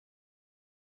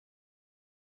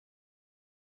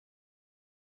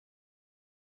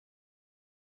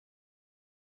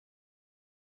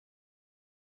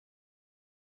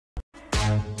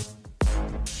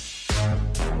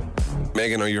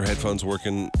Megan, are your headphones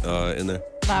working in there?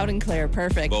 Loud and clear.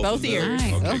 Perfect. Both ears.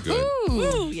 Nice. Okay, good.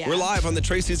 Ooh, yeah. We're live on the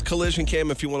Tracy's Collision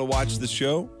Cam if you want to watch the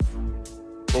show.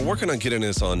 We're working on getting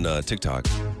this on TikTok.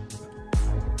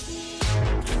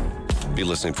 Be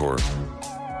listening for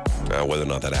whether or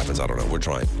not that happens. I don't know. We're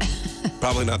trying.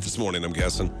 Probably not this morning, I'm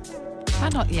guessing.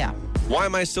 Yeah. Why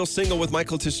am I still single with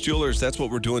Michael Tisch Jewelers? That's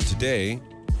what we're doing today.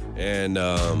 And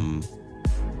we're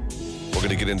going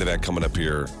to get into that coming up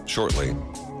here shortly.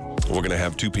 We're going to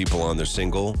have two people on. They're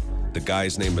single. The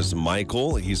guy's name is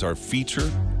Michael. He's our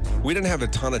feature. We didn't have a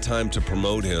ton of time to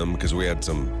promote him because we had it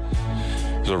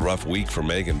was a rough week for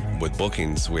Megan with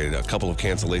bookings. We had a couple of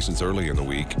cancellations early in the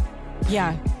week.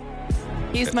 Yeah.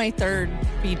 He's my third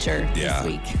feature this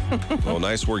week. Well,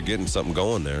 nice work getting something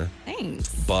going there.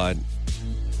 Thanks. But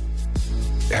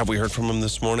have we heard from him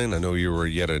this morning? I know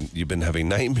you've been having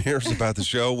nightmares about the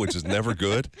show, which is never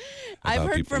good. I've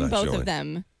heard from both of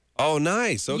them. Oh,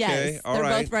 nice. Okay. Yes, all they're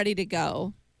right. both ready to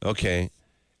go. Okay.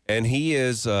 And he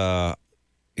is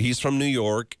he's from New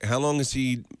York. How long has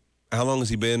he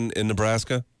been in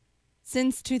Nebraska?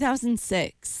 Since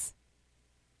 2006.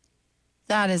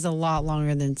 That is a lot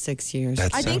longer than 6 years.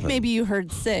 I think maybe you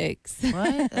heard 6.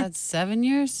 What? That's 7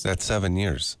 years? That's 7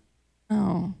 years.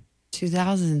 Oh.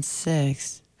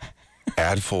 2006.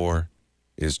 Add 4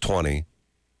 is 20.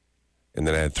 And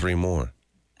then add 3 more.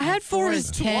 Add 4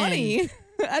 is 20.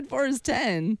 Add 4 is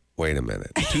 10. Wait a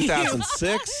minute.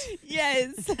 2006?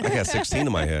 Yes. I got 16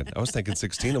 in my head. I was thinking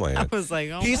 16 in my head. I was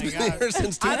like, oh He's my been God. here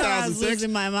since I thought I was 2006.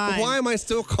 losing my mind. Why am I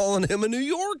still calling him a New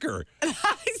Yorker?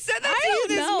 I said that to you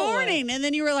this morning, and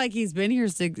then you were like, he's been here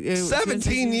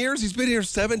 17 years? He's been here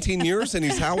 17 years, and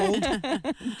he's how old?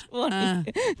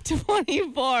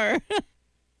 24.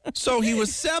 So he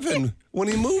was 7 when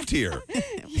he moved here.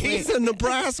 He's a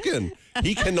Nebraskan.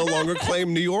 He can no longer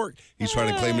claim New York. He's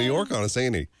trying to claim New York on us,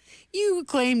 ain't he? You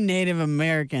claim Native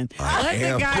American. I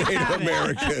am Native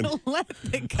American. Let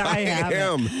the guy have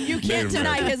it. You can't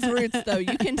deny his roots, though.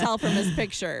 You can tell from his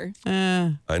picture.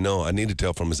 I know. I need to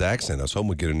tell from his accent. I was hoping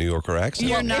we'd get a New Yorker accent.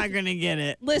 You're not going to get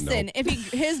it. Listen, if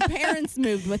his parents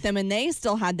moved with him and they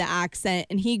still had the accent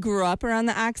and he grew up around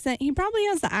the accent, he probably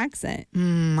has the accent.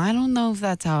 I don't know if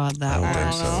that's how that I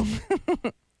works. don't think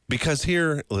so. Because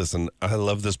here, listen, I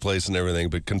love this place and everything,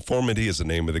 but conformity is the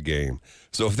name of the game.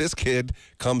 So if this kid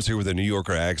comes here with a New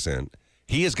Yorker accent,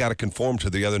 he has got to conform to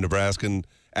the other Nebraskan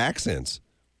accents.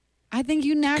 I think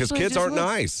you naturally Because kids aren't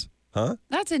nice, huh?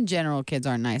 That's in general, kids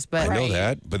aren't nice. But I know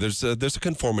that, but there's a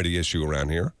conformity issue around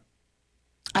here.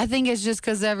 I think it's just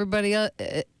because everybody else,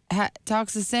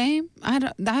 talks the same. I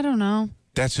don't know.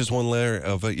 That's just one layer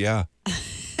of it, yeah.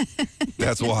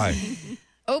 That's why.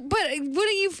 Oh, but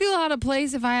wouldn't you feel out of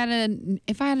place if I had a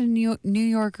New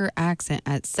Yorker accent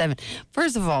at 7?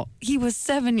 First of all, he was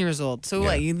 7 years old. So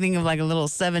what? You think of like a little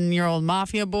 7-year-old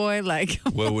mafia boy? Like,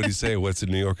 what would he say? What's a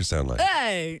New Yorker sound like?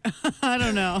 Hey, I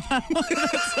don't know. That's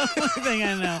the only thing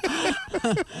I know.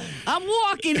 I'm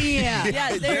walking here.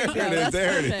 Yeah, there you go. That's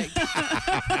perfect.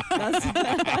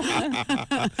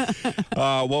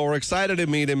 Well, we're excited to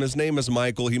meet him. His name is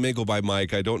Michael. He may go by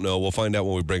Mike. I don't know. We'll find out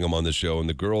when we bring him on the show. And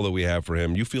the girl that we have for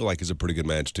him, you feel like is a pretty good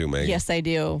match too, Megan. Yes, I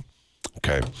do.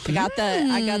 Okay. I got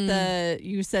the,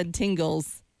 you said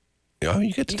tingles. Yeah,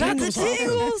 you get the tingles.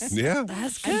 Yeah.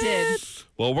 That's good. I did.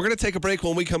 Well, we're going to take a break.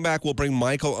 When we come back, we'll bring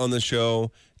Michael on the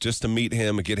show just to meet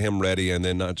him and get him ready. And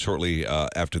then not shortly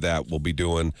after that, we'll be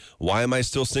doing Why Am I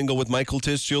Still Single with Michael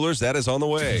Tisch Jewelers? That is on the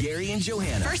way. Gary and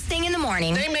Johanna. First thing in the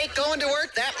morning. They make going to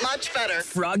work that much better.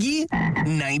 Froggy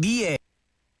 98.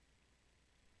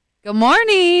 Good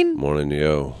morning. Morning,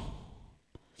 yo.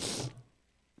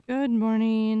 Good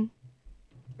morning.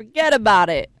 Forget about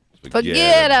it.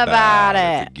 Forget about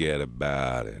it. Forget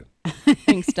about it.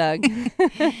 Thanks, Doug.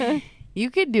 You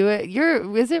could do it.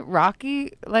 Is it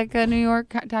Rocky, like a New York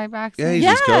type accent? Yeah, he's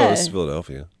East Coast,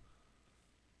 Philadelphia.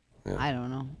 Yeah. I don't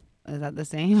know. Is that the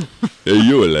same? Hey,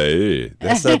 you LA.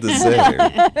 That's not the same.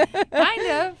 Kind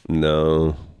of.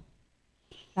 No.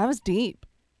 That was deep.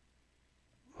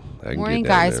 Morning,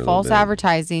 guys. False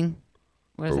advertising.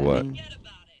 What does For that what? mean?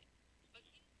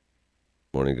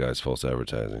 Morning, guys. False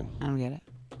advertising. I don't get it.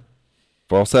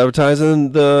 False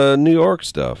advertising the New York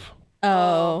stuff.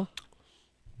 Oh.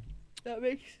 That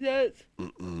makes sense.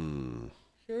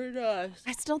 Sure does.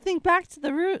 I still think back to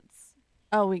the roots.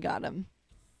 Oh, we got him.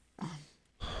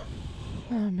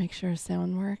 Make sure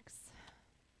sound works.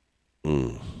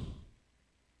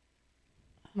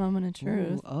 Moment of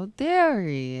truth. Ooh, oh, there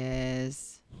he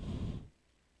is.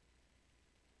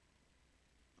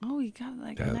 Oh, he got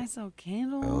like a nice little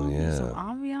candle. Oh, yeah. Some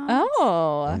ambiance.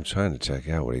 Oh. I'm trying to check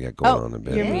out what he got going on a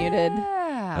bit. You're muted.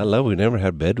 Yeah. I love we never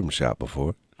had bedroom shot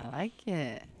before. I like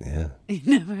it. Yeah.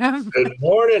 You never have. Good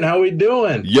morning. How we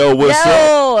doing? Yo, what's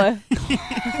up?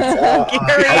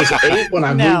 I was 8 when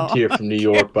I moved here from New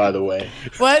York, by the way.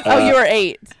 What? Oh, you were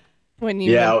 8 when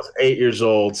you. Yeah, I was 8 years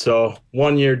old, so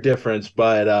 1 year difference.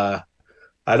 But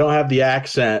I don't have the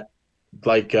accent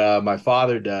like my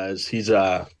father does. He's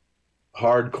a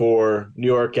hardcore New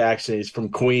York accent. He's from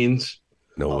Queens.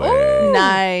 No way.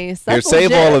 Nice. Here, That's save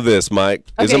legit. all of this, Mike.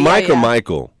 Is Okay, it Mike yeah, or yeah.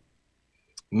 Michael?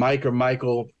 Mike or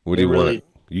Michael. What do you really want?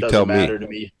 You doesn't tell me. matter to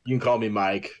me. You can call me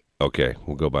Mike. Okay,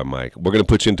 we'll go by Mike. We're going to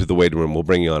put you into the waiting room. We'll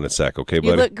bring you on in a sec, okay, You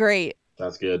buddy? look great.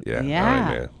 That's good. Yeah. Yeah. All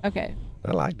right, man. Okay.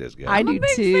 I like this guy. I I'm do a big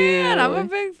too. fan. I'm a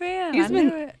big fan. He's I knew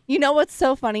been. it. You know what's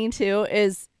so funny too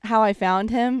is how I found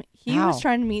him. He How? was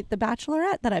trying to meet the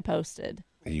Bachelorette that I posted,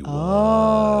 He was.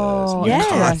 Oh, You yeah.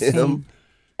 caught him? interesting.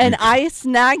 and I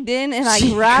snagged in and I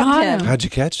She grabbed got him. him. How'd you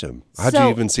catch him? How'd So, you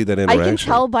even see that I interaction? can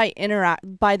tell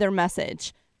by their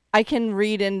message. I can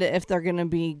read into if they're gonna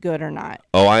be good or not.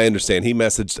 Oh, I understand. He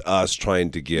messaged us trying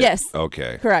to get. Yes.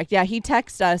 Okay. Correct. Yeah, he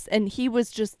texted us, and he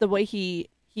was just the way he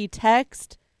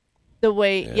texted, the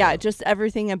way just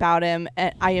everything about him.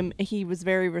 And he was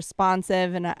very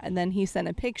responsive, and then he sent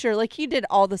a picture. Like he did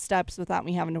all the steps without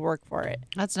me having to work for it.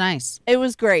 That's nice. It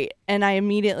was great, and I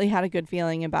immediately had a good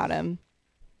feeling about him.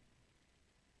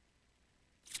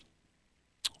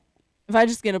 If I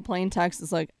just get a plain text,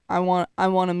 it's like I want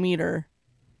to meet her,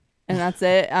 and that's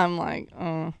it. I'm like,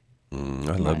 oh.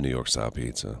 I love New York style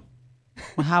pizza.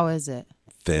 Well, how is it?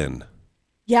 Thin.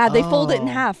 Yeah, they fold it in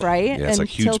Oh. half, right? Yeah, it's and like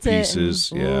huge tilt it and-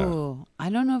 pieces. Yeah. Ooh, I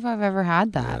don't know if I've ever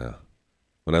had that. Yeah.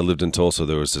 When I lived in Tulsa,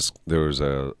 there was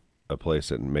a place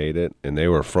that made it, and they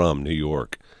were from New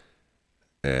York,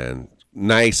 and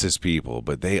nicest people,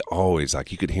 but they always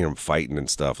you could hear them fighting and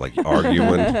stuff, like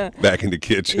arguing back in the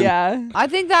kitchen. Yeah, I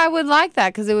think that I would like that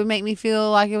because it would make me feel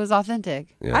like it was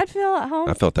authentic. Yeah. I'd feel at home.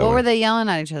 I felt that What way. were they yelling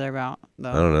at each other about, though?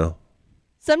 I don't know.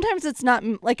 Sometimes it's not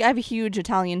like I have a huge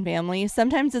Italian family.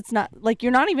 Sometimes it's not like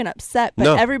you're not even upset, but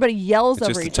No. everybody yells It's over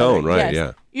just the each tone, other. right, Yes.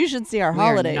 yeah. You should see our We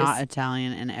holidays. are not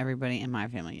Italian, and everybody in my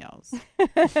family yells.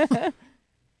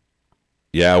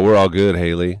 Yeah, we're all good,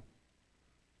 Haley.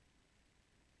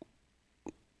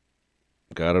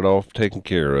 Got it all taken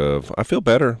care of. I feel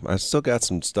better. I still got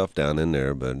some stuff down in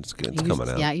there, but it's good. It's coming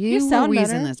out. Yeah, You you were sound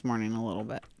wheezing better. this morning a little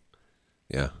bit.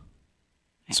 Yeah.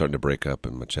 It's starting to break up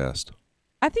in my chest.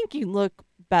 I think you look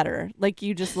better. Like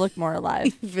you just look more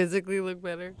alive. Physically look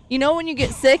better. You know, when you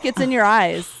get sick, it's in your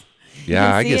eyes. Yeah,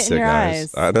 can I see get it in sick, your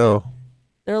guys. eyes. I know.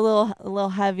 They're a little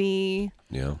heavy,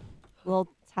 Yeah. a little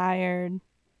tired.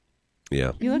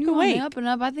 Yeah. You look on the awake. up and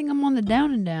up. I think I'm on the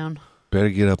down and down. Better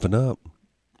get up and up.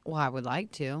 Well, I would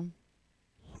like to.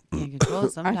 Can't control it I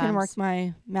sometimes. can work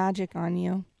my magic on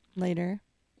you later.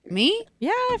 Me?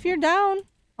 Yeah, if you're down,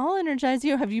 I'll energize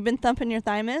you. Have you been thumping your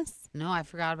thymus? No, I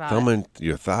forgot about Thumbing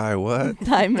your thigh, what?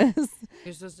 Thymus. it.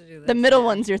 You're supposed to do this. The middle yeah.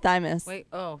 one's your thymus. Wait.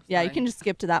 Oh. Yeah, you sorry. can just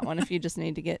skip to that one if you just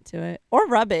need to get to it. Or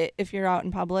rub it if you're out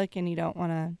in public and you don't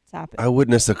want to tap it. I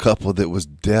witnessed a couple that was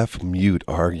deaf mute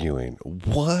arguing.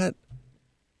 What?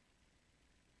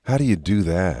 How do you do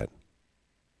that?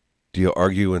 Do you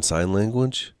argue in sign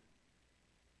language?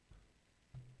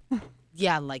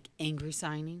 Yeah, like angry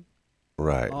signing.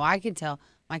 Right. Oh, I could tell.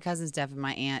 My cousin's deaf, and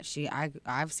my aunt.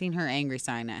 I've seen her angry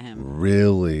sign at him.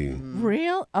 Really?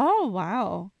 Real? Oh,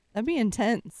 wow. That'd be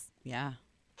intense. Yeah.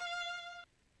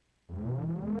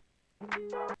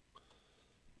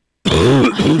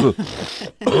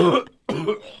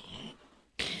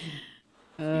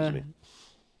 Excuse me.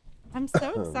 I'm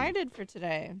so excited for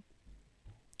today.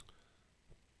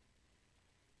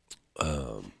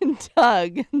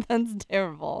 Doug, that's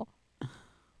terrible.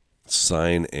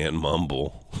 Sign and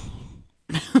mumble.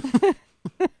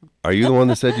 Are you the one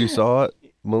that said you saw it,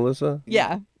 Melissa?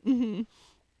 Yeah. When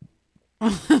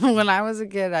I was a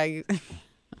kid,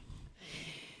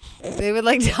 they would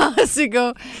like tell us to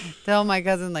go tell my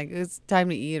cousin like it's time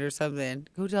to eat or something.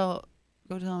 Go tell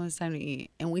him it's time to eat.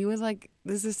 And we would like,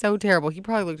 this is so terrible. He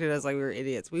probably looked at us like we were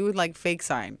idiots. We would like fake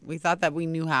sign. We thought that we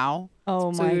knew how.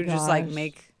 Oh, So my we would just like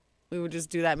gosh. we would just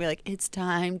do that and be like, it's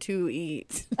time to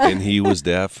eat. And he was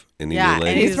deaf and he Yeah,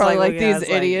 relayed. and He's just, probably like, looking at these us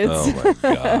like- idiots. Oh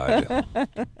my god.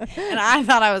 And I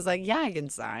thought I was like, yeah, I can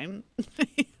sign.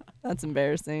 That's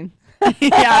embarrassing.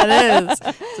 Yeah, it is.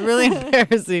 It's really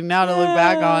embarrassing now to look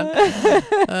back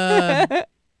on.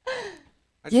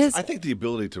 Yes. I think the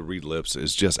ability to read lips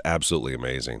is just absolutely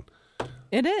amazing.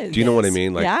 It is. Do you know what I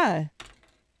mean? Like, yeah.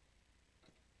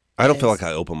 I don't feel like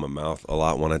I open my mouth a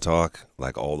lot when I talk,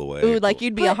 like all the way. Ooh, like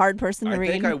you'd be a hard person to I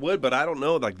read. think I would, but I don't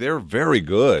know. Like they're very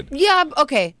good. Yeah,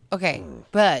 okay.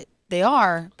 But They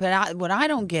are, but what I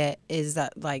don't get is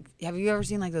that, like, have you ever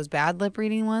seen like those bad lip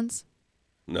reading ones?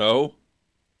 No.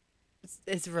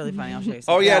 It's really funny. I'll show you.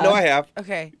 Oh yeah, no, I have.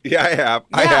 Okay. Yeah, I have.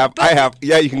 I Yeah, have. I have.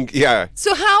 Yeah, you can. Yeah.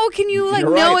 So how can you like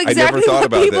You're know right. exactly I never thought what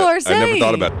about people that. are saying? I never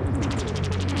thought about it.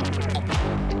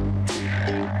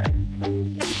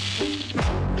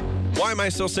 Why am I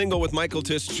still single with Michael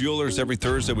Tiss Jewelers? Every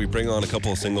Thursday we bring on a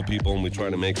couple of single people and we try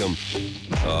to make them.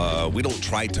 We don't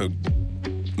try to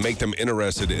make them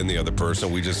interested in the other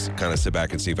person. We just kind of sit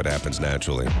back and see if it happens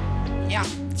naturally. Yeah.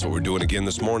 That's what we're doing again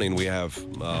this morning. We have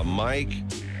Mike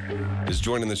is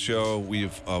joining the show.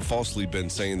 We've falsely been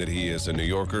saying that he is a New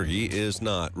Yorker. He is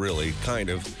not, really, kind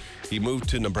of. He moved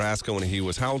to Nebraska when he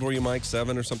was, how old were you, Mike?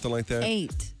 7 or something like that?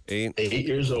 8. 8? 8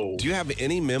 years old. Do you have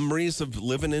any memories of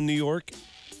living in New York?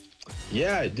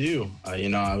 Yeah, I do. I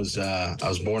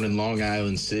was born in Long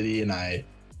Island City, and I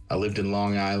lived in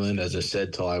Long Island, as I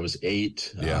said, till I was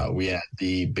 8. Yeah. We had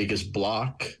the biggest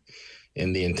block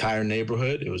in the entire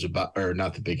neighborhood. It was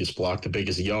not the biggest block, the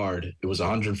biggest yard. It was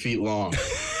 100 feet long.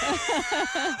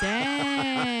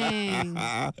 Dang.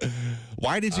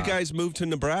 Why did you guys move to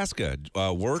Nebraska?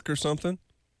 Work or something?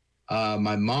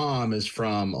 My mom is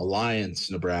from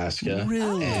Alliance, Nebraska.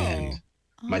 Really? And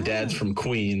my dad's from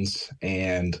Queens.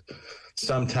 And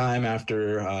sometime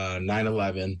after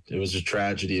 9/11, it was a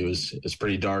tragedy. It was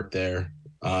pretty dark there.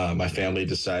 My family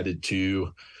decided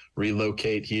to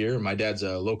relocate here. My dad's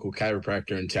a local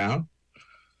chiropractor in town.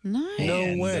 Nice.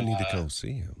 No way. I need to go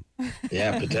see him.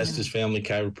 Yeah, Potestas Family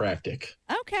Chiropractic.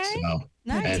 Okay. So,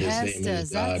 Nice. and his name Potestas, is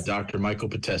that's- Dr. Michael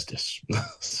Potestas.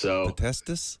 So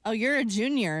Potestas? Oh, you're a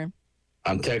junior.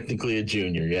 I'm technically a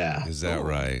junior, yeah. Is that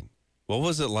right? What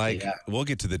was it like? Yeah. We'll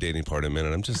get to the dating part in a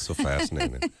minute. I'm just so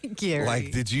fascinated. Gary.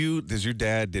 Like, did your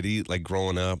dad, like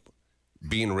growing up,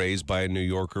 being raised by a New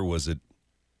Yorker, was it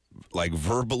like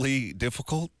verbally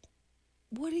difficult?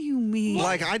 What do you mean?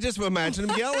 Like, I just imagine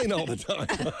him yelling all the time.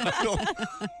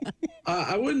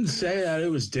 I wouldn't say that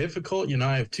it was difficult.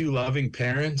 I have 2 loving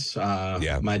parents.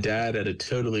 Yeah. My dad had a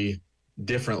totally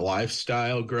different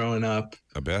lifestyle growing up.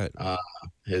 I bet.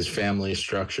 His family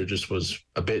structure just was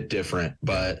a bit different.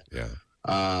 But, Yeah.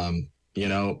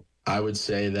 I would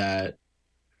say that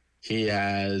he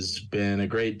has been a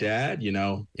great dad. He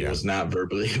Yeah. was not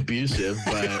verbally abusive,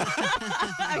 but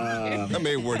I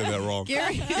may have worded that wrong.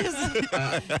 Gary is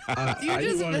I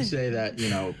just want to say that,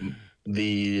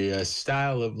 the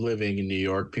style of living in New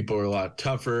York, people are a lot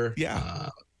tougher. Yeah.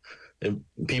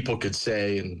 People could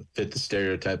say and fit the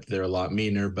stereotype that they're a lot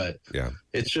meaner, but Yeah.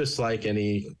 it's just like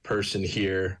any person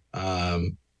here.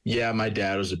 Yeah, my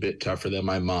dad was a bit tougher than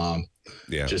my mom,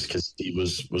 Yeah. just because he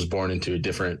was born into a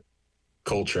different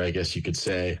culture, I guess you could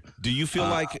say. Do you feel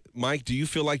like, Mike, do you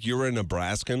feel like you're a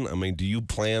Nebraskan? I mean, do you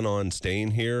plan on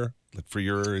staying here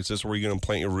is this where you're going to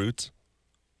plant your roots?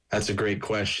 That's a great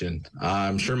question.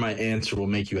 I'm sure my answer will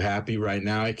make you happy. Right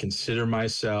now, I consider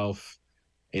myself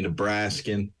a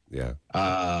Nebraskan. Yeah.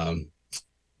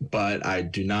 But I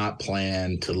do not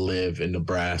plan to live in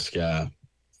Nebraska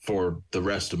for the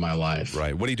rest of my life.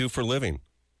 Right. What do you do for a living?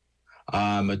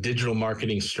 I'm a digital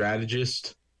marketing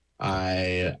strategist.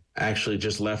 I actually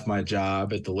just left my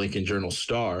job at the Lincoln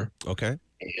Journal-Star, Okay.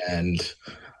 and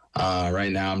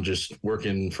right now I'm just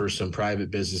working for some private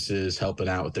businesses, helping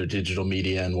out with their digital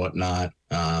media and whatnot.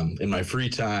 In my free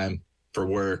time for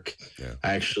work, Yeah.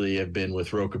 I actually have been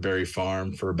with Rocaberry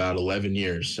Farm for about 11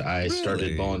 years. I started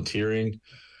Really? volunteering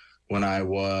when I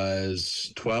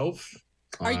was 12.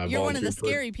 You're one of the volunteered for-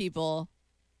 scary people.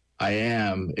 I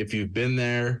am. If you've been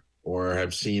there or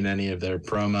have seen any of their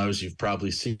promos, you've probably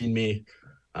seen me.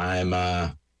 I'm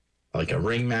like a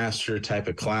ringmaster type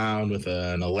of clown with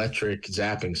an electric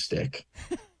zapping stick.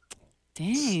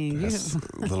 Dang. That's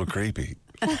a little creepy.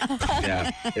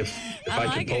 Yeah. If I I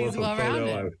like could it. pull He's up a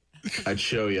well-rounded. photo, I'd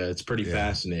show you. It's pretty Yeah.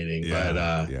 fascinating. Yeah.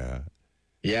 But yeah.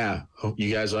 yeah, hope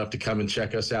you guys will have to come and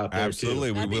check us out there Absolutely.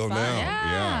 too. We That'd be will fun. now.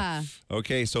 Yeah.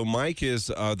 Okay. So Mike is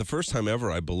the first time ever,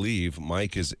 I believe,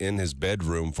 Mike is in his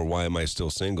bedroom for Why Am I Still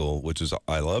Single, which is,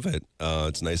 I love it.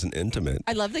 It's nice and intimate.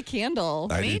 I love the candle.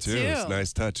 I Me do too. It's a too.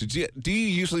 nice touch. Do you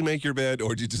usually make your bed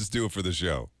or do you just do it for the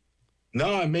show?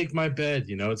 No, I make my bed.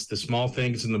 It's the small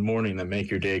things in the morning that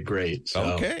make your day great. So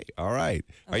Okay. All right.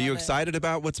 I Are you love it. excited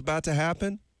about what's about to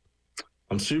happen?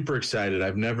 I'm super excited.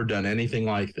 I've never done anything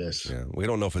like this. Yeah. We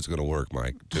don't know if it's going to work,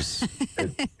 Mike. Just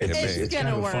It's, It's it's kind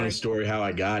gonna of a funny work. story how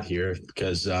I got here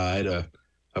because I had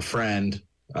a friend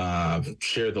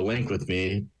share the link with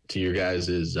me to your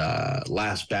guys'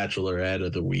 last Bachelorette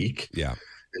of the week. yeah.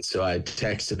 And so I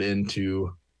texted in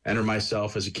to enter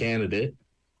myself as a candidate.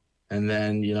 And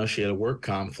then, she had a work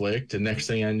conflict. And next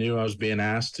thing I knew, I was being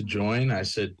asked to join. I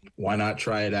said, why not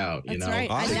try it out? That's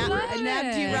right. I Awesome.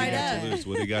 nabbed you right up.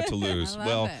 What do you got to lose? I love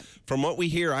Well, it. from what we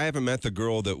hear, I haven't met the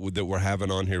girl that we're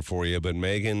having on here for you, but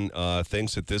Megan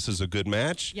thinks that this is a good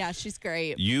match. Yeah, she's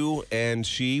great. You and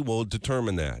she will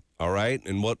determine that. All right.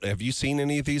 And what have you seen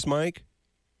any of these, Mike?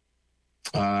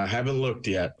 Haven't looked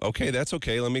yet. Okay, that's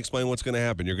okay. Let me explain what's going to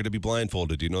happen. You're going to be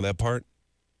blindfolded. Do you know that part?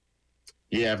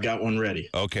 Yeah, I've got one ready.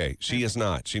 Okay, she is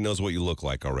not. She knows what you look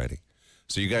like already.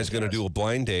 So you guys are going to do a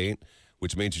blind date,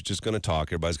 which means you're just going to talk.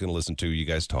 Everybody's going to listen to you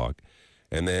guys talk.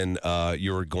 And then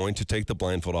you're going to take the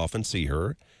blindfold off and see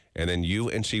her. And then you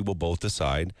and she will both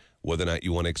decide whether or not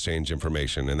you want to exchange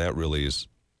information. And that really is,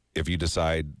 if you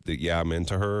decide that, yeah, I'm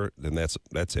into her, then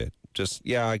that's it. Just,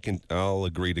 yeah, I'll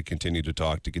agree to continue to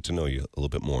talk to get to know you a little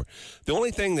bit more. The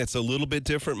only thing that's a little bit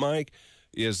different, Mike,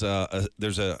 is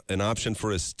there's an option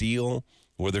for a steal,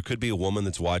 where there could be a woman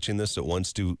that's watching this that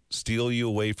wants to steal you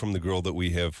away from the girl that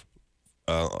we have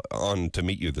on to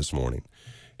meet you this morning.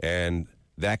 And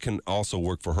that can also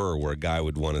work for her, where a guy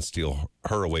would want to steal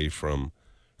her away from,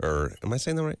 or am I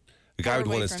saying that right? A guy would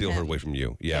want to steal her away from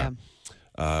you. Yeah.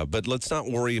 But let's not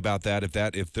worry about that.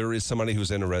 If there is somebody who's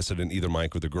interested in either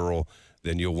Mike or the girl,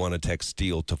 then you'll want to text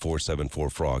STEAL to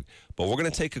 474-FROG. But we're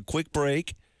going to take a quick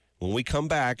break. When we come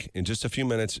back in just a few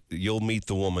minutes, you'll meet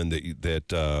the woman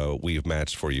that we have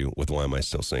matched for you with Why Am I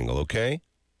Still Single, okay?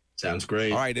 Sounds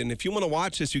great. All right, and if you want to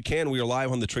watch this, you can. We are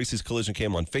live on the Tracy's Collision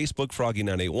Cam on Facebook,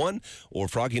 Froggy981, or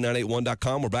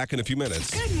Froggy981.com. We're back in a few minutes.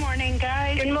 Good morning,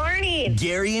 guys. Good morning.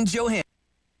 Gary and Johanna.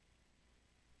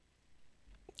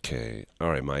 Okay. All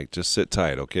right, Mike, just sit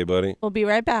tight, okay, buddy? We'll be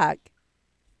right back.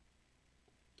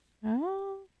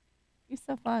 Oh, he's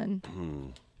so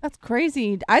fun. That's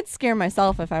crazy. I'd scare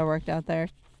myself if I worked out there.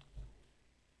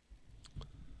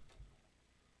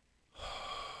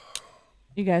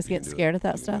 You guys get scared of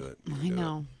that stuff? I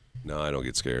know. No, I don't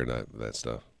get scared of that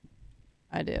stuff.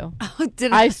 I do. Oh,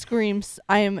 I scream.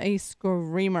 I am a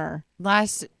screamer.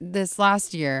 This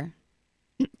last year,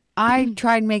 I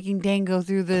tried making Dan go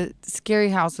through the scary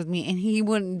house with me, and he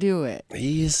wouldn't do it.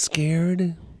 He is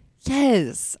scared?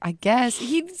 Yes, I guess.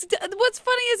 What's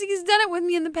funny is he's done it with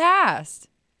me in the past.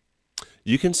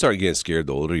 You can start getting scared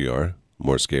the older you are.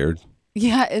 More scared.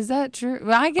 Yeah, is that true?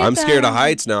 Well, I get I'm that. scared of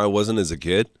heights now. I wasn't as a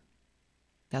kid.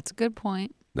 That's a good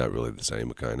point. Not really the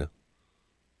same, kind of.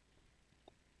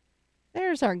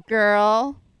 There's our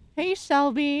girl. Hey,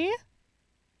 Shelby.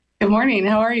 Good morning.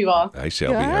 How are you all? Hi,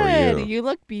 Shelby. Good. How are you? You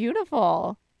look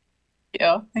beautiful. Thank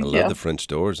you. I love the French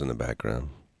doors in the background.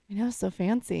 I know, so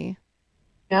fancy.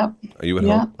 Yep. Are you at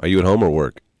home? Are you at home or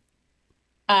work?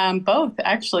 Both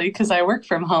actually, because I work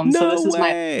from home. So this is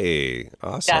way.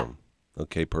 Awesome. Yeah.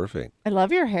 Okay, perfect. I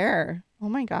love your hair. Oh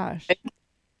my gosh.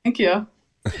 Thank you.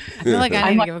 I feel like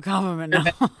I need to give a compliment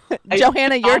now.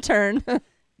 Johanna, your turn.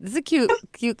 This is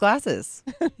cute glasses.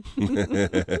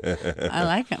 I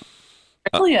like them.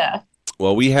 Yeah.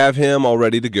 Well, we have him all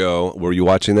ready to go. Were you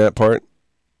watching that part?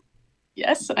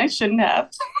 Yes, I shouldn't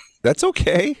have. That's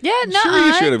okay. Yeah, no. Sure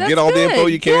you should have. Get all the info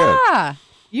you can. Yeah.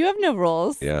 You have no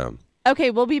rules. Yeah.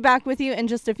 Okay, we'll be back with you in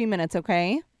just a few minutes,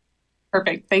 okay?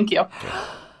 Perfect. Thank you.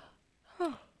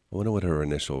 I wonder what her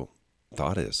initial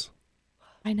thought is.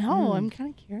 I know. I'm kind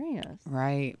of curious.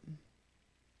 Right.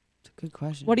 It's a good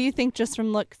question. What do you think just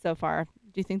from look so far?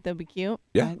 Do you think they'll be cute?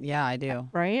 Yeah. Yeah, I do.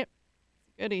 Right?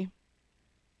 Goody.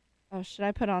 Oh, should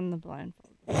I put on the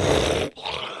blindfold?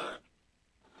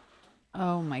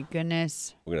 Oh, my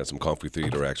goodness. We're going to have some coffee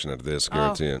theater action out of this,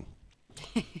 guaranteeing.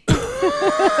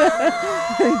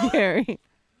 Gary.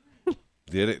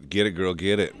 Get it, girl,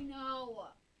 get it. I know.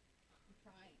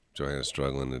 Joanna's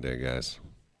struggling today, guys.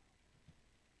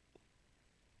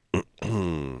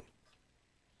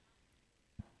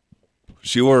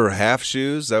 She wore her half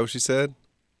shoes. Is that what she said?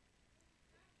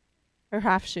 Her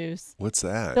half shoes. What's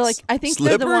that? I think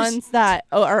Slippers? they're the ones that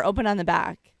are open on the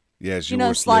back. Yeah, she You know,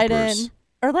 wore slide slippers. in.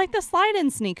 Or like the slide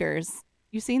in sneakers.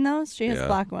 You seen those? She has Yeah.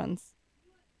 black ones.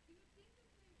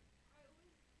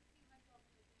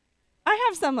 I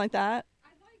have some like that.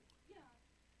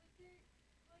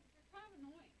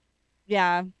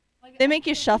 Yeah. They make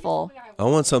you shuffle. I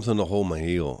want something to hold my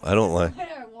heel. I don't like.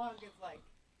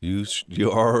 You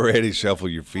already shuffle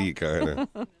your feet, kind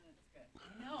of.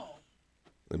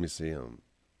 Let me see them.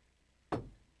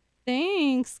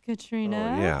 Thanks, Oh,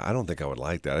 Katrina. yeah, I don't think I would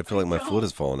like that. I feel like my foot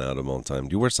has fallen out of them all the time.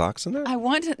 Do you wear socks in there? I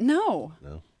want to. No.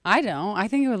 I don't. I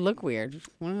think it would look weird.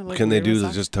 Wouldn't it look Can they weird with do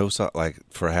socks? just toe sock like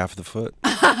for half the foot?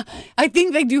 I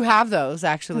think they do have those,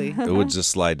 actually. It would just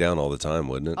slide down all the time,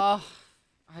 wouldn't it? Oh,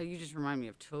 you just remind me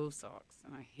of toe socks,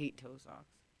 and I hate toe socks.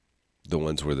 The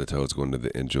ones where the toes go into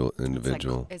the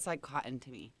individual. It's like cotton to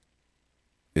me.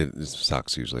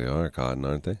 Socks usually are cotton,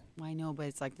 aren't they? Well, I know, but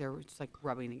it's like they're just like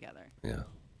rubbing together. Yeah.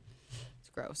 It's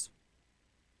gross.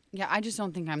 Yeah, I just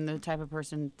don't think I'm the type of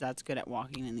person that's good at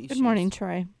walking in these shoes. Good morning,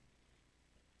 Troy.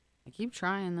 I keep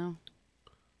trying, though.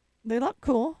 They look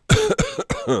cool.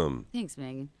 Thanks,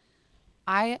 Megan.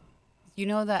 You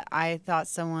know that I thought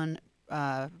someone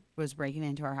was breaking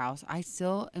into our house. I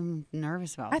still am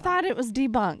nervous about that. I thought it was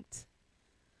debunked.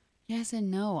 Yes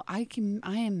and no. I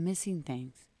am missing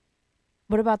things.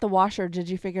 What about the washer? Did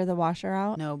you figure the washer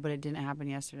out? No, but it didn't happen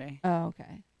yesterday. Oh,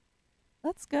 okay.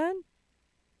 That's good.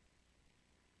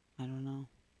 I don't know.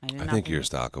 I think you're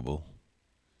stockable.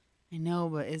 I know,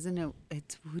 but isn't it?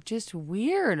 It's just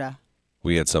weird.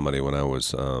 We had somebody when I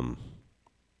was.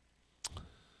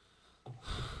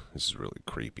 This is really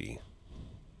creepy.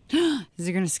 Is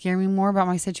it going to scare me more about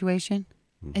my situation?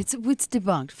 It's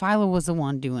debunked. Philo was the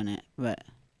one doing it, but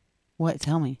what?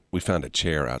 Tell me. We found a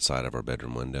chair outside of our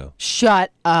bedroom window.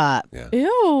 Shut up. Yeah.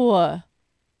 Ew.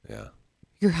 Yeah.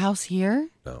 Your house here?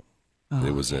 No. Oh,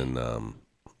 It was in.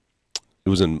 It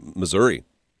was in Missouri.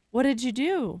 What did you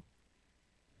do?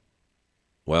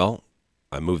 Well,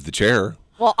 I moved the chair.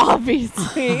 Well,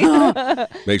 obviously.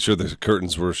 Make sure the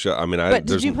curtains were shut. I mean, But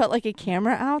did you put like a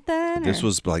camera out then? This or?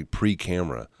 was like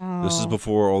pre-camera. This is Oh.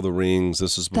 before all the rings.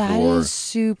 This is before. That is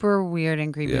super weird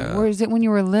and creepy. Yeah. Where is it when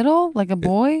you were little, like a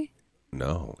boy?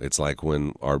 No, it's like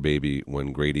when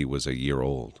Grady was a year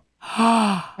old.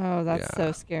 Oh, that's Yeah.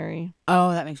 so scary.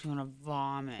 Oh, that makes me want to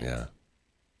vomit. Yeah.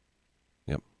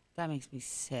 Yep. That makes me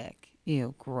sick.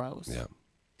 Ew, gross. Yeah.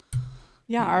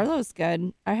 Yeah, Arlo's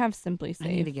good. I have Simply I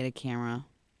need to Safe. get a camera.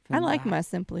 for I like that. my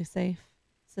Simply Safe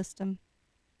system.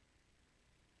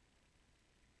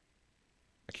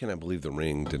 I cannot believe the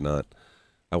ring did not.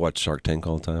 I watch Shark Tank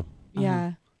all the time.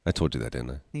 Yeah, I told you that,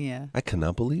 didn't I? Yeah, I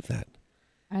cannot believe that.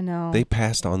 I know. They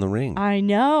passed on the ring. I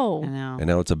know. I know. And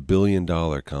now it's $1 billion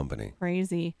company.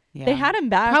 Crazy. Yeah. They had him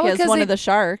back Probably as 'cause one they- of the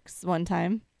sharks one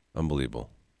time. Unbelievable.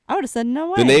 I would have said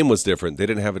no way. The name was different. They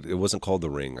didn't have it. It wasn't called the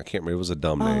ring. I can't remember. It was a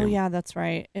dumb Oh name. yeah, that's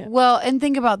right. Well, and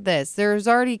think about this. There's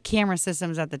already camera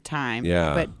systems at the time.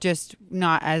 Yeah. But just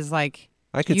not as like.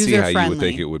 I could see how you would user-friendly.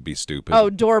 think it would be stupid. Oh,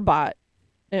 Doorbot.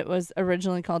 It was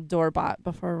originally called Doorbot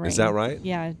before Ring. Is that right?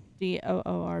 Yeah,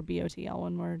 DOORBOT, all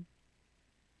one word.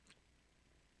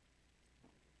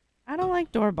 I don't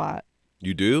like Doorbot.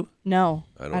 You do? No,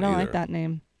 I don't like either. that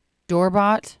name.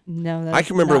 Doorbot? No, that's I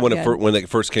can remember not when good. when they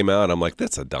first came out. I'm like,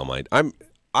 that's a dumb idea.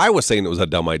 I was saying it was a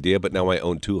dumb idea, but now I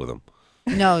own 2 of them.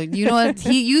 No, you know what?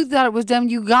 You thought it was dumb.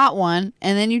 You got one,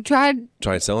 and then you tried.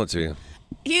 Try and sell it to you.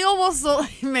 He almost sold.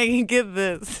 Megan, get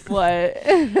this. What?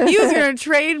 He was gonna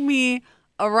trade me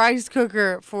a rice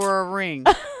cooker for a ring.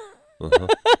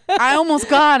 I almost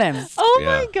got him. Oh Yeah.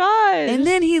 my god! And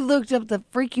then he looked up the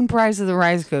freaking price of the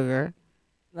rice cooker.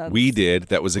 We did.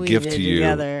 That was a We gift did to you.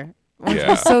 together. Which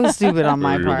Yeah. was so stupid on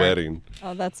my for your part. wedding.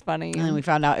 Oh, that's funny. And then we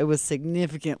found out it was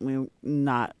significantly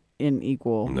not in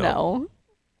equal. No.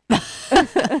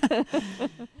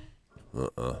 No.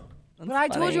 But I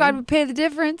told you I would pay the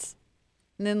difference.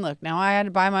 And then look, now I had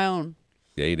to buy my own.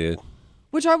 Yeah, you did.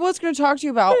 Which I was going to talk to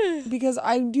you about because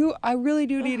I really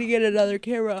do need to get another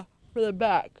camera for the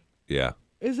back. Yeah.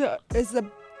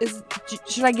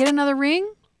 Should I get another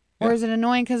ring? Or is it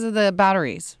annoying because of the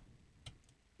batteries?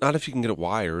 Not if you can get it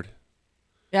wired.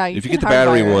 Yeah, If you can get the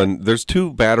battery hardwire it. one, there's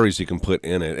 2 batteries you can put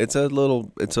in it.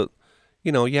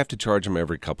 You have to charge them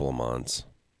every couple of months.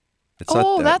 It's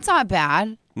That's not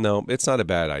bad. No, it's not a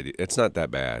bad idea. It's not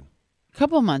that bad. A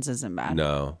couple of months isn't bad.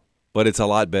 No. But it's a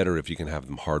lot better if you can have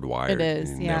them hardwired. It is,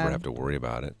 and you yeah. never have to worry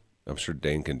about it. I'm sure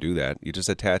Dane can do that. You just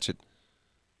attach it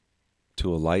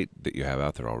to a light that you have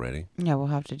out there already. Yeah, we'll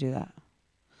have to do that.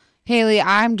 Haley,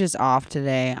 I'm just off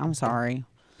today. I'm sorry.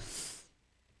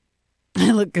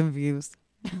 I look confused.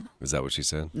 Is that what she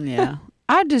said? Yeah.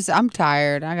 I'm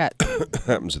tired. I got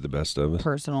Happens to the best of us.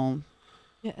 personal.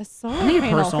 Yeah, a solar I need a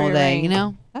panel for personal your day, ring. you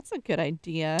know? That's a good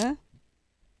idea.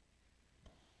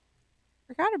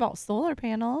 Forgot about solar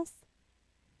panels.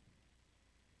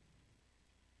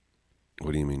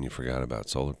 What do you mean you forgot about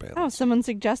solar panels? Oh, someone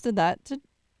suggested that to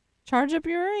charge up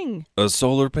your ring. A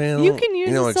solar panel? You can use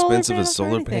You know how a solar expensive a panel for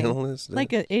solar anything. panel is?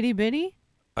 Like a itty bitty?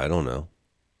 I don't know.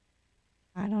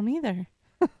 I don't either.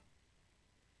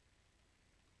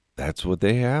 That's what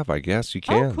they have. I guess you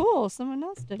can. Oh, cool. Someone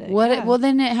else did it. What? Yeah. Well,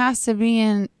 then it has to be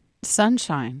in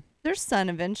sunshine. There's sun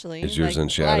eventually. Is yours like in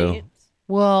shadow? light.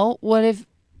 Well, what if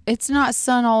it's not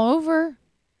sun all over?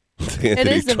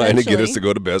 Anthony's is trying to get us eventually. to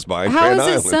go to Best Buy in How Grand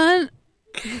is it Island.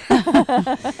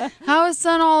 sun? How is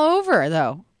sun all over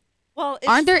though? Well,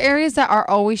 Aren't there areas that are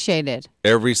always shaded?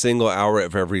 Every single hour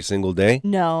of every single day?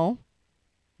 No.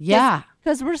 Yeah.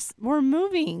 Because we're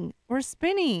moving. We're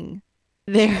spinning.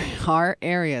 There are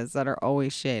areas that are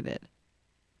always shaded.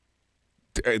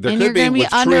 There And could you're be going to be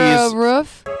with under trees. a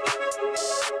roof?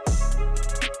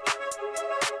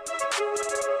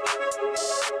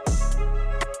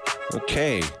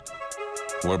 Okay.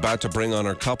 We're about to bring on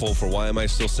our couple for Why Am I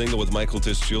Still Single with Michael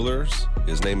Tish Jewelers.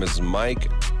 His name is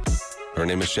Mike. Her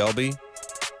name is Shelby.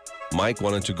 Mike,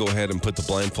 why don't you go ahead and put the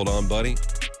blindfold on, buddy?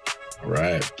 All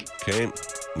right. Okay.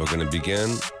 We're going to begin.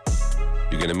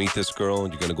 You're going to meet this girl.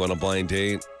 You're going to go on a blind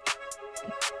date.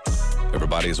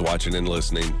 Everybody's watching and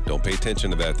listening. Don't pay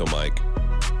attention to that, though, Mike.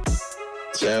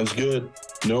 Sounds good.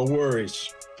 No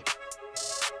worries.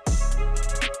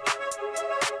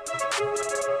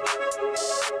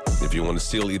 If you want to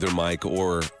steal either Mike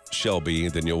or Shelby,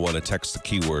 then you'll want to text the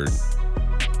keyword,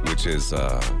 which is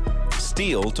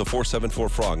steal, to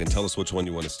 474-FROG, and tell us which one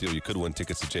you want to steal. You could win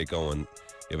tickets to Jake Owen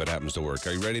if it happens to work.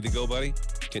 Are you ready to go, buddy?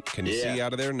 Can you see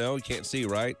out of there? No, you can't see,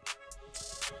 right?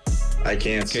 I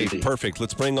can't Okay, see. perfect.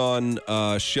 Let's bring on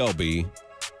Shelby,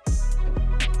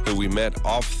 who we met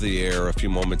off the air a few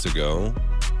moments ago.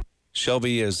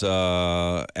 Shelby is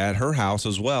at her house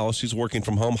as well. She's working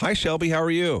from home. Hi, Shelby. How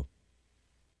are you?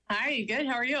 Hi, good.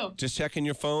 How are you? Just checking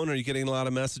your phone. Are you getting a lot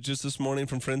of messages this morning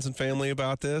from friends and family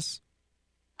about this?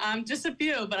 Just a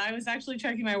few, but I was actually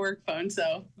checking my work phone,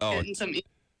 so getting some.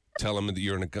 Tell them that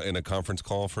you're in a conference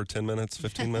call for 10 minutes,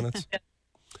 15 minutes. Yeah,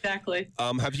 exactly.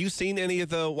 Have you seen any of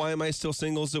the Why Am I Still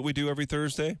Singles that we do every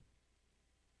Thursday?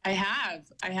 I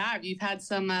have. You've had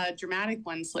some dramatic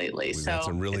ones lately. We've so had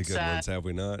some really it's, good ones, have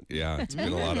we not? Yeah, it's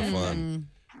been a lot of fun.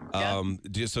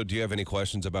 Do you have any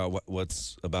questions about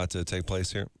what's about to take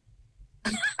place here?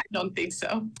 I don't think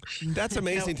so. That's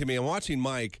amazing to me. I'm watching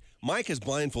Mike. Mike is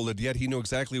blindfolded, yet he knew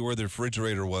exactly where the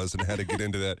refrigerator was and how to get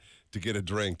into that to get a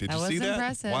drink. Did you see that?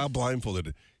 Impressive. While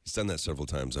blindfolded. He's done that several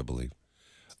times, I believe.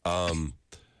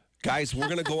 Guys, we're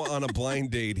going to go on a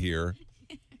blind date here.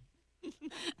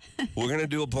 We're going to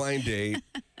do a blind date,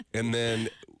 and then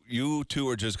you two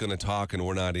are just going to talk, and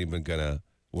we're not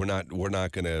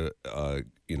going to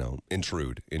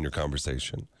intrude in your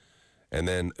conversation. And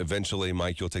then eventually,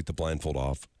 Mike, you'll take the blindfold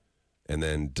off and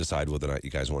then decide whether or not you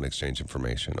guys want to exchange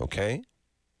information, okay?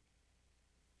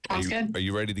 Sounds good. Are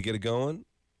you ready to get it going?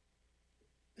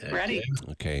 Ready.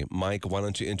 Okay, Mike, why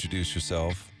don't you introduce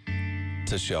yourself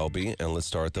to Shelby, and let's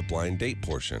start the blind date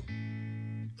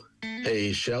portion.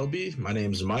 Hey, Shelby. My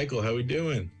name's Michael. How we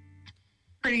doing?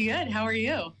 Pretty good. How are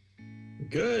you?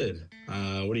 Good.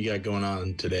 What do you got going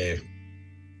on today?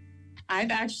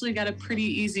 I've actually got a pretty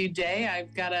easy day.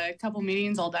 I've got a couple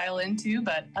meetings I'll dial into,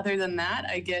 but other than that,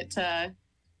 I get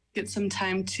some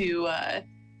time to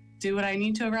do what I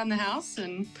need to around the house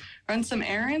and run some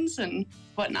errands and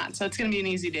whatnot. So it's going to be an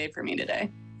easy day for me today.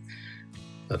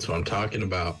 That's what I'm talking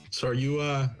about. So are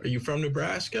you from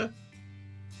Nebraska?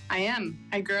 I am.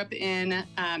 I grew up in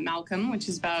Malcolm, which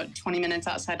is about 20 minutes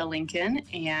outside of Lincoln,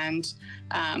 and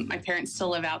my parents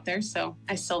still live out there, so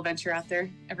I still venture out there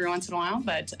every once in a while,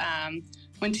 but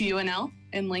went to UNL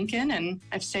in Lincoln, and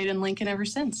I've stayed in Lincoln ever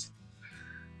since.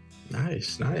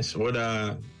 Nice.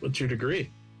 What's your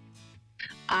degree?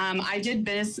 I did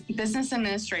business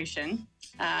administration,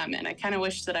 and I kind of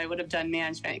wish that I would have done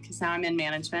management, because now I'm in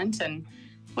management, and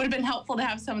would have been helpful to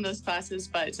have some of those classes,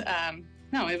 but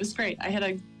no, it was great. I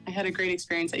had a great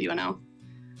experience at UNL.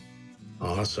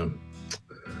 Awesome.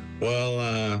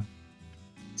 Well,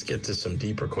 let's get to some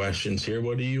deeper questions here.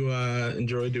 What do you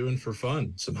enjoy doing for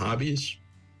fun? Some hobbies?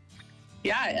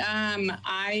 Yeah,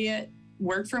 I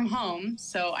work from home,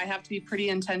 so I have to be pretty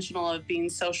intentional of being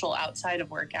social outside of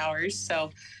work hours.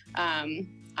 So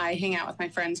I hang out with my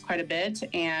friends quite a bit,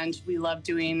 and we love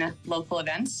doing local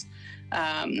events.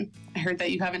 I heard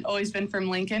that you haven't always been from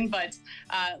Lincoln, but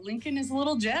Lincoln is a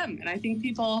little gem, and I think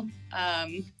people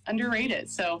underrate it.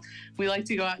 So we like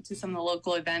to go out to some of the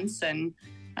local events and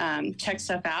check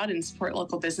stuff out and support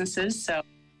local businesses. So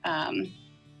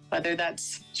whether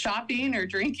that's shopping or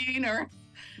drinking or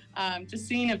just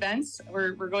seeing events,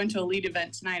 we're going to a lead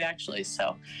event tonight, actually.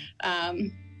 So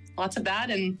lots of that,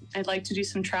 and I'd like to do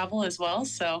some travel as well.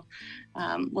 So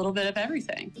a little bit of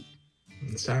everything.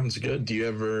 Sounds good. Do you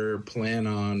ever plan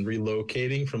on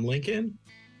relocating from Lincoln?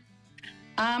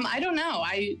 I don't know.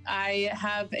 I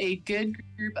have a good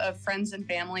group of friends and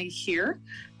family here,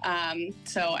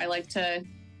 so I like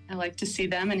to see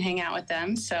them and hang out with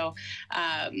them. So,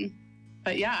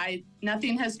 but yeah,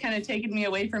 nothing has kind of taken me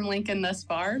away from Lincoln thus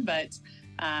far. But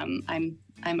I'm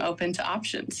open to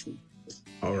options.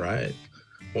 All right.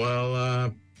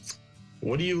 Well,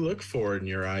 what do you look for in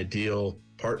your ideal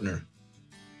partner?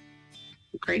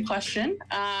 Great question.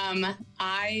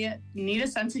 I need a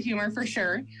sense of humor for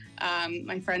sure.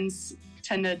 My friends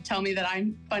tend to tell me that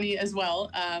I'm funny as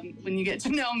well when you get to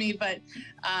know me, but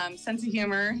sense of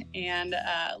humor and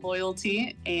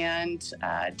loyalty and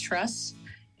trust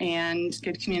and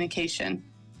good communication.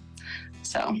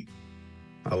 So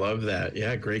I love that.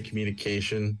 Yeah, great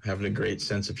communication, having a great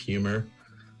sense of humor.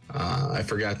 I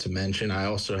forgot to mention, I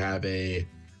also have I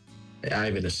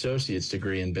have an associate's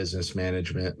degree in business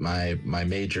management. My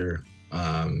major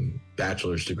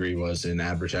bachelor's degree was in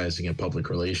advertising and public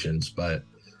relations, but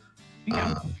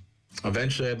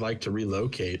eventually I'd like to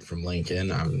relocate from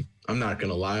Lincoln. I'm not going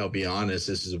to lie. I'll be honest.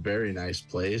 This is a very nice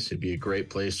place. It'd be a great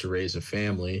place to raise a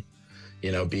family,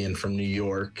 you know, being from New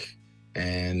York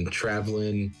and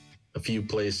traveling a few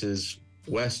places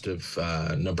west of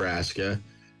Nebraska.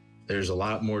 There's a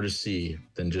lot more to see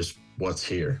than just what's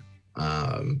here.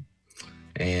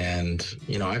 And,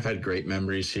 you know, I've had great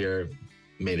memories here,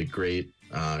 made a great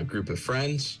group of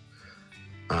friends.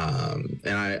 And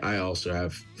I also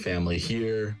have family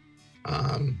here,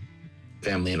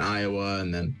 family in Iowa.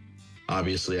 And then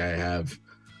obviously I have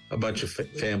a bunch of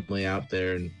family out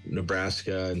there in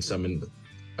Nebraska and some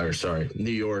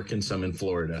New York and some in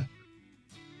Florida.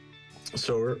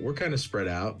 So we're kind of spread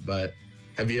out, but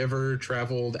have you ever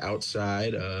traveled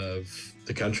outside of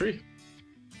the country?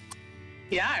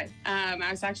 Yeah, I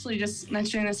was actually just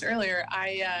mentioning this earlier.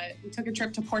 We took a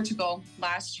trip to Portugal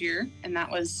last year, and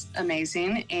that was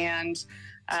amazing. And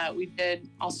we did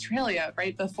Australia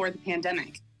right before the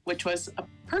pandemic, which was a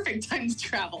perfect time to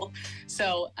travel.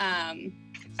 So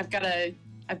I've got a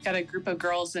group of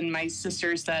girls and my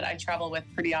sisters that I travel with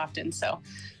pretty often. So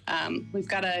we've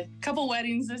got a couple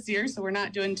weddings this year, so we're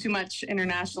not doing too much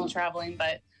international traveling,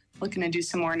 but looking to do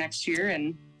some more next year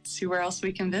and see where else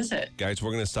we can visit. Guys, we're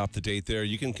going to stop the date there.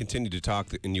 You can continue to talk,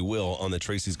 and you will, on the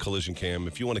Tracy's Collision Cam.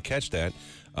 If you want to catch that,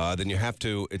 then you have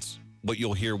to, it's what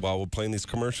you'll hear while we're playing these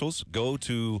commercials. Go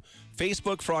to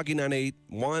Facebook,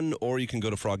 Froggy981, or you can go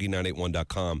to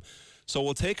Froggy981.com. So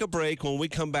we'll take a break. When we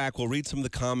come back, we'll read some of the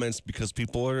comments because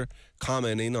people are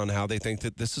commenting on how they think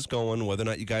that this is going, whether or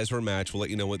not you guys are a match. We'll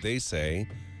let you know what they say.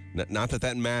 Not that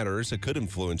that matters. It could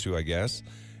influence you, I guess.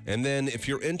 And then if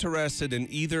you're interested in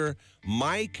either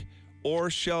Mike or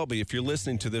Shelby, if you're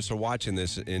listening to this or watching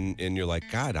this and you're like,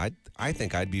 God, I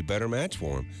think I'd be a better match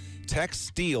for him, text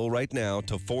STEEL right now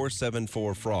to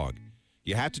 474-FROG.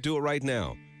 You have to do it right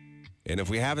now. And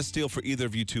if we have a steal for either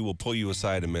of you two, we'll pull you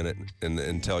aside a minute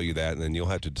and tell you that, and then you'll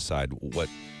have to decide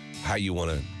how you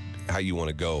want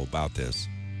to go about this,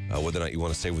 whether or not you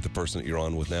want to stay with the person that you're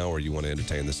on with now or you want to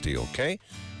entertain the steal. Okay.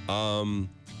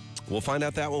 We'll find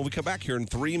out that when we come back here in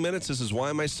 3 minutes. This is Why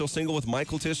Am I Still Single with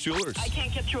Michael Tish Jewelers. I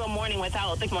can't get through a morning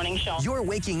without the morning show. You're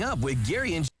waking up with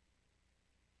Gary and...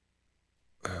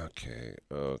 Okay.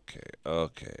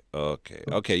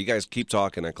 You guys keep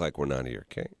talking, act like we're not here,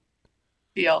 okay?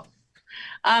 Deal.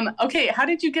 Okay, how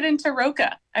did you get into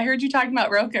Roca? I heard you talking about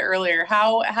Roca earlier.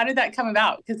 How did that come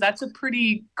about? Because that's a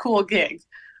pretty cool gig.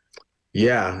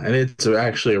 Yeah, and it's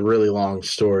actually a really long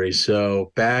story.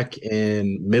 So back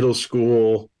in middle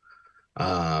school,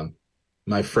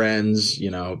 my friends, you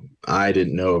know, I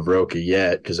didn't know of Roca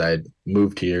yet because I had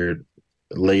moved here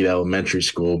late elementary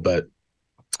school, but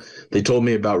they told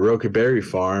me about Roca Berry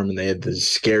Farm and they had the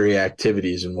scary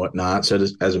activities and whatnot. So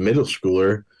as a middle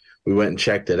schooler, we went and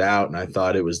checked it out and I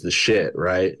thought it was the shit,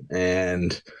 right?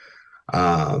 And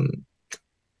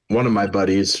one of my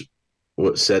buddies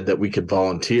said that we could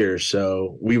volunteer.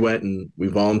 So we went and we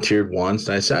volunteered once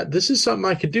and I said, this is something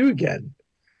I could do again.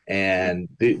 And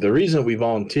the reason we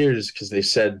volunteered is because they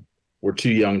said we're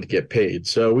too young to get paid.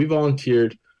 So we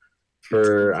volunteered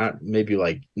for maybe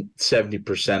like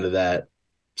 70% of that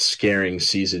scaring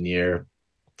season year.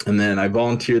 And then I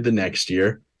volunteered the next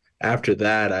year. After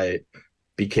that, I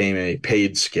became a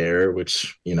paid scarer,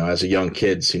 which, you know, as a young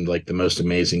kid seemed like the most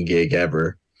amazing gig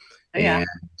ever. Yeah. And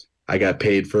I got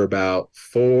paid for about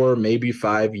 4, maybe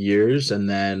 5 years. And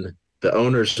then the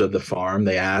owners of the farm,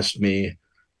 they asked me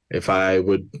if I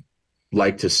would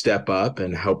like to step up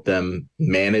and help them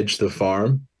manage the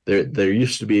farm. There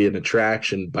used to be an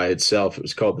attraction by itself. It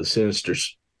was called the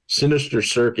Sinister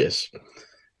Circus.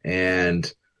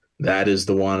 And that is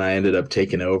the one I ended up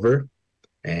taking over.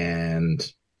 And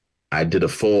I did a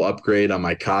full upgrade on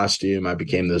my costume. I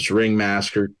became this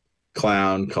ringmaster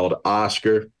clown called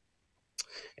Oscar.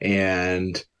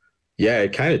 And yeah,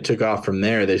 it kind of took off from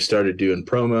there. They started doing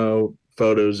promo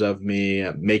photos of me,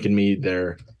 making me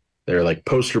their like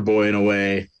poster boy in a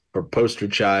way, or poster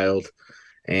child.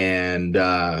 And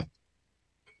yeah,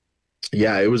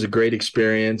 it was a great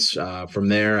experience. From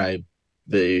there,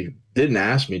 they didn't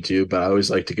ask me to, but I always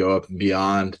like to go up and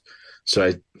beyond. So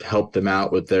I helped them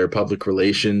out with their public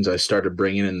relations. I started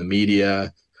bringing in the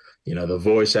media, the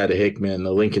Voice out of Hickman,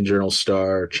 the Lincoln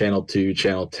Journal-Star, Channel 2,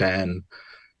 Channel 10.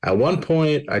 At one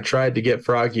point, I tried to get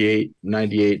Froggy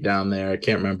 898 down there. I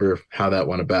can't remember how that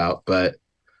went about, but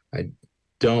I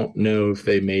don't know if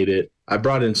they made it. I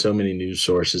brought in so many news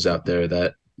sources out there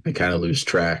that I kind of lose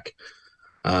track.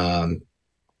 And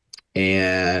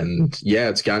yeah,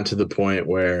 it's gotten to the point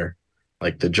where,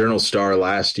 like, the Journal-Star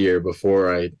last year,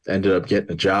 before I ended up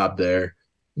getting a job there,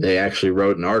 they actually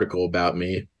wrote an article about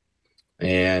me,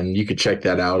 and you could check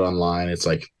that out online. It's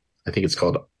like, I think it's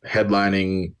called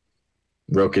Headlining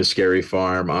Roca's Scary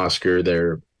Farm, Oscar,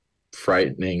 their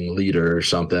frightening leader or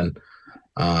something.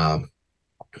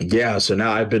 Yeah, so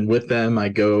now I've been with them. I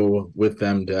go with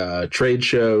them to trade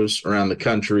shows around the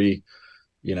country,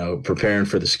 preparing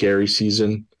for the scary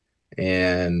season.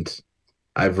 And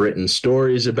I've written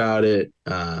stories about it.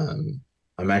 I'm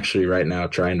actually right now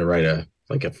trying to write a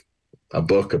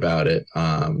book about it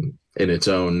in its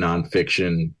own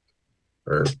nonfiction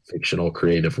or fictional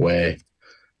creative way.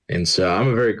 And so I'm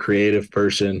a very creative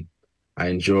person. I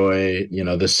enjoy,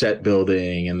 the set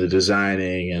building and the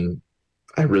designing, and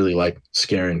I really like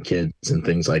scaring kids and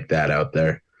things like that out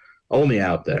there. Only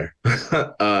out there.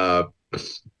 Yeah.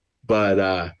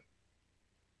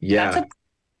 That's a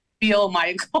deal,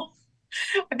 Michael.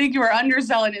 I think you were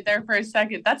underselling it there for a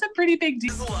second. That's a pretty big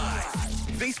deal.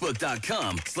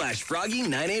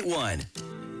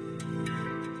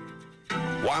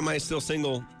 Facebook.com/Froggy981. Why am I still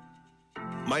single?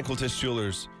 Michael Tisch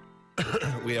Jewelers.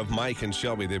 We have Mike and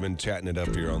Shelby. They've been chatting it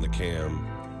up here on the cam.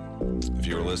 If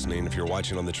you're listening, if you're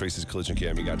watching on the Tracy's Collision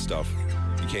Cam, you got stuff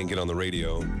you can't get on the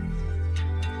radio.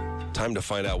 Time to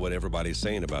find out what everybody's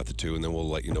saying about the two, and then we'll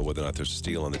let you know whether or not there's a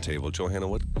steal on the table. Johanna,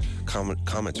 what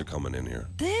comments are coming in here?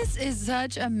 This is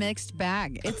such a mixed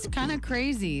bag. It's kind of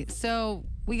crazy. So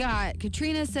we got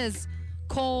Katrina says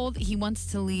cold. He wants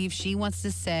to leave. She wants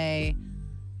to stay.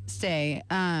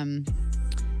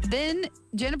 Then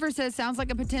Jennifer says sounds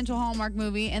like a potential Hallmark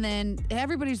movie, and then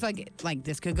everybody's like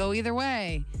this could go either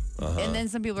way. And then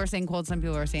some people are saying cold, some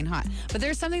people are saying hot. But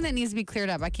there's something that needs to be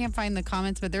cleared up. I can't find the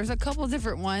comments, but there's a couple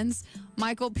different ones.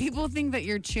 Michael, people think that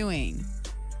you're chewing.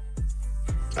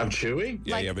 I'm chewing?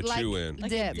 Yeah, you have a chew in.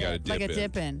 Dip, You got a dip like a in.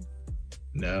 dip in.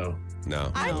 No.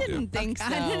 I didn't think so.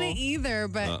 I didn't either,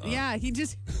 but yeah, he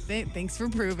just, thanks for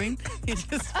proving. He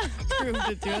just proved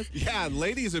it to us. Yeah,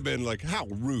 ladies have been like, how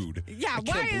rude. Yeah, I why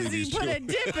can't is believe he he's put a chewing.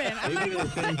 dip in? I'm Maybe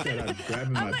like, they think that I'm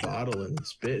grabbing my bottle and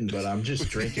spitting, but I'm just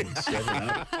drinking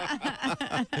 7-Up.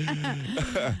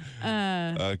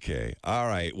 Okay. All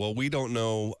right. Well, we don't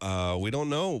know. We don't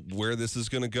know where this is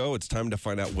going to go. It's time to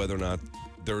find out whether or not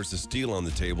there's a steal on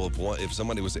the table. If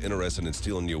somebody was interested in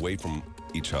stealing you away from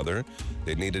each other,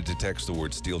 they needed to text the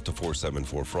word steal to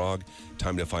 474-FROG.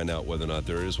 Time to find out whether or not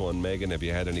there is one. Megan, have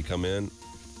you had any come in?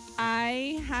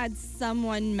 I had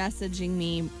someone messaging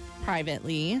me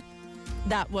privately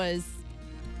that was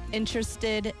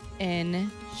interested in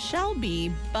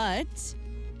Shelby, but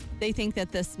they think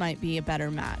that this might be a better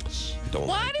match. Don't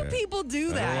why like do that. people do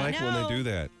I that? don't like when they do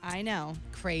that. I know.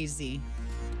 Crazy.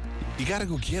 You got to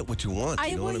go get what you want.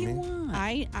 You know what I mean?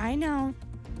 Want? I know.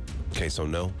 Okay, so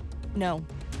no. No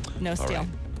All steal. right.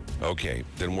 Okay,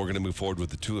 then we're going to move forward with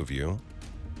the two of you.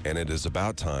 And it is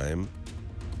about time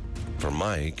for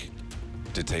Mike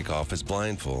to take off his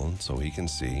blindfold so he can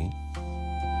see.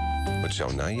 But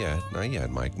not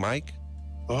yet, Mike. Mike?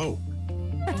 Oh.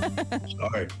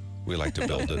 Sorry. We like to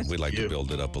build it. We like to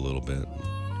build it up a little bit.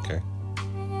 Okay.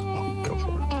 Go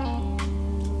for it.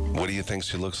 What do you think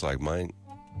she looks like, Mike?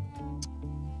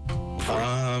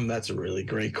 That's a really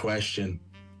great question.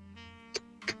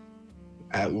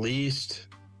 At least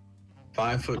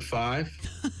 5'5".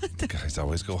 Guys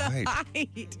always go height.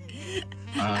 Height.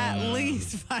 At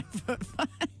least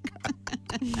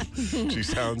 5'5". She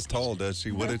sounds tall, does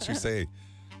she? What did she say?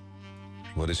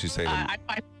 What did she say? I'm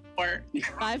 5'4".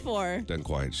 5'4". Doesn't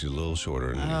quite. She's a little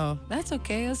shorter. Than Oh, that's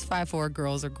okay. Us 5'4"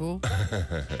 girls are cool.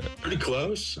 Pretty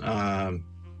close.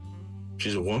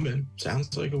 She's a woman.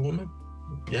 Sounds like a woman.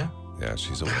 Yeah. Yeah,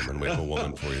 she's a woman. We have a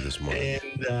woman for you this morning.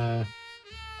 And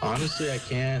honestly, I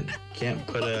can't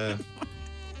put a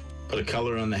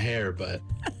color on the hair, but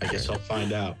I guess I'll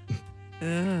find out.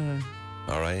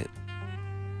 All right.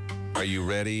 Are you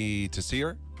ready to see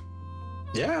her?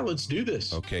 Yeah, let's do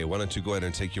this. Okay, why don't you go ahead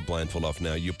and take your blindfold off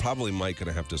now? You probably might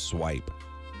gonna have to swipe,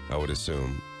 I would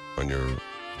assume, on your,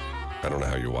 I don't know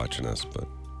how you're watching us, but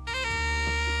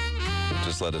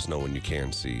just let us know when you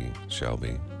can see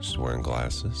Shelby. She's wearing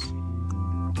glasses.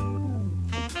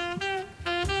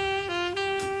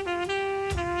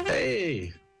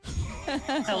 Hey,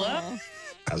 Hello?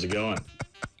 how's it going?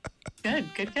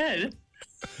 Good.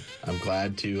 I'm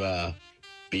glad to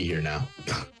be here now.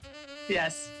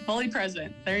 Yes, fully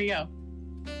present. There you go.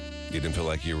 You didn't feel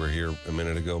like you were here a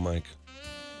minute ago, Mike?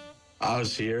 I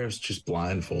was here. I was just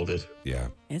blindfolded. Yeah.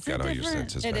 Is Got it all your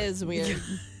different? senses It back. is weird.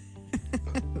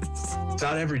 It's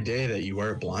not every day that you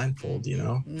wear a blindfold, you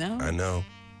know? No. I know.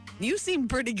 You seem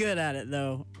pretty good at it,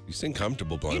 though. You seem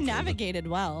comfortable You blindfolded. navigated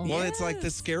well. Well, it's like the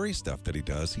scary stuff that he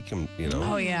does. He can,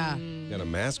 Oh, yeah. got a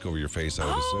mask over your face, I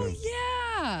would Oh, assume.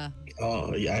 yeah.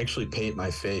 Oh, yeah. I actually paint my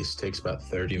face. Takes about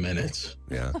 30 minutes.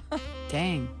 Yeah.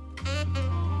 Dang.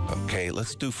 Okay,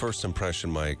 let's do first impression,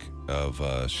 Mike,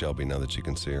 of Shelby now that you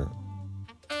can see her.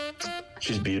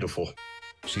 She's beautiful.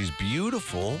 She's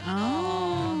beautiful.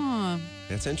 Oh.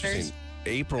 That's interesting.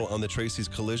 April on the Tracy's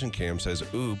collision cam says,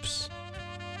 oops,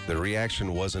 the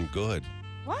reaction wasn't good.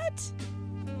 What?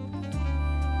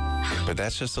 But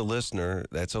that's just a listener.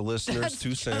 That's a listener's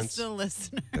 2 cents. Just a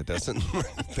listener. That doesn't,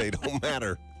 they don't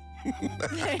matter.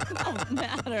 They don't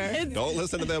matter. Don't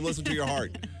listen to them. Listen to your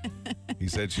heart. He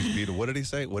said she's beautiful. What did he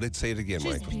say? What did say it again,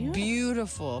 She's Michael? beautiful.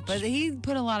 Beautiful. But he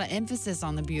put a lot of emphasis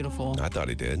on the beautiful. I thought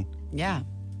he did. Yeah.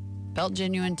 Felt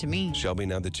genuine to me. Shelby,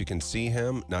 now that you can see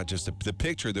him, not just the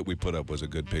picture that we put up was a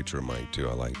good picture of Mike, too.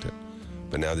 I liked it.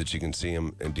 But now that you can see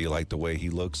him, and do you like the way he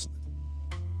looks?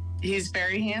 He's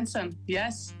very handsome.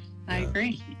 Yes, I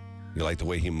agree. You like the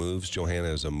way he moves? Johanna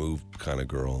is a move kind of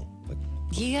girl. Like,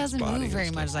 He doesn't body move and very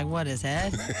stuff. much. Like, what, his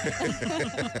head?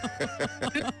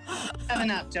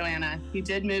 7-Up, Joanna. He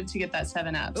did move to get that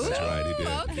 7-Up. That's right, he did.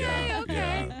 Okay, Yeah,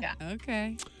 okay. yeah.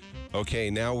 Okay. Okay,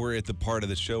 now we're at the part of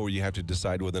the show where you have to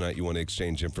decide whether or not you want to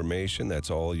exchange information.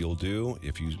 That's all you'll do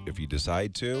if you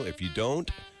decide to. If you don't,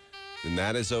 then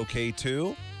that is okay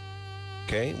too.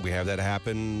 Okay, we have that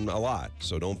happen a lot,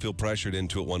 so don't feel pressured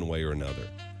into it one way or another.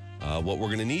 What we're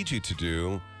going to need you to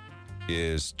do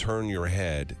is turn your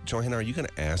head. Johanna, are you going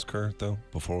to ask her, though,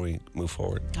 before we move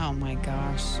forward? Oh, my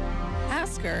gosh.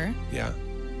 Ask her. Yeah.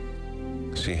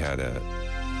 She had a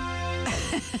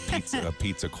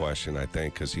pizza question, I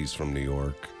think, because he's from New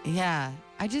York. Yeah.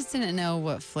 I just didn't know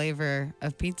what flavor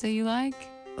of pizza you like.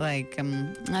 Like, I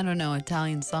don't know,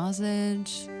 Italian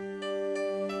sausage.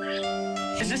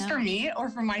 Is this for me or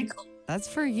for Michael? That's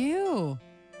for you.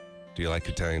 Do you like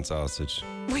Italian sausage?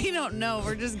 We don't know.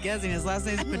 We're just guessing. His last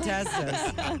name's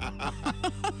Potestas.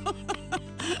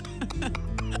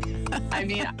 I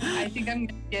mean, I think I'm going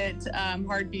to get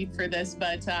hard beef for this,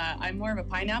 but I'm more of a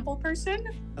pineapple person.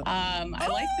 I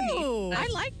like the Oh, meat. I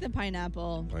like the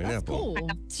pineapple. Pineapple. That's cool.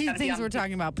 She Gotta be thinks on we're the-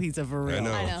 talking about pizza for real. I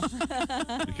know. I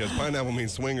know. Because pineapple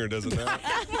means swinger, doesn't it?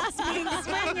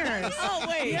 Swingers. Oh,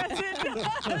 wait. Yes, it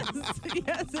does.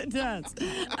 Yes, it does.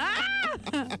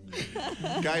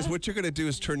 Ah! Guys, what you're going to do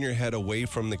is turn your head away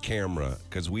from the camera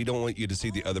because we don't want you to see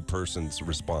the other person's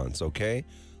response, okay?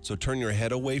 So turn your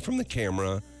head away from the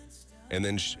camera and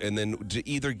then to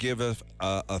either give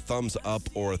a thumbs up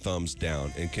or a thumbs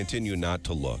down and continue not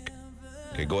to look.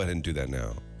 Okay, go ahead and do that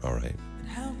now. All right.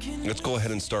 Let's go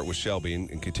ahead and start with Shelby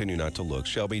and continue not to look.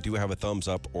 Shelby, do you have a thumbs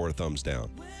up or a thumbs down?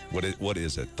 What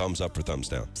is it? Thumbs up or thumbs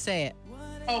down? Say it.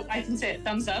 Oh, I can say it.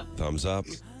 Thumbs up. Thumbs up.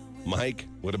 Mike,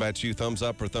 what about you? Thumbs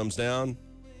up or thumbs down?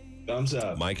 Thumbs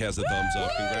up. Mike has a thumbs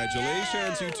up.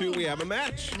 Congratulations, you two. We have a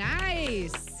match.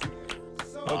 Nice.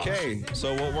 Okay,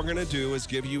 so what we're gonna do is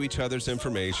give you each other's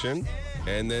information,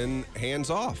 and then hands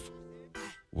off.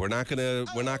 We're not gonna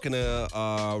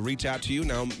reach out to you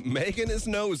now. Megan is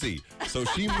nosy, so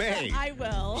she may I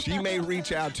will.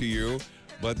 reach out to you.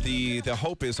 But the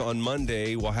hope is on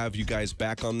Monday we'll have you guys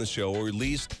back on the show, or at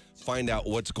least find out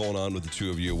what's going on with the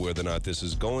two of you, whether or not this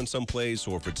is going someplace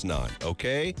or if it's not.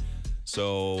 Okay.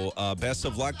 So best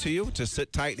of luck to you. Just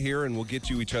sit tight here, and we'll get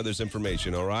you each other's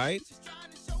information. All right.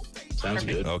 Sounds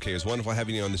good. Okay, it's wonderful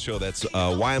having you on the show. That's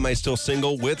Why Am I Still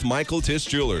Single with Michael Tisch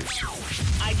Jewelers.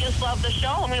 I just love the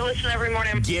show, and we listen every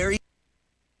morning. Gary.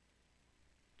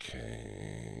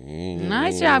 Okay.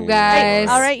 Nice job, guys.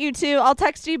 All right, you two. I'll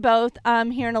text you both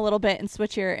here in a little bit and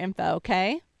switch your info,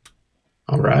 okay?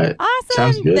 All right. Awesome.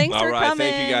 Sounds good. Thanks All for right,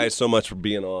 coming. thank you guys so much for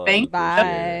being on. Thank you.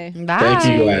 Bye. Bye.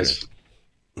 Thank you, guys.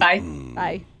 Bye.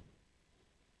 Bye.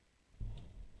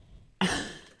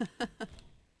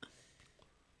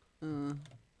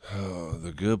 Oh,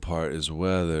 the good part is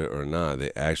whether or not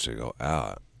they actually go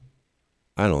out.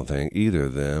 I don't think either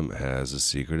of them has a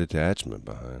secret attachment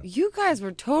behind. You guys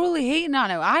were totally hating on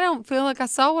it. I don't feel like I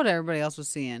saw what everybody else was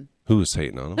seeing. Who was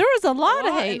hating on them? There was a lot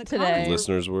of lot in hate the today. comments.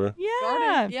 Listeners were.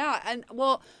 Yeah. Yeah, and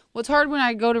well, what's hard when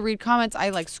I go to read comments, I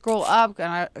like scroll up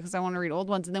because I want to read old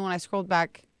ones, and then when I scrolled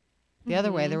back the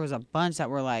other way, there was a bunch that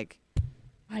were like,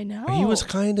 I know. He was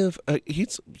kind of,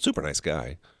 he's a super nice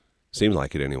guy. Seemed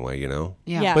like it anyway, you know?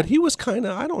 Yeah. But he was kind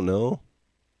of, I don't know.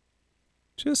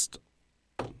 Just,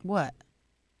 What?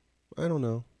 I don't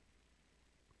know.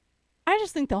 I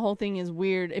just think the whole thing is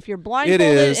weird. If you're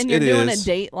blindfolded and you're doing a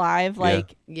date live,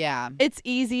 like, Yeah. it's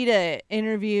easy to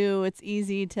interview. It's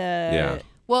easy to. Yeah.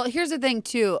 Well, here's the thing,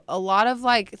 too. A lot of,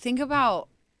 like, think about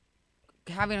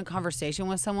having a conversation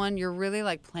with someone. You're really,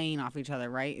 like, playing off each other,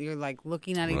 right? You're, like,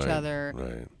 looking at each other.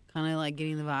 Right. Kind of, like,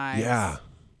 getting the vibes. Yeah.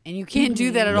 And you can't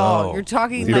do that at all. You're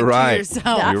talking, like, right. to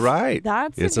yourself. You're right.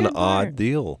 It's an odd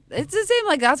deal. It's the same.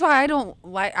 Like, that's why I don't,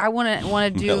 like, I want to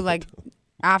do, like,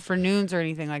 afternoons or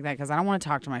anything like that because I don't want to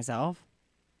talk to myself.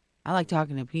 I like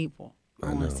talking to people.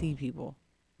 I want to see people.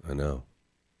 I know.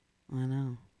 I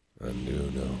know. I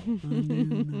do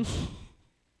know.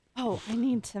 Oh, I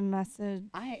need to message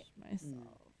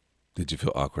myself. Did you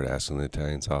feel awkward asking the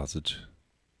Italian sausage?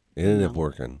 It ended up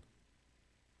working.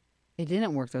 It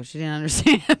didn't work though. She didn't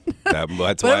understand. That's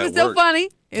but why it was still funny.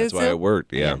 That's why it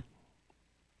worked. Yeah.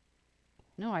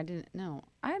 No, I didn't. No,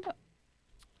 I don't.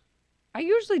 I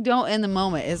usually don't in the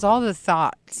moment. It's all the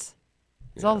thoughts.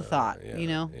 It's all the thought, you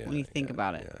know, when you think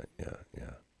about it. Yeah.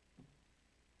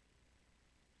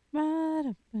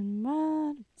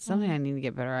 Something I need to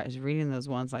get better at is reading those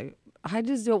ones. Like, I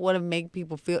just don't want to make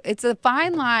people feel. It's a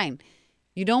fine line.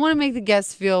 You don't want to make the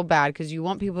guests feel bad because you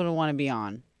want people to want to be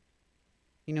on.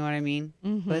 You know what I mean?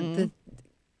 Mm-hmm. But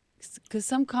because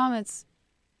some comments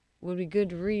would be good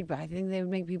to read, but I think they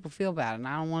would make people feel bad, and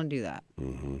I don't want to do that.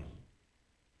 Mm-hmm.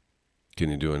 Can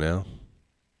you do it now?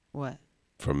 What?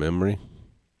 From memory?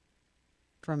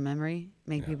 From memory?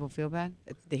 Make people feel bad?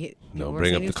 No,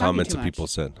 bring up the comments that people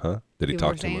said, huh? Did he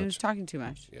talk too much? He was talking too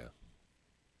much. Yeah.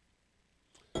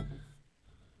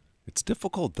 It's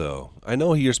difficult, though. I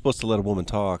know you're supposed to let a woman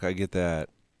talk. I get that.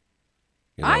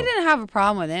 You know? I didn't have a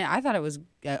problem with it. I thought it was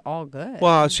all good.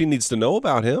 Well, she needs to know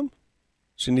about him.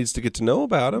 She needs to get to know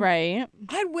about him. Right.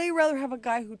 I'd way rather have a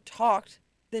guy who talked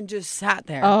than just sat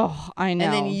there. Oh, I know.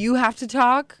 And then you have to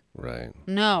talk? Right.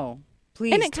 No.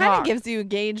 Please And it kind talk. of gives you a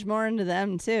gauge more into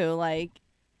them, too. Like,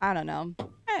 I don't know.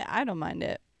 I don't mind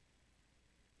it.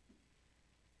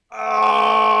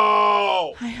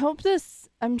 Oh! I hope this...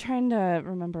 I'm trying to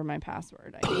remember my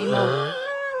password. I emailed...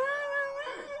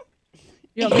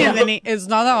 Anthony, it's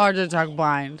not that hard to talk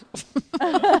blind.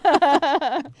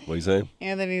 What are you saying?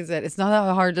 Anthony said, it's not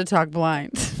that hard to talk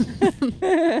blind.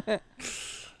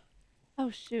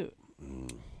 Oh, shoot.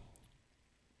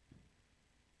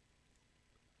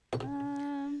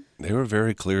 They were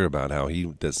very clear about how he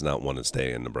does not want to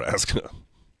stay in Nebraska.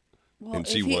 Well, and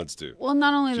she wants to. Well,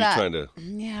 not only She's that. trying to.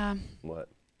 Yeah. What?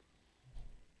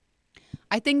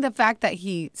 I think the fact that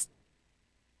he,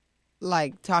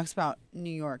 like, talks about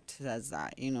New York says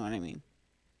that. You know what I mean?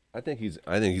 I think he's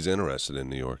interested in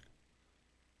New York.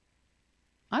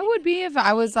 I would be if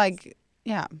I was like,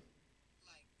 yeah.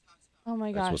 Oh,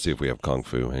 my We'll gosh. see if we have Kung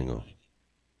Fu. Hang on.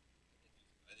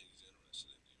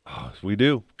 Oh, we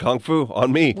do. Kung Fu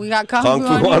on me. We got Kung Fu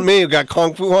Fu on me. We got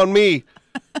Kung Fu on me.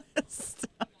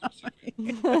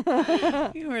 You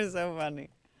were so funny.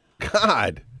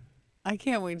 God. I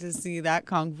can't wait to see that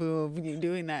Kung Fu of you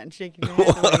doing that and shaking your head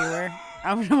the way you were.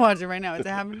 I'm going to watch it right now. Is it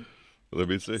happening? Let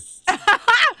me see.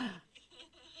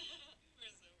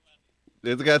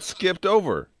 It got skipped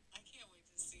over.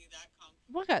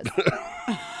 What got...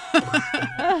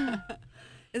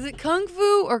 Is it Kung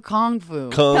Fu or Kung Fu?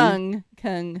 Kung.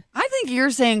 I think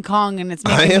you're saying Kong and it's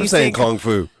making I am you saying say Kung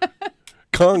Fu.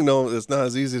 Kung, no, it's not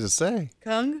as easy to say.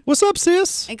 Kung? What's up,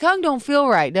 sis? And Kung don't feel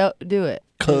right. Do it.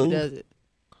 Kung? Who does it?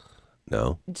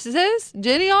 No. Sis?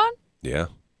 Jenny on? Yeah.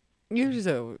 You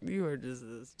are just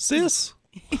this. Sis.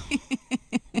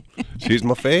 She's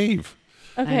my fave.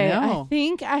 Okay, I know.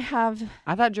 think I have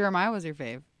I thought Jeremiah was your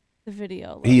fave. the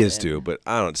video. He is loaded. too, but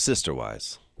I don't,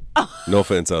 sister-wise. No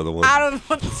offense, other one. Out of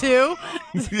the two?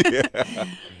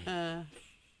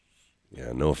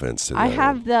 Yeah, no offense to that I one.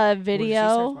 have the What did she start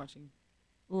video watching?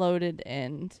 loaded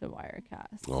into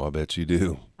Wirecast. Oh, I bet you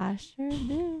do. I sure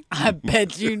do. I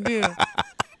bet you do.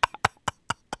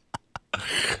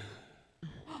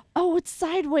 Oh, it's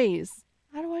sideways.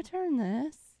 How do I turn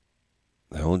this?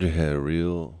 Hold your head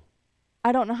real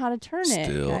I don't know how to turn it.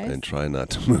 still Guys. and try not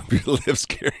to move your lips,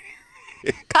 Gary.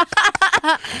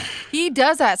 He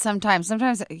does that sometimes.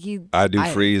 Sometimes I do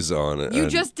freeze on it. You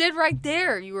and just did right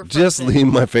there. You were just frozen. leave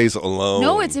my face alone.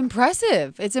 No, it's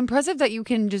impressive. It's impressive that you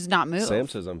can just not move. Sam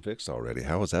says I'm fixed already.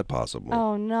 How is that possible?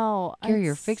 Oh no. Gary,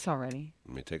 you're It's- fixed already.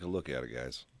 Let me take a look at it,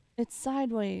 guys. It's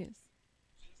sideways.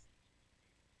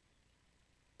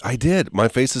 I did. My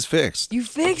face is fixed. You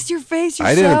fixed your face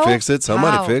yourself? I didn't fix it.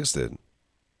 Somebody How? fixed it.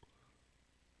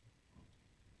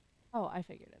 Oh, I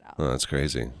figured it out. Oh, that's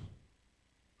crazy.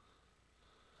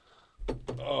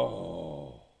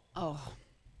 Oh.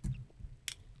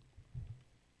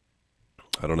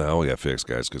 I don't know how we got fixed,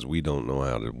 guys, because we don't know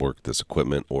how to work this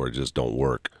equipment, or it just don't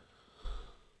work.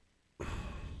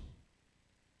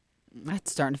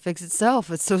 That's starting to fix itself.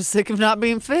 It's so sick of not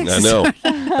being fixed. I know.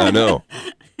 I know.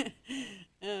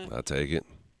 I'll take it.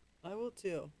 I will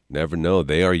too. Never know.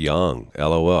 They are young.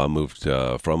 LOL. I moved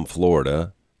from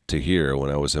Florida to here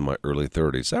when I was in my early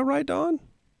 30s. Is that right, Don?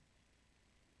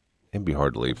 It'd be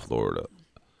hard to leave Florida.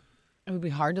 It would be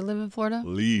hard to live in Florida?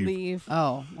 Leave.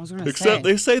 Oh, I was going to say. Except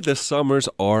they say the summers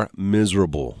are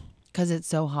miserable. Because it's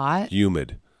so hot?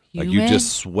 Humid. Like you Humid?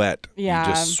 just sweat. Yeah.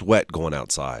 You just sweat going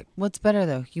outside. What's better,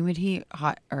 though? Humid heat,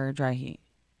 hot, or dry heat?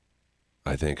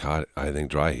 I think hot. I think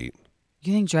dry heat.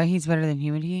 You think dry heat's better than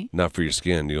humid heat? Not for your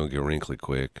skin. You don't get wrinkly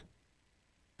quick.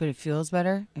 But it feels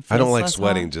better? It I don't feels like less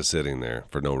sweating hot? just sitting there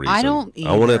for no reason. I don't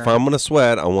I want to. If either. I'm gonna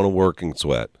sweat, I want to work and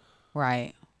sweat.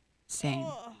 Right. Same.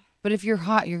 But if you're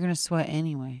hot, you're going to sweat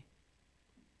anyway.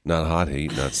 Not hot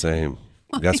heat. Not same.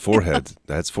 That's forehead.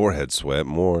 That's forehead sweat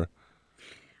more.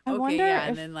 I wonder yeah, if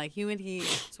and then like humid heat,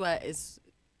 sweat is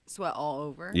sweat all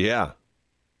over. Yeah.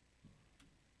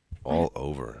 All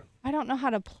over. I don't know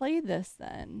how to play this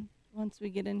then. Once we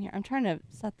get in here, I'm trying to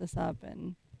set this up,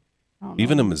 and I don't know.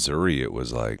 Even in Missouri, it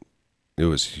was like it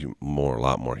was a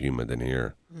lot more humid than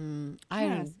here.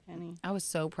 I Penny. I was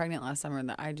so pregnant last summer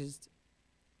that I just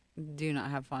do not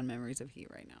have fond memories of heat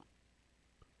right now.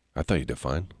 I thought you did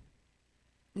fine.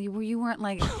 You weren't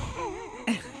like.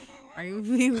 Are you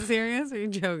being serious or are you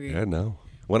joking? Yeah, no.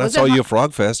 When Was I saw it you at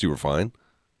Frog Fest, you were fine.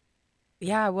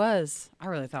 Yeah, I was. I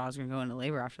really thought I was going to go into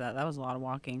labor after that. That was a lot of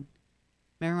walking.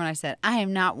 Remember when I said, I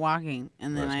am not walking?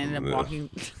 And then I ended up walking.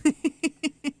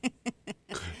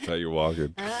 How you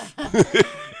walking?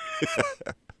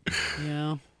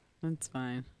 Yeah, that's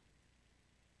fine.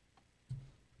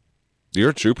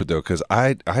 You're a trooper, though, because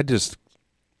I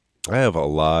have a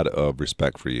lot of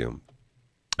respect for you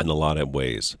in a lot of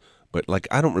ways. But, like,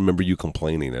 I don't remember you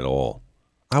complaining at all.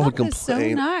 I would That was so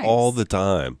complain nice. all the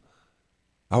time.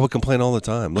 I would complain all the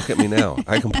time. Look at me now.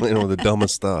 I complain over the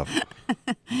dumbest stuff.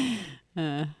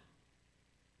 Dane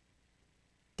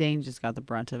just got the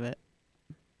brunt of it.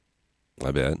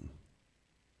 I bet.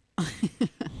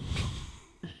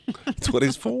 That's what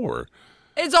he's for.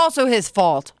 It's also his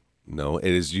fault. No,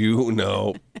 it is you.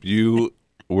 No, you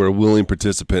were a willing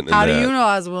participant in How that. do you know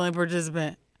I was a willing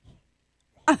participant?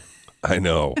 I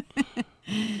know.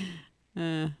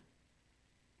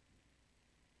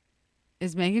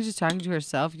 Is Megan just talking to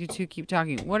herself? You two keep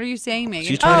talking. What are you saying, Megan?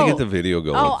 She's trying to Oh. get the video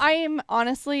going. Oh,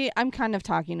 I'm kind of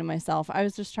talking to myself. I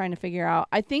was just trying to figure out.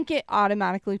 I think it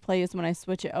automatically plays when I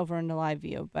switch it over into live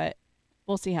view, but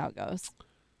we'll see how it goes.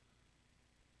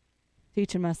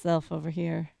 Teaching myself over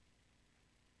here.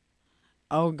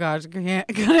 Oh gosh, can't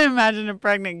imagine a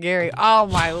pregnant Gary. Oh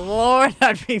my Lord,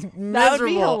 that'd be miserable. That would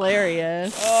be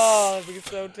hilarious. Oh, that'd be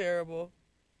so terrible.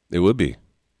 It would be.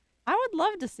 I would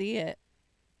love to see it.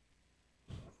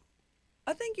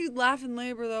 I think you'd laugh in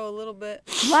labor though a little bit.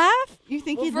 Laugh? You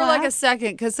think he'd For laugh? like a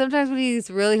second, because sometimes when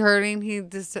he's really hurting, he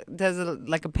just does it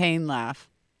like a pain laugh.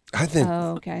 I think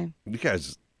Oh, okay. you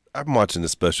guys. I'm watching the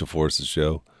Special Forces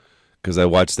show because I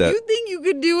watched that. You think you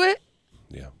could do it?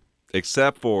 Yeah.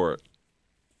 Except for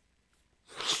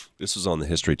this was on the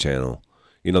History Channel.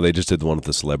 You know, they just did the one with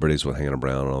the celebrities with hanging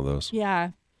around and all those.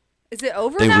 Yeah. Is it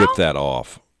over They now? ripped that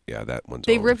off. Yeah, that one's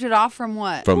They over. ripped it off from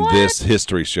what? From this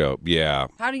history show. Yeah,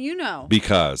 How do you know?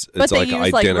 because But it's they like use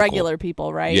identical. like regular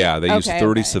people, right? Yeah, they use Okay,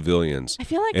 30 okay. civilians. I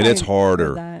feel like and it's I heard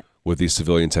harder that. with these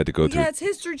civilians had to go through Yeah, it's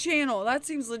History Channel. That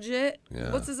seems legit.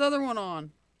 Yeah. What's this other one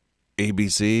on?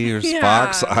 ABC or Yeah.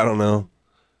 Fox. I don't know.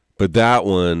 But that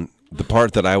one, the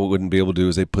part that I wouldn't be able to do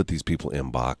is they put these people in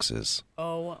boxes.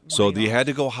 Oh, my So you gosh. had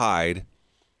to go hide.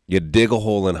 You had to dig a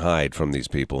hole and hide from these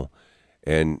people.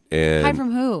 And Hide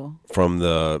from who? from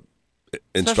the Special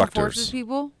instructors. Forces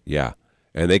people? Yeah.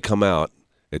 And they come out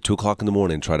at 2 o'clock in the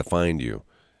morning and try to find you.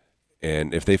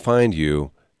 And if they find you,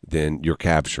 then you're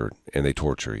captured and they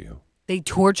torture you. They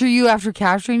torture you after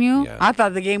capturing you? Yeah. I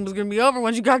thought the game was going to be over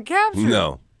once you got captured.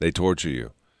 No, they torture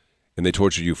you. And they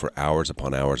torture you for hours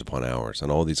upon hours upon hours.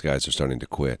 And all these guys are starting to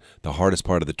quit. The hardest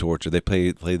part of the torture, they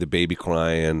play the baby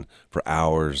crying for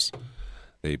hours.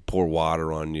 They pour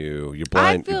water on you. You're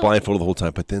you're blindfolded the whole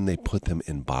time, but then they put them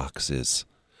in boxes.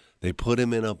 They put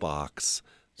them in a box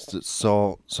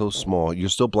so small. You're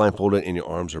still blindfolded and your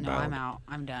arms are No, bound. I'm out.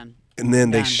 I'm done. And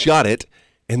then they Done. shut it,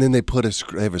 and then they put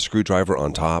they have a screwdriver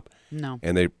on top, No.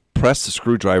 and they press the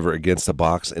screwdriver against the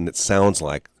box, and it sounds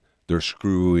like they're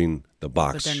screwing the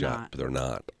box they're shut, not. but they're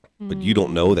not. But you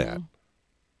don't know that.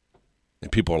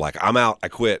 And people are like, I'm out. I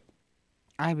quit.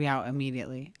 I'd be out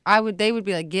immediately. They would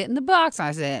be like, get in the box.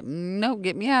 I said, nope,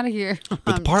 get me out of here.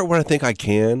 But the part where I think I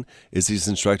can is these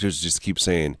instructors just keep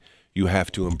saying, you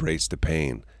have to embrace the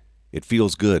pain. It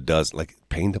feels good, does like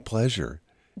pain to pleasure.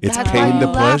 It's That's pain why to you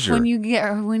laugh pleasure.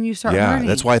 when you start Yeah, hurting.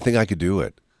 that's why I think I could do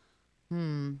it.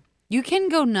 You can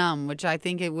go numb, which I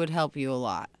think it would help you a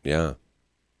lot. Yeah.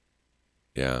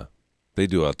 Yeah. They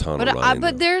do a ton of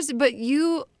running. But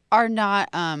you are not,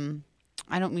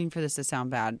 I don't mean for this to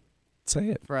sound bad Say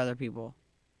it. for other people,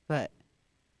 but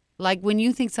like when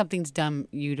you think something's dumb,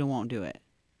 you won't do it.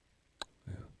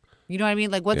 You know what I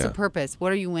mean? Like, what's the purpose?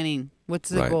 What are you winning? What's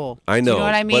the goal? I know. Do you know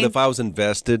what I mean? But if I was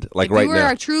invested, like if right you were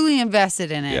now. truly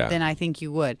invested in it, Yeah. then I think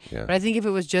you would. Yeah. But I think if it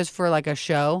was just for like a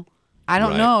show, I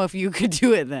don't Right. know if you could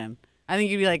do it then. I think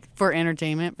you'd be like, for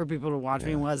entertainment, for people to watch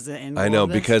me, what's the end I goal know, of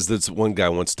this? because this one guy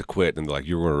wants to quit and they're like,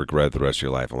 you're going to regret the rest of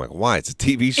your life. I'm like, why? It's a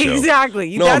TV show.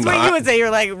 Exactly. No, That's I'm what not. you would say.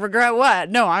 You're like, regret what?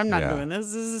 No, I'm not Yeah. doing this.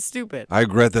 This is stupid. I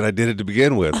regret that I did it to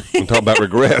begin with. I'm talking about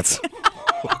regrets.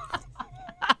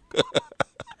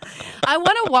 I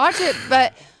want to watch it,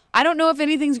 but I don't know if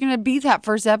anything's going to beat that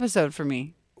first episode for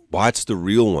me. Watch the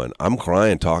real one. I'm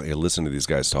crying talking. Listen to these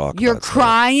guys talk. You're about stuff.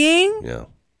 crying? Yeah.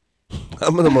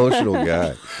 I'm an emotional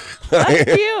guy.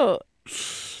 That's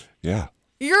cute. Yeah.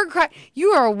 You're cry.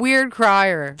 You are a weird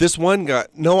crier. This one guy.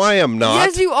 No, I am not.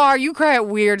 Yes, you are. You cry at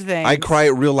weird things. I cry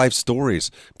at real life stories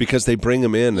because they bring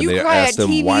them in and You they cry ask at them,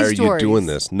 TV why are you stories. doing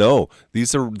this? No, they're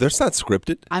not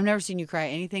scripted. I've never seen you cry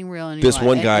at anything real in your This life.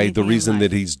 one guy, anything the in reason life.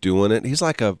 that he's doing it, he's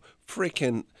like a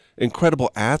freaking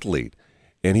incredible athlete.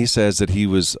 And he says that he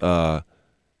was,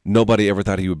 nobody ever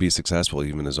thought he would be successful,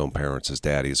 even his own parents, his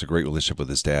dad. He has a great relationship with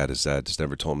his dad. His dad just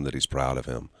never told him that he's proud of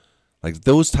him. Like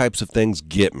those types of things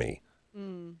get me.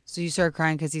 So you started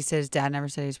crying because he said his dad never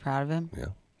said he's proud of him? Yeah.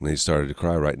 And he started to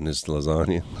cry right in his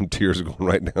lasagna. Tears are going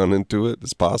right down into it.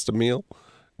 This pasta meal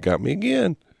got me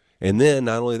again. And then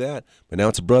not only that, but now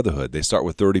it's a brotherhood. They start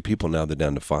with 30 people. Now they're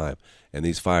down to 5. And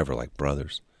these 5 are like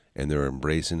brothers. And they're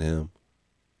embracing him.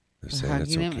 They're saying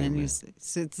it's Hugging okay, him, and man.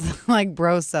 it's like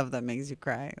bro stuff that makes you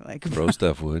cry. Like Bro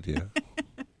stuff would, yeah.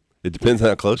 It depends on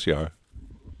how close you are.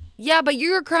 Yeah, but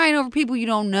you're crying over people you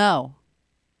don't know.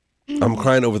 I'm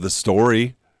crying over the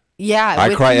story. Yeah, I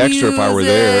with cry extra if I were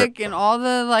there. music and all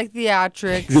the like The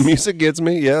theatrics. music gets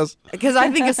me, yes. Because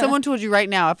I think if someone told you right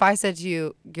now, if I said to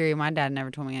you, Gary, my dad never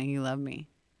told me he loved me,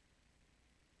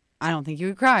 I don't think you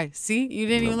would cry. See, you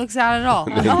didn't even look sad at all.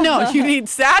 No, you need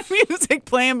sad music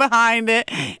playing behind it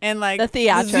and like The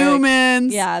theatrics. zoom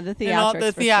ins. Yeah, the and all theatrics.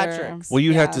 the for sure. theatrics. Well,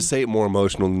 you'd have Yeah. to say it more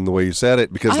emotional than the way you said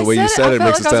it because the I way you said it I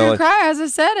makes felt it like I was sound gonna like. cry as I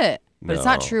said it, but it's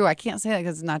not No. true. I can't say that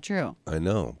because it's not true. I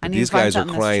know. I But need to these find guys are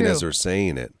something that's crying true. as they're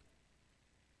saying it.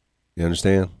 You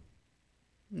understand?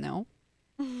 No.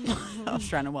 I was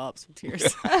trying to well up some tears.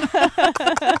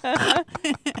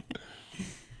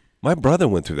 My brother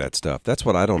went through that stuff. That's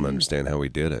what I don't understand how he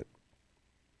did it.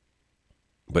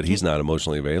 But he's not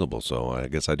emotionally available, so I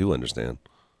guess I do understand.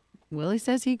 Willie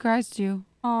says he cries too.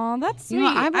 Aw, that's sweet. You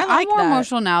know, I'm I'm more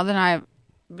emotional now than I've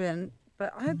been,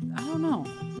 but I don't know.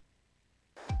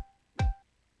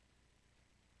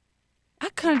 I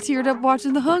kind of teared up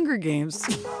watching the Hunger Games.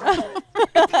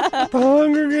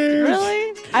 Hunger Games.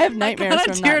 Really? I have nightmares I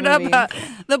from teared that up movie. at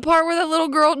the part where that little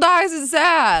girl dies is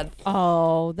sad.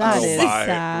 Oh, that is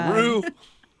sad. Rue.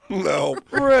 No.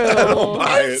 Rue. I don't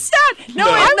buy It's it. sad. No,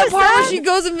 and the part where she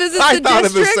goes and visits I the thought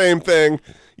district. of the same thing.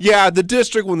 Yeah, the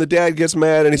district when the dad gets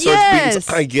mad and he starts Yes.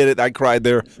 beating. I get it. I cried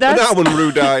there. But That's- not when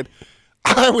Rue died.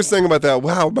 I was thinking about that.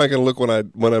 Wow, how am I going to look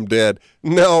when I'm dead?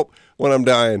 No, when I'm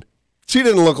dying. She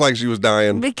didn't look like she was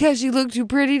dying. Because she looked too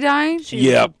pretty dying?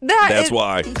 Yep, that's is-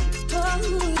 why.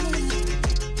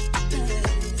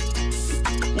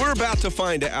 We're about to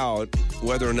find out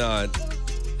whether or not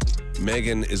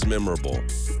Megan is memorable.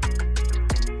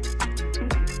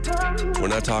 We're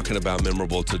not talking about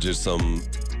memorable to just some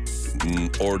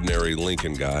ordinary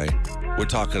Lincoln guy. We're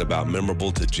talking about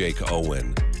memorable to Jake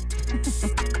Owen.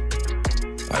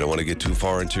 I don't want to get too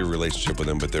far into your relationship with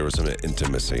him, but there was some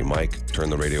intimacy. Mike, turn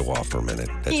the radio off for a minute.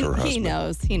 That's her husband. He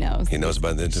knows. He knows. He knows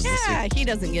about the intimacy? Yeah, he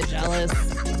doesn't get jealous.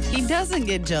 He doesn't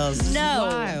get jealous. It's No.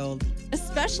 wild.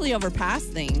 Especially over past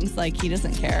things. Like, he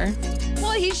doesn't care.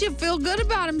 Well, he should feel good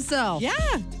about himself. Yeah.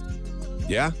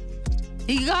 Yeah?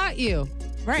 He got you.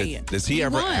 Right. Does he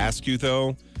ever ask you,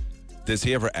 though? Does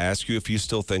he ever ask you if you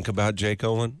still think about Jake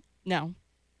Owen? No.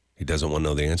 He doesn't want to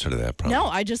know the answer to that, probably. No,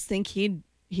 I just think he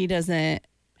doesn't.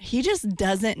 He just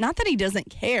doesn't. Not that he doesn't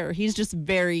care. He's just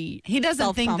very. He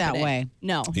doesn't think that self-confident. way.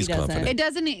 No, He's he doesn't. confident. It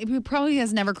doesn't. It probably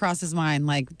has never crossed his mind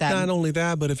like that. Not only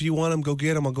that, but if you want him, go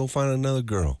get him. I'll go find another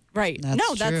girl. Right. That's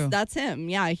no, true. that's him.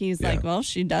 Yeah, he's Yeah. like, well,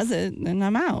 she does it, and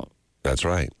I'm out. That's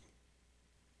right.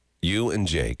 You and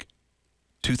Jake.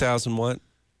 2000 what?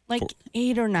 Like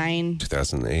 8 or 9.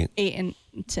 2008. 8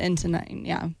 into 9,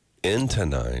 yeah. Into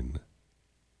 9.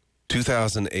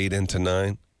 2008 into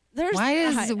 9. There's Why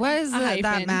a does that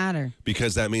hyphen. matter?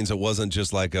 Because that means it wasn't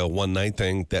just like a one night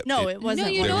thing. No, it wasn't.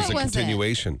 No, you there know was it a wasn't.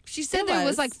 continuation. She said It there was.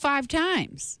 was like 5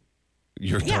 times.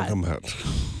 You're Yeah. talking about.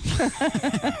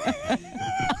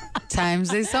 Times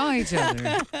they saw each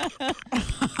other.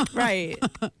 Right.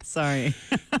 Sorry.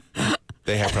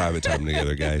 They have private time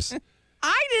together, guys.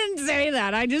 I didn't say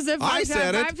that. I just said 5 I times.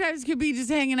 said it. 5 times could be just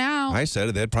hanging out. I said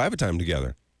it. They had private time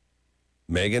together.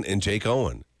 Megan and Jake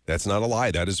Owen. That's not a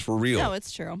lie. That is for real. No,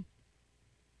 it's true.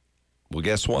 Well,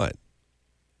 guess what?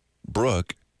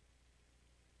 Brooke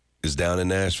is down in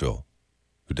Nashville,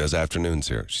 who does afternoons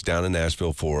here. She's down in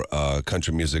Nashville for a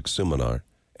country music seminar.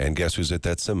 And guess who's at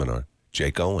that seminar?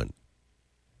 Jake Owen.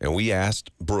 And we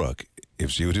asked Brooke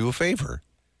if she would do a favor.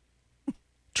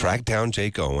 Track down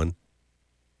Jake Owen,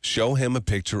 show him a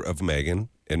picture of Megan,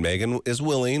 and Megan is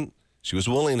willing. She was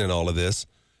willing in all of this.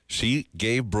 She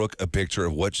gave Brooke a picture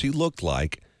of what she looked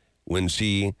like when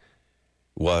she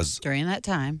was, During that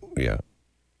time. yeah.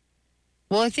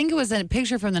 Well, I think it was a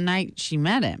picture from the night she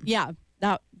met him. Yeah,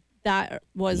 that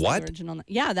was What? the original.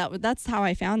 Yeah, that's how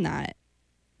I found that.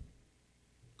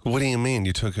 What do you mean?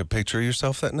 You took a picture of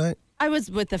yourself that night? I was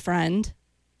with a friend,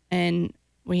 and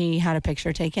we had a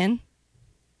picture taken.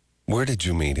 Where did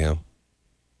you meet him?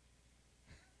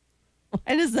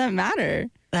 Why does that matter?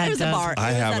 That it was a does- bar. I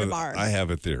It was have at a a bar. I have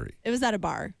a theory. It was at a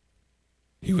bar.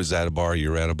 He was at a bar, you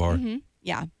were at a bar,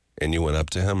 Yeah, and you went up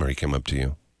to him, or he came up to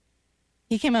you?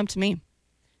 he came up to me.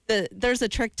 There's a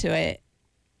trick to it.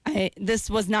 This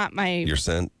was not my You're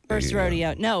sent? first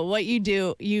rodeo. No, what you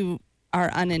do, you are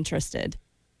uninterested.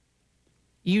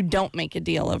 You don't make a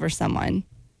deal over someone.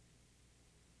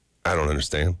 I don't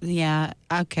understand. Yeah.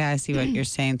 Okay, I see what you're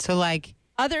saying. So, like,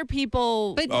 Other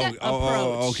people But that-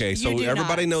 Okay. So You do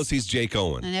everybody not. knows he's Jake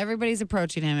Owen. and everybody's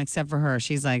approaching him except for her.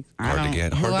 She's like, I Hard to don't,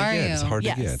 get. who Hard to are get. you? It's hard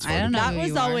Yes. to get. It's I hard don't to know. that who was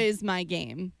you are. always my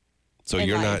game. So in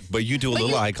you're not, life. but you do a But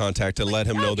little you- eye contact to let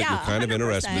him know that yeah, you're kind of 100%.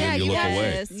 interested Yeah, and you you look have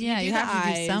away. to- Yeah, do you the have to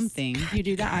do eyes. something. You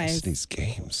do the Guys, eyes. these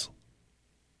games.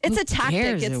 It's Who a tactic.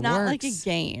 cares? It's It not like a works.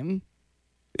 game.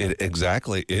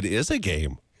 Exactly. It is a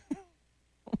game.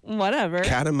 Whatever.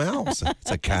 Cat and mouse. It's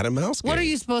a cat and mouse game. What are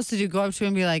you supposed to do? Go up to him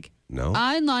and be like, No.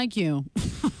 I like you.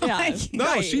 Yeah. No,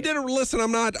 Right. she did it. Listen,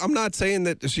 I'm not saying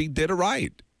that she did it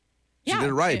right. She Yeah, did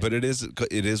it right, it- but it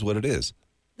is what it is.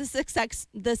 The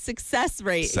success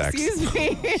rate. Sex. Excuse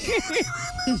me.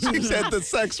 She said the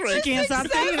sex rate. Can't stop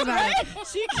thinking about it.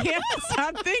 She can't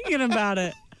stop thinking about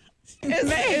it.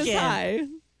 is high.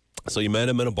 So you met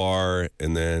him in a bar,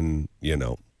 and then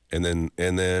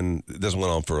and then this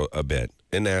went on for a bit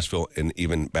in Nashville, and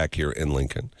even back here in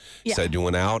Lincoln. Yeah. Said you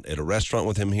went out at a restaurant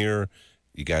with him here.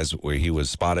 You guys, where he was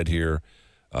spotted here.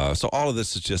 So all of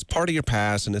this is just part of your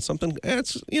past, and it's something.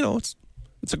 It's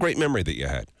a great memory that you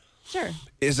had. Sure.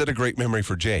 Is it a great memory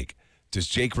for Jake? Does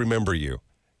Jake remember you?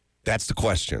 That's the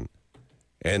question.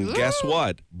 And guess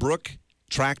what? Brooke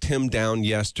tracked him down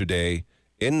yesterday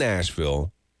in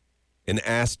Nashville and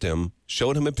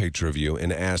showed him a picture of you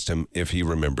and asked him if he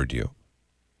remembered you.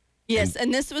 Yes,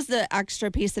 and this was the extra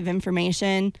piece of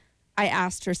information. I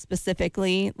asked her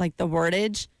specifically, like the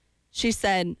wordage. She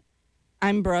said,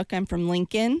 I'm Brooke. I'm from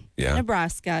Lincoln, Yeah.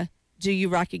 Nebraska. Do you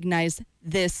recognize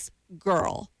this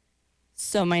girl?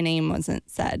 So my name wasn't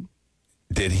said.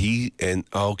 Did he? And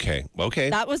okay.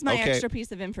 That was my okay, extra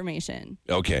piece of information.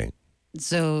 Okay.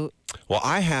 So, Well,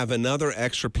 I have another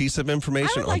extra piece of information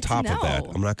I would like to on top of that.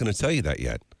 know. I'm not going to tell you that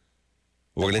yet.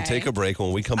 We're going to Okay. take a break.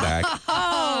 When we come back,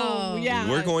 Oh, yeah.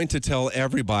 we're going to tell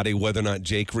everybody whether or not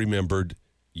Jake remembered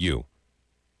you.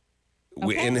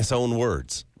 Okay. In his own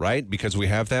words, right? Because we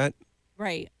have that.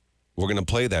 Right. We're going to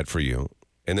play that for you.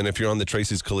 And then if you're on the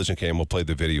Tracy's Collision Cam, we'll play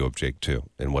the video of Jake too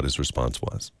and what his response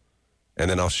was. And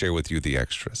then I'll share with you the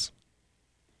extras.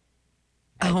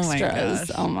 oh my Extras.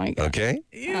 gosh. Oh my god. Okay?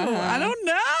 Ew, I don't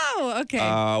know.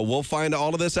 Okay. We'll find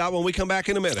all of this out when we come back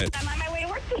in a minute. I'm on my way to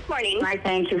work this morning. I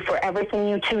thank you for everything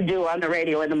you two do on the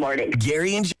radio in the morning.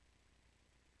 Gary and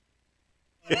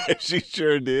She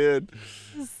sure did.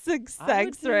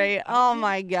 Success rate. Oh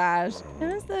my gosh.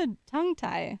 It was the tongue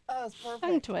tie. Oh, it's perfect.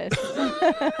 Tongue twist.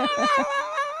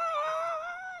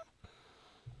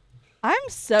 I'm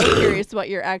so curious what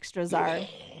your extras are.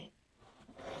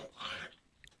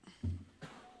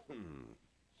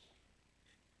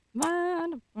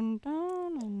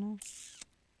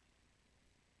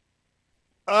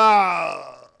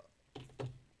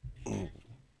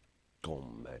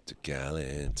 Going back to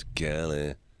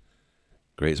Cali.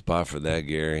 Great spot for that,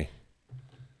 Gary.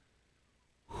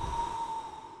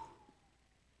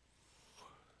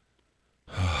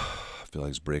 feel like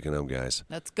he's breaking up, guys.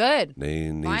 That's good.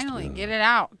 Finally, get it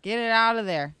out. Get it out of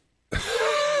there.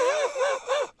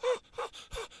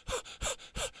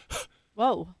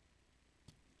 Whoa.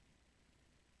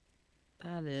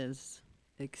 That is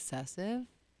excessive.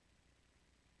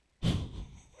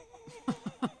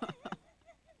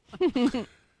 That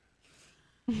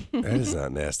is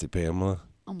not nasty, Pamela.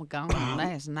 Oh my God,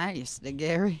 that's nasty,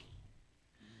 Gary.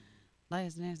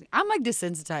 That's nasty. I'm like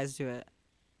desensitized to it.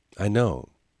 I know.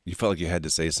 You felt like you had to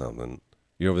say something.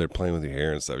 You're over there playing with your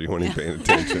hair and stuff. You weren't even paying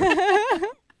attention.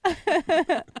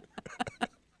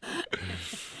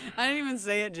 I didn't even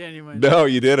say it genuine. No,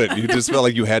 you didn't. You just felt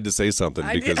like you had to say something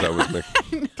because did. I was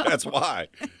making. That's why.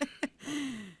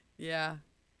 Yeah.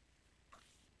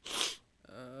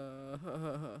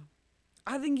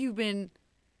 I think you've been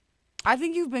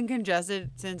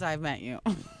congested since I've met you.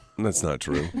 That's not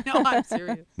true. No, I'm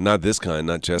serious. Not this kind,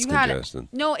 not chest congestion.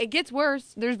 No, it gets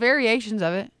worse. There's variations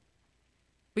of it.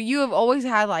 But you have always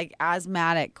had like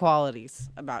asthmatic qualities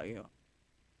about you.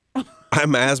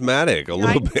 I'm asthmatic a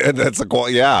little bit. That's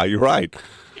yeah, you're right.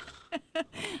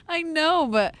 I know,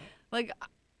 but like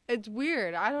it's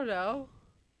weird. I don't know.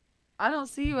 I don't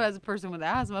see you as a person with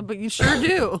asthma, but you sure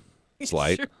do.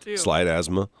 Slight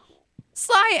asthma.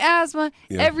 Slight asthma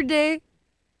every day.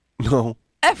 No.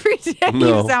 Every day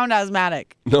No. you sound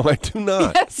asthmatic. No, I do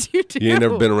not. Yes, you do. You ain't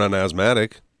never been around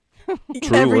asthmatic.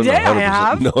 True. Every day 100%. I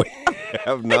have. No, you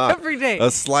have not. Every day. A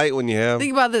slight when you have.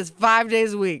 Think about this: 5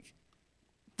 days a week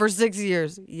for 6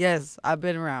 years. Yes, I've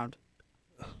been around.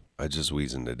 I just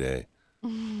wheezing today.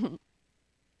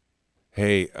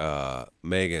 Hey,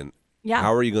 Megan. Yeah.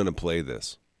 How are you going to play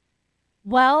this?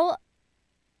 Well,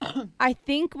 I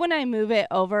think when I move it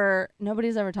over,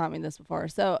 nobody's ever taught me this before.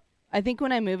 So I think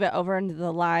when I move it over into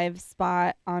the live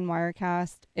spot on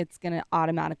Wirecast, it's going to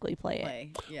automatically play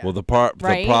it. Yeah. Well, the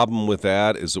problem with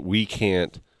that is that we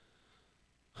can't.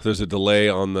 There's a delay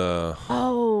on the.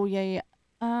 Oh, yeah.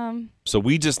 So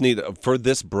we just need, for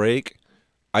this break,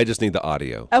 I just need the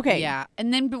audio. Okay. Yeah,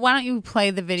 and then why don't you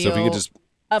play the video? So if you could just.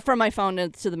 From my phone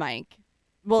to the mic.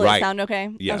 Will Right. it sound okay?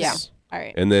 Yes. Okay. All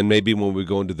right. And then maybe when we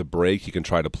go into the break, you can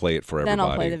try to play it for Then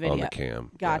everybody I'll play the video. on the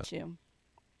cam. Got you.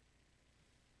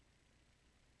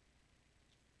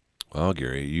 Well,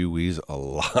 Gary, you wheeze a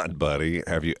lot, buddy.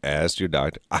 Have you asked your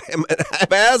doctor? I have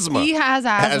asthma. He has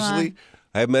asthma. Ashley,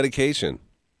 I have medication.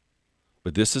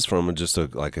 But this is from just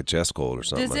like a chest cold or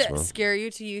something. Does I it suppose. scare you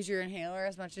to use your inhaler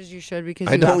as much as you should because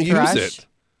I you don't got use thrush? it.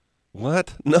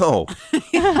 What? No.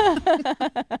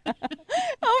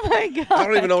 Oh, my God. I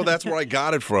don't even know if that's where I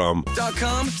got it from.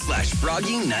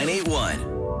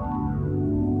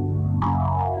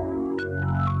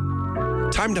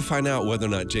 .com/Froggy981. Time to find out whether or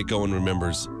not Jake Owen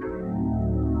remembers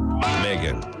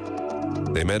Megan.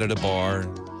 They met at a bar.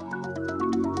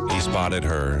 He spotted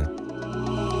her.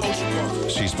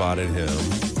 She spotted him.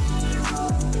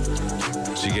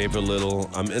 She gave her a little,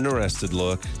 I'm interested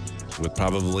look with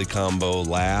probably combo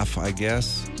laugh, I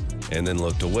guess, and then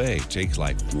looked away. Jake's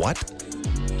like, what?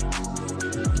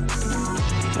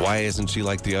 Why isn't she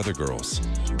like the other girls?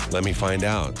 Let me find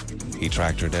out. He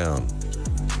tracked her down.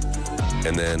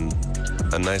 And then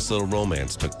a nice little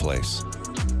romance took place.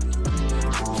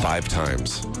 5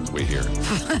 times, we hear.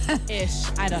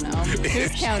 Ish. I don't know. Who's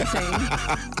counting?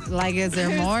 Like, is there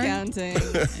more? Who's counting?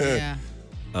 Yeah.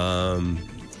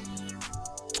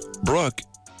 Brooke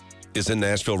is in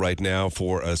Nashville right now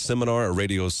for a seminar, a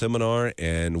radio seminar,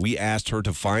 and we asked her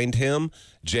to find him,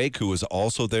 Jake, who is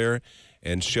also there,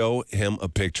 and show him a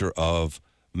picture of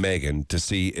Megan to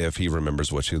see if he remembers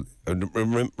what she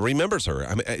remembers her.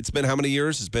 I mean, it's been how many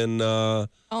years? It's been Oh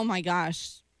my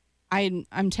gosh.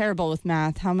 I'm terrible with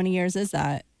math. How many years is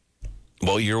that?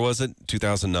 what year was it?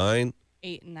 2009?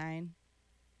 8 and 9.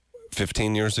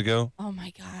 15 years ago? Oh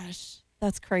my gosh.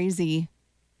 That's crazy.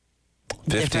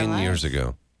 15 years lives.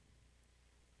 ago.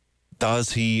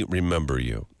 Does he remember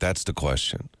you? That's the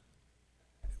question.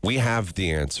 We have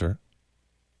the answer.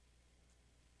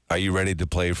 Are you ready to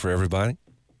play for everybody?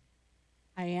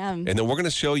 I am. And then we're going to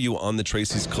show you on the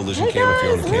Tracy's Collision Cam if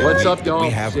you're on the cam. What's up, y'all? We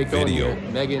have Jake Owen video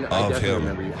here. Megan, I of definitely him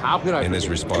remember you. How could I and his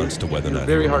forget you? response to whether or not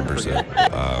Very he hard to remembers forget.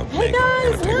 Megan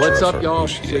and a picture What's of up, her, y'all? who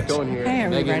she Jake is. Owen here. Hey,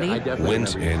 Megan, everybody. I definitely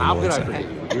When's remember you. and How one could I second. forget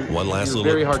you? One last you're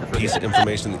very hard to little piece of forget.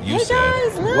 information that you said.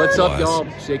 What's up, was, y'all?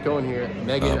 Jake Owen here.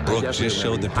 Megan, I Brooke definitely just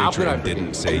showed remember the you. How picture could I and forget didn't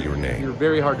you? say your name. You're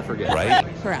very hard to forget. Right?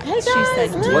 Correct. She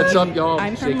said, What's up, y'all?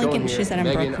 I'm from Jake Owen Lincoln. here. She said, I'm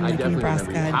Megan, Brooke from I Lincoln, definitely Nebraska.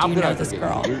 remember you. Do How you could know I this forget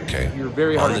girl? you? Okay. You're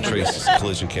very hard On the to forget. Tracy's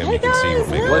Collision Cam, you can see what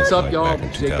Megan What's looked up, y'all? like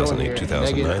back in Jake Owen 2008, here.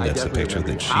 2009. Megan, I That's the definitely picture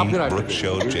remember that you. How could I Brooke forget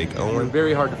showed you? Jake You're Owen.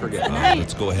 very hard to forget.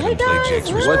 Let's go ahead and play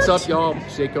Jake's response. What's up, y'all?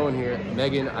 Jake Owen here.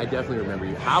 Megan, I definitely remember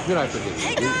you. How could I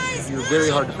forget you? You're very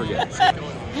hard to forget.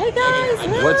 Hey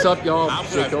guys. What's up, y'all?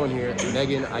 Jake Owen here.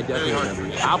 Megan, I definitely remember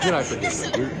you. How could I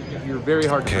forget you? You're very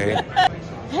hard to forget.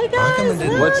 Hey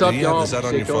guys. What's up, Did you have y'all? this out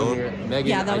on your Jake Owen phone? here. Megan,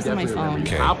 Yeah, that was I on my definitely remember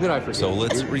phone. you. How could I forget So you?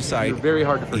 let's You're recite. very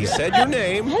hard to forget. He said your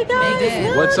name. Hey guys.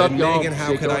 Megan. What's up, And y'all? Megan, how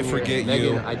Jake could I Owen here. forget you?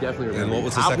 Megan, I definitely remember And what you.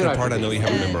 was the How second could I part? I know forget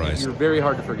you have it memorized. You're very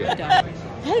hard to forget.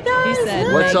 Hey guys. He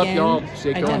said, What's up, Megan, y'all?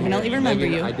 Jake I Owen definitely here. remember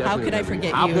Megan, you. I How definitely could I remember you.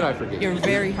 forget How you? could I forget You're you?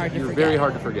 very hard to You're forget. very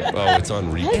hard to forget. Oh, it's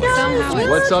on repeat. Somehow it's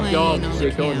What's up, y'all? playing on the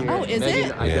Jake Owen cam. here. Oh, is Megan,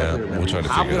 it? I Yeah, definitely remember we'll try you.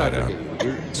 to How figure could I that out. forget you?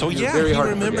 So You're yeah, very he hard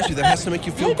to remembers forget. you. That has to make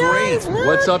you feel Hey guys. great.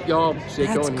 What's up, y'all? Jake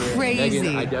That's Owen here. crazy.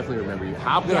 Megan, I definitely remember you.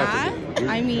 How could I Yeah? forget you?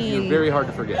 I mean- You're very hard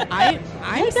to forget. I'm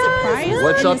surprised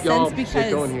What's in up, a y'all? sense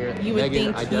Jake Owen because here. you would Megan,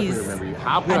 think I definitely he's remember you.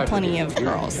 How could I had plenty forget of you?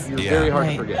 girls. You're Yeah. very hard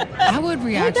Right. to forget. I would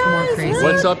react more crazy.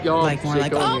 What's up, y'all? Like more Jake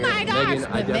like, Owen oh here. my gosh, Megan, I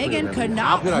but definitely Megan remember could you. not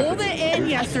How could I hold forget it you? in You're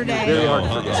yesterday. very hard to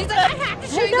Oh, forget. She's like, I have to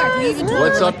show you guys. We even told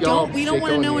What's her, up, like, y'all? we don't Jake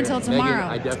want to Owen know here. until Megan, tomorrow.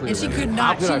 I definitely And she remember could you. not.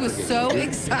 How could She I was forget so you?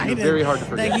 excited You're very hard to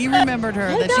forget. that he remembered her,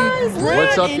 that she ran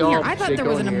What's up, in y'all? here. I thought Jake there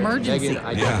was Owen an here. emergency. Megan,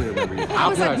 I definitely remember you. I How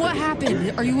was could like, what forget you?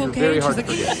 happened? Are you You're okay? very She's hard to like,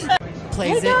 forget.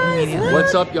 plays it immediately.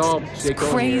 What's up, y'all? Jake Owen here.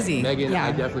 crazy. Megan, Yeah.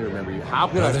 I definitely remember you. How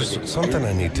could Now, I there's forget you? something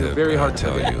I need to You're very hard to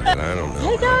tell forget. you that I don't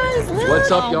know.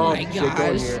 What's up, Oh y'all? my Jake Owen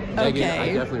gosh. here. Megan, I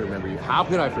Okay. definitely remember you. How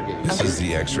could I forget you? This is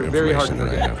the extra You're very hard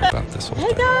information to that I forget. have about this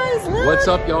whole thing. What's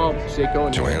up, y'all? Jake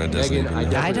Owen here. Joanna doesn't Megan, even I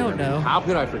know. definitely I don't remember you. know. How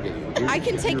could I forget you? I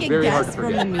can take You're a very hard guess to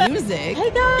from forget. the music.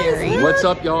 Gary. What's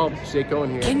up, y'all? Jake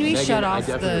Owen here. Can we Megan, shut I off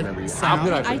definitely the remember you. How sound?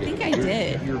 could I I forget think you? I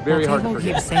did. You're very hard to People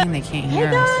keep forget. saying they can't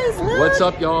hear us. What's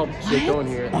up, y'all? Jake Owen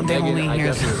here. Oh, they Megan, only I hear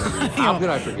definitely remember you. How could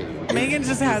I forget you? Megan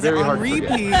just You're has it very on hard to forget.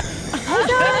 repeat.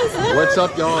 What's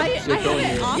up, y'all? I Jake had Owen it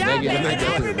here. on. Yeah, Megan, I Megan, I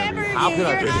definitely remember remember you. How you. could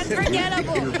I You're forget you?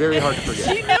 unforgettable. You're very hard to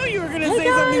forget. She knew you were going to say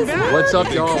something bad. What's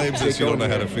up, y'all? claims that Jake she don't Owen know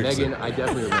how here. to fix Megan, it. I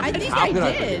definitely remember I you. think How I could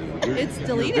did. forget you? It's You're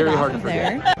deleted very off hard to of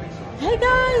forget. there. Hey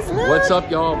guys. What's up,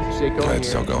 y'all? Jake Owen It's here.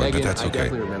 still going, but Megan, that's I okay.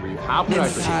 definitely remember you. How could I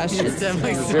forget Gosh, you? it's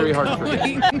definitely You're still very hard to forget.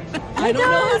 going. I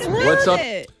don't know how to fix What's up?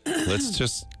 it.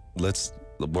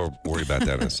 We'll worry about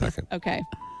that in a second. Okay.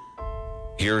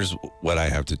 Here's what I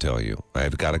have to tell you. I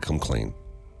have got to come clean.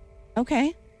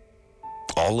 Okay.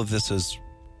 All of this is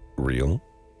real.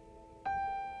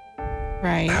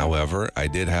 Right. However, I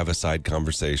did have a side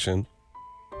conversation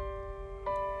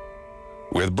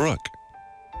with Brooke.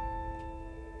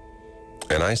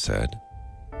 And I said,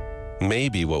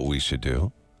 maybe what we should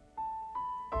do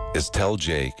is tell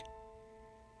Jake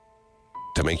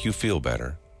to make you feel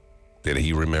better that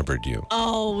he remembered you.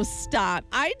 Oh, stop.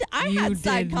 I You had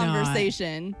side did not.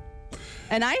 conversation.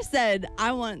 And I said,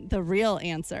 I want the real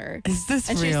answer. Is this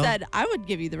And real? she said, I would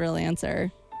give you the real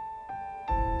answer.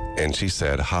 And she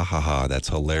said, ha ha ha, that's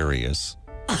hilarious.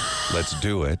 Let's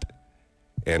do it.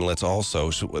 And let's also,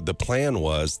 the plan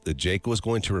was that Jake was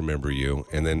going to remember you,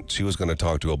 and then she was going to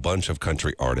talk to a bunch of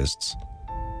country artists,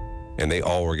 and they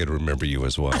all were going to remember you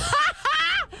as well. Oh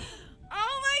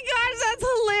my gosh, that's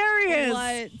hilarious.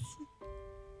 What?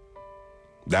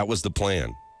 That was the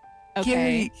plan.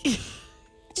 Okay. Gary,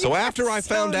 So after I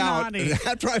so found out, naughty.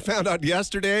 after I found out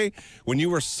yesterday, when you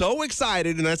were so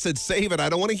excited, and I said, save it, I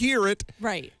don't want to hear it.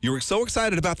 Right. You were so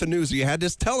excited about the news that you had to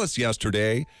tell us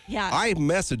yesterday. Yeah. I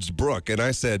messaged Brooke and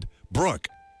I said, Brooke,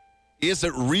 is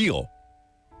it real?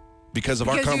 Because of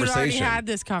our because you conversation. already had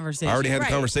this conversation. I already had Right.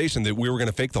 the conversation that we were going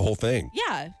to fake the whole thing.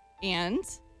 Yeah. And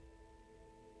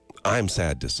I'm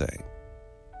sad to say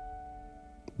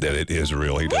that it is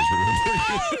real. He does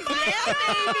remember you.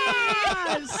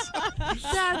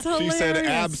 That's She hilarious. said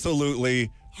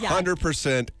absolutely, Yeah.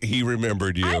 100% he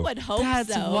remembered you. I would hope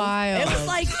That's so. wild. It was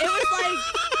like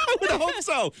I would hope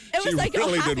so. it was She like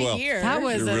really a half did well. a year. That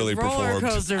was You a really roller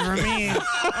performed. coaster for me.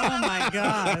 Oh my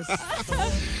gosh.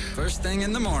 First thing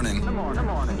in the morning.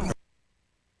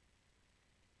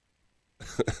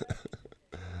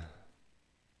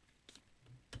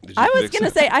 Did you I was fix gonna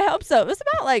it? say I hope so. It was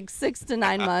about like 6 to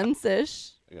 9 months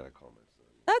ish. I gotta call my son.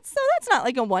 That's not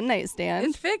like a one night stand.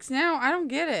 It's fixed now. I don't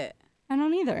get it. I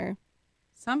don't either.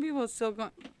 Some people still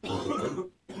going. Hey,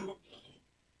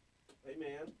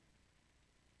 man.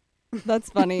 That's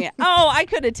funny. Oh, I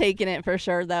could have taken it for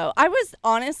sure though. I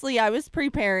was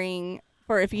preparing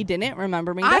for if he didn't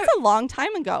remember me. That's a long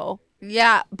time ago.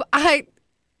 Yeah, but I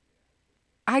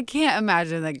can't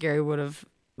imagine that Gary would have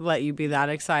let you be that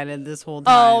excited this whole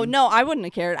time. Oh no, I wouldn't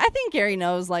have cared. I think Gary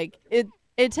knows like it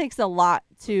takes a lot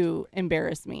to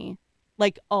embarrass me.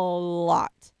 Like a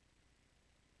lot.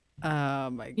 Oh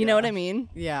my god. You know what I mean?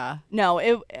 Yeah. No,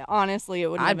 it honestly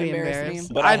it would I'd have be embarrassed embarrassed.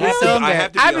 me. But I'd I be have so to- I embarrassed.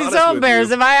 have to be I'd be honest so with embarrassed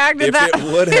you. if I acted If that it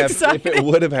would have, if excited. it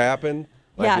would have happened,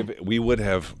 like Yeah. if we would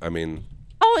have, I mean,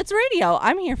 Oh, it's radio.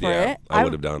 I'm here for Yeah, it. I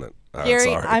would have done it. Gary,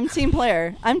 sorry. I'm team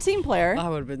player. I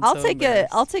would have been I'll so take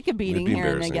embarrassed. I'll take a beating be here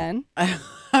and embarrassing. again.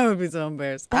 I would be so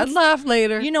embarrassed. I'd laugh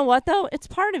later. You know what though? It's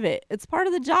part of it. It's part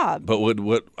of the job. But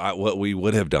what we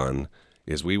would have done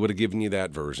is we would have given you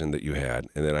that version that you had,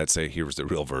 and then I'd say, here's the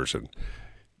real version.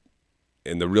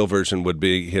 And the real version would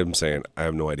be him saying, I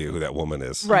have no idea who that woman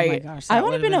is. Right. Oh my gosh, I that would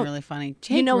would have have been been really funny.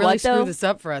 Jake you know really what, though? screwed this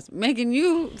up for us. Making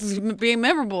you being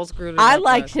memorable screwed it up. I for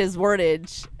liked us. his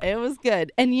wordage. It was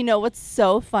good. And you know what's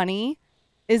so funny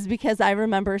is because I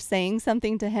remember saying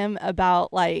something to him about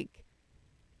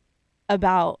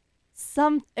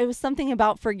it was something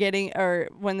about forgetting or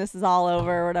when this is all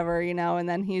over or whatever, and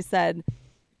then he said,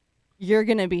 you're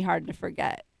going to be hard to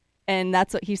forget. And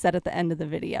that's what he said at the end of the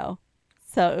video.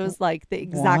 So it was like the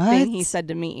exact thing he What? said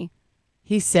to me.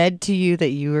 He said to you that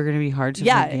you were going to be hard to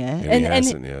Yeah. forget. And he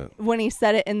hasn't yet. When he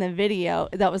said it in the video,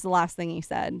 that was the last thing he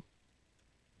said.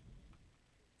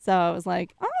 So I was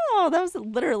like, oh, that was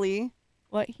literally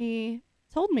what he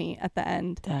told me at the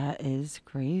end. That is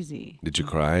crazy. Did you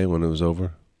cry when it was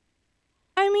over?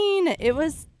 I mean,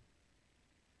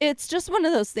 it's just one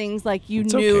of those things like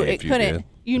It's knew okay it if you couldn't, did.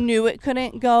 you knew it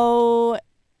couldn't go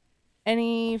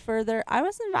any further. I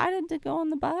was invited to go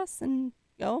on the bus and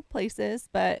go places,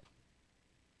 but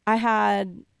I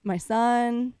had my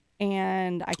son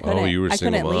and I couldn't. you were a I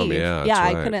couldn't single mom. leave. Yeah, yeah, that's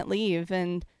I right. couldn't leave,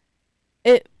 and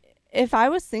if I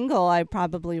was single, I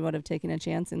probably would have taken a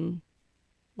chance and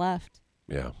left.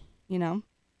 Yeah.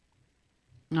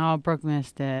 Oh, Brooke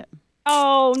missed it.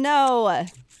 Oh no,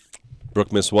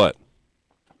 Brooke missed what?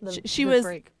 she The was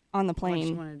break. on the What she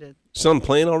plane. wanted to She's on the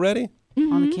plane already?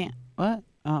 on the can. What?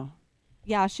 Oh,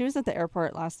 Yeah, she was at the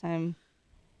airport last time.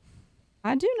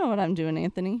 I do know what I'm doing,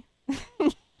 Anthony.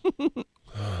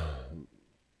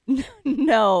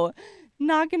 No,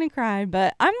 not gonna cry,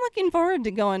 but I'm looking forward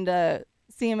to going to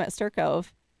see him at Stir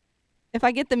Cove. If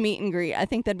I get the meet and greet, I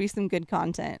think that'd be some good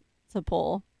content to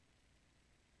pull.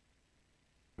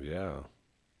 Yeah.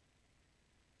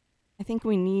 I think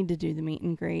we need to do the meet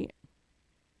and greet.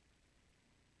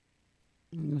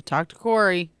 talk to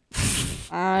Corey.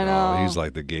 I know. Oh, he's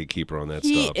like the gatekeeper on that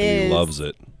He stuff. is. He loves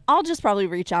it. I'll just probably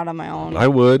reach out on my own. I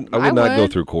would. I would not go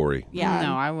would. through Corey. Yeah.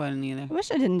 No, I wouldn't either. I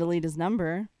wish I didn't delete his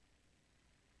number.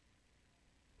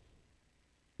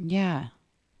 Yeah.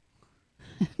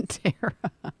 Tara.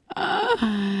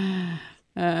 Oh,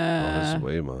 that's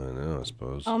way mine now, I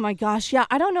suppose. Oh my gosh, yeah.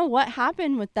 I don't know what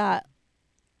happened with that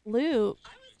loop.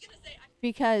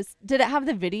 Because did it have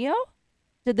the video?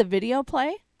 Did the video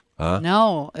play? Huh?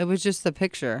 No, it was just the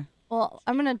picture. Well,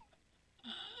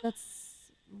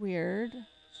 that's weird.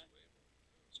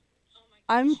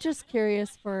 I'm just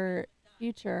curious for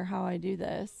future how I do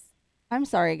this. I'm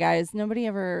sorry, guys. Nobody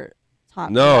ever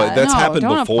taught me No, that. that's no, happened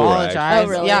don't before. apologize. actually. Oh,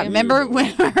 really? Yeah, remember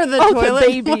when the Oh, the toilet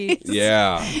baby. noise?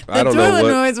 Yeah. The I don't know toilet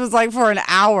what. noise was like for an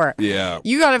hour. Yeah.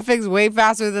 You got it fixed way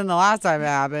faster than the last time it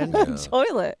happened.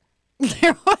 Toilet.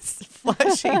 There was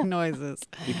flushing noises.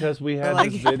 Because we had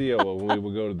Like- this video when we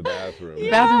would go to the bathroom.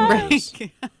 Bathroom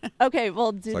break. Okay,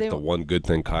 well, do It's they? like the one good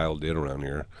thing Kyle did around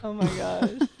here. Oh my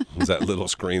gosh. Was that little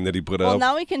screen that he put Well, up?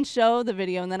 now we can show the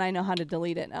video, and then I know how to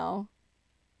delete it now.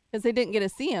 Because they didn't get to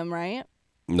see him, right?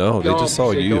 No, they just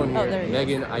saw Get you. going Oh, here. there he is.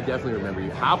 Megan, I definitely remember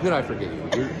you. How could I forget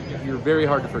you? You're very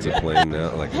hard to Is it forget. playing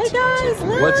now? Like Hey it's- guys,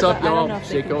 look! What's up, I don't y'all? know if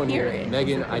they Get can going hear here. it.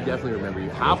 Megan, I definitely remember you.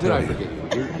 How could I forget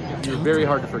you? You're very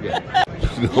hard to forget.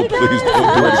 No, please don't do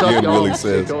it What's up, again, y'all? Willie Get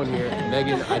says. going here.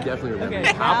 Megan, I definitely remember Okay,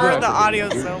 you. How now- could I The forget audio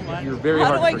you? so much. You're very How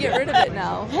hard do to I forget. get rid of it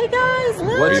now? Hey guys, look!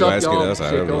 What are you What's up, asking y'all? us? I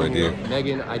Get have no going idea. here.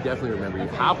 Megan, I definitely remember you.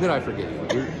 How could I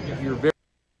forget you? You're very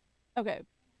Okay.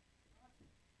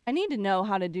 I need to know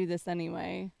how to do this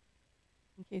anyway,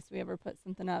 in case we ever put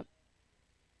something up.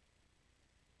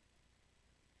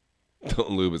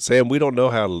 Don't lube it. Sam, we don't know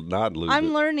how to not lube I'm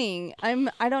it. learning.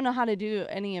 I don't know how to do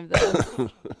any of this.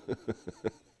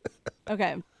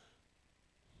 Okay.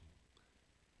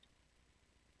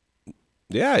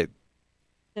 Yeah.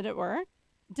 Did it work?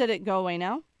 Did it go away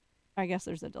now? I guess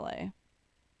there's a delay.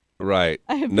 Right.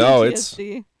 I have No, it's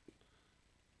PTSD.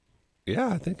 yeah,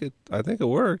 I think it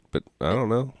worked, but I don't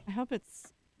know. I hope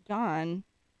it's gone.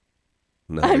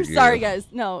 No, I'm yeah. sorry, guys.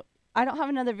 No, I don't have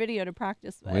another video to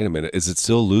practice with. Wait a minute. Is it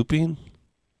still looping?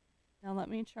 Now let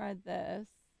me try this.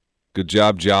 Good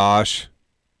job, Josh.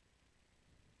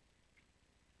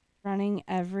 Running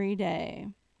every day.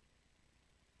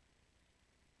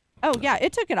 Oh, yeah,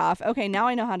 it took it off. Okay, now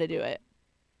I know how to do it.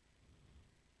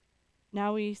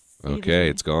 Now we see the Okay, video.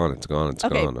 it's gone. It's gone. It's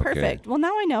Okay, gone. Okay. perfect. Well,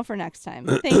 now I know for next time.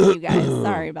 Thank you, guys.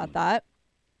 Sorry about that.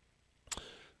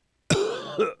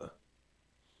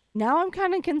 Now I'm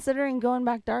kind of considering going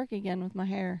back dark again with my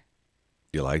hair.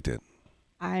 You liked it.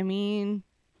 I mean,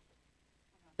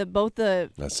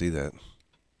 I see that.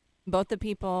 both the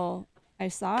people I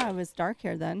saw, I was dark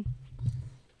hair then.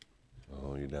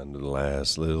 Oh, you're down to the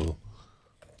last little.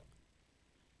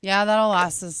 Yeah, that'll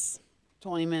last us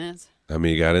 20 minutes. How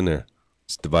many you got in there?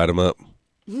 Let's divide them up.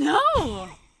 No.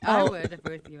 I would if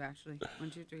with you, actually. 1,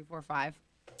 2, 3, 4, 5,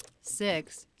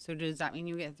 6. So does that mean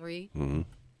you get 3? Mm-hmm. That's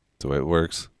the way it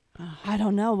works. I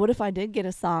don't know. What if I did get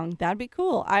a song? That'd be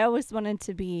cool. I always wanted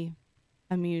to be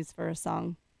a muse for a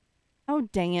song. Oh,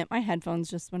 dang it. My headphones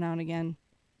just went out again.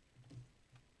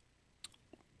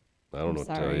 I don't know what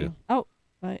to tell you. Oh,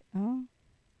 wait. Oh.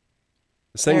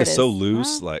 This thing There is it so is.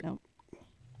 loose. Nope.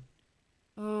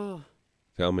 Oh.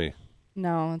 Tell me.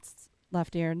 No, it's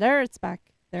left ear. There, it's back.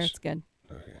 There, it's good.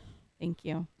 Okay. Thank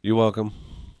you. You're welcome.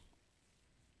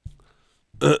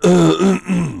 What?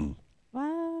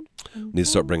 Need to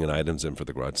start bringing items in for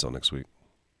the garage sale next week.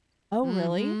 Oh,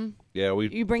 really? Yeah,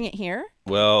 You bring it here?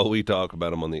 we talk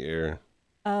about them on the air.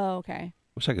 Oh, okay.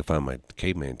 Wish I could find my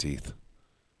caveman teeth.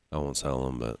 I won't sell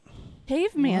them, but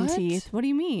Caveman What? teeth? What do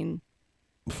you mean?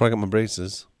 before I got my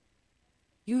braces.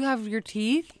 You have your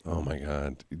teeth? Oh my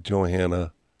God,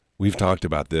 Johanna, we've talked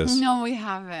about this. No, we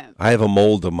haven't. I have a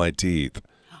mold of my teeth.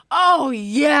 Oh,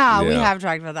 yeah, we Yeah. have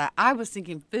talked about that. I was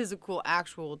thinking physical,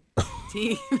 actual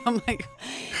teeth. I'm like,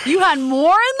 you had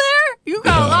more in there? You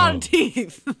got a lot of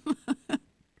teeth.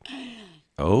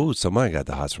 Oh, somebody got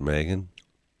the hots for Megan.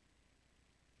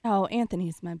 Oh,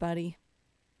 Anthony's my buddy.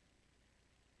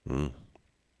 Hmm.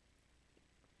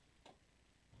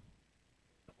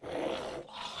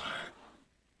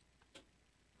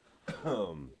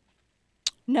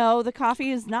 No, the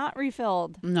coffee is not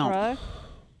refilled. No. Brooke.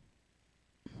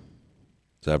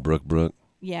 Is that Brooke?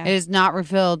 Yeah. It is not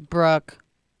refilled, Brooke.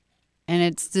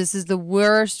 And this is the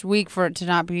worst week for it to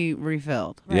not be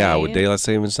refilled. Yeah, with Right. daylight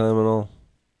savings time and all.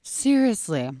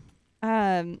 Seriously.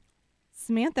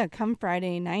 Samantha, come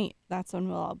Friday night. That's when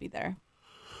we'll all be there.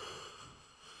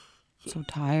 So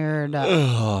tired. I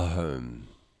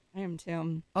am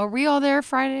too. Are we all there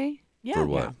Friday? Yeah. For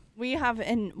what? Yeah. We have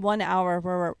in 1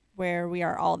 hour where we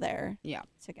are all there. Yeah.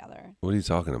 Together. What are you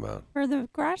talking about? For the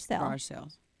garage sale. Garage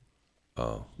sales.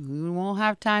 Oh. We won't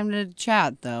have time to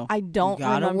chat, though. I don't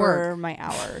Gotta remember work. my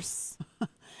hours.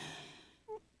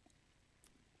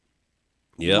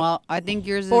 Yep. Well, I think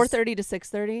yours is 4:30 to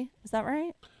 6:30. Is that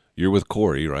right? You're with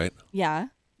Corey, right? Yeah.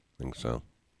 I think so.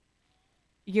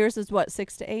 Yours is what,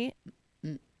 6 to 8?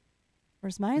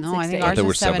 Where's mine? No, 6 I to think 8. ours they is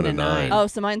were 7 to 7 to 9. 9. Oh,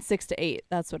 so mine's 6 to 8.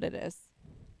 That's what it is.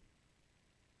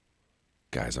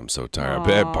 Guys, I'm so tired. I've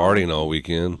been partying all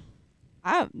weekend.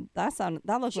 That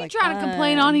looks She like trying to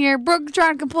complain fun. on here. Brooke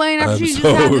trying to complain after I'm she just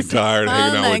so had this. tired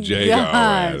hanging out Oh with my Jay.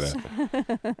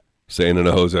 gosh. Staying in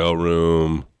a hotel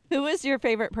room. Who was your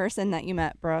favorite person that you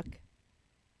met, Brooke?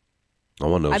 I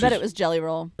want to know. I bet it was Jelly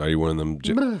Roll. Are you wearing them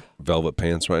velvet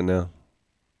pants right now?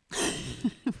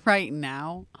 Right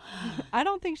now. I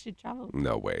don't think she'd travel.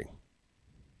 No way.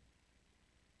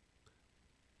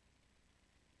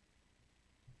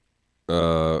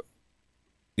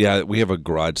 Yeah, we have a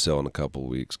garage sale in a couple of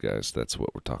weeks, guys. That's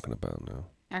what we're talking about now.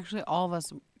 Actually, all of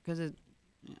us, because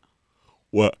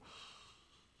What?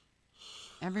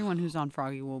 everyone who's on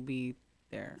Froggy will be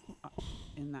there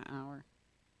in that hour.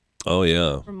 Oh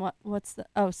yeah. From what's the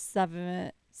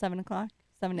 7 o'clock?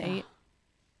 7 to 8.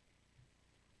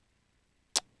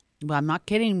 But I'm not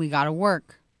kidding. We got to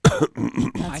work. I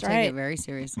That's take right. it very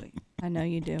seriously. I know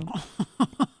you do.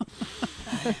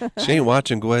 She ain't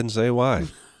watching. Go ahead and say why.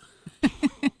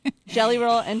 Jelly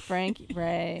Roll and Frank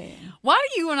Ray. Why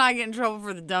do you and I get in trouble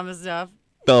for the dumbest stuff?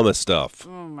 Dumbest stuff.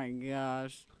 Oh my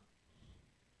gosh.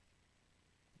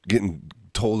 Getting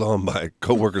told on by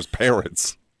coworkers'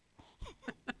 parents.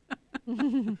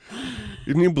 Didn't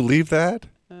you believe that?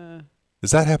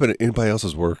 Does that happen at anybody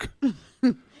else's work?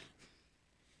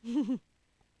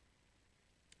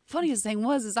 Funniest thing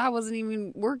is I wasn't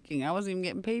even working. I wasn't even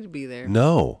getting paid to be there.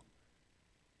 No.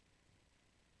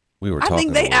 We were I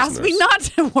talking think they to asked me listeners. not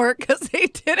to work because they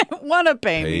didn't want to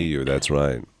pay Pay me. you. That's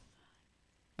right.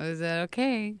 I said,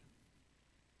 okay.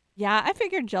 Yeah, I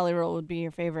figured Jelly Roll would be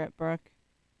your favorite, Brooke.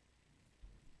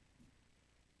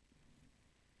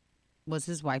 Was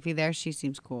his wifey there? She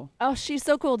seems cool. Oh, she's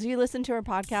so cool. Do you listen to her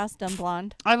podcast, Dumb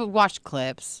Blonde? I would watch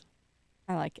clips.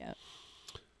 I like it.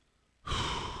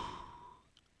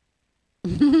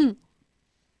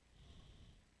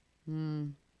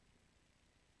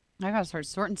 I gotta start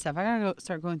sorting stuff. I gotta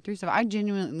start going through stuff. I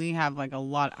genuinely have like a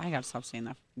lot. I gotta stop saying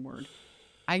that word.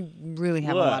 I really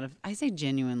have a lot of. I say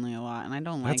genuinely a lot, and I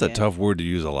don't like That's it. a tough word to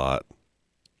use a lot.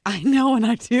 I know, and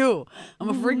I do. I'm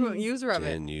a frequent user of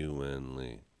it.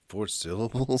 Genuinely. 4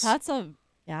 syllables?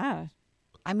 Yeah.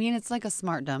 I mean, it's like a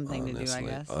smart, dumb thing to do, I Honestly.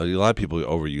 guess. A lot of people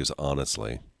overuse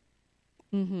honestly.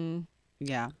 Mm-hmm.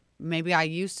 Yeah. Maybe I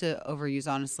used to overuse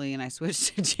honestly and I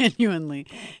switched to genuinely.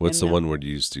 What's And the one word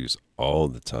you used to use all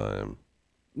the time?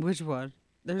 Which one?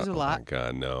 There's a Oh lot. my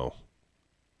God, no.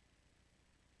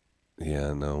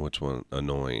 Yeah, no, which one?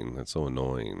 Annoying. That's so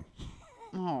annoying.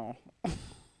 Oh.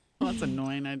 That's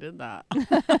annoying. I did that.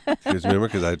 Because remember,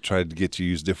 because I tried to get you to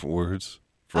use different words.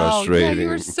 Frustrating. Oh, yeah, you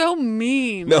were so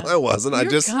mean. No, I wasn't. I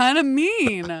You're just kind of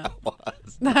mean.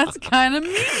 That's kind of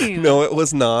mean. No, it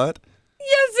was not.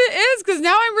 Yes, it is, because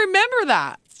now I remember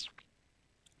that.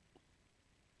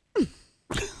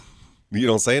 You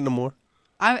don't say it no more?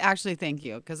 I actually thank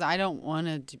you, because I don't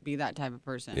want to be that type of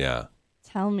person. Yeah.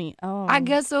 Tell me. Oh. I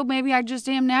guess so. Maybe I just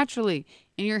am naturally,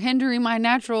 and you're hindering my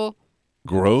natural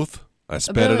Growth? I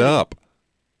sped it ability. up.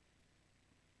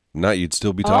 Not you'd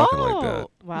still be talking like that.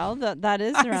 Well, that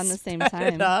is around the same sped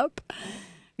time. it up.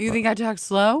 You think I talk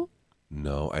slow?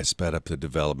 No, I sped up the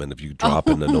development of you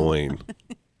dropping annoying.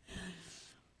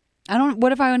 I don't.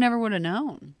 What if I never would have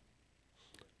known?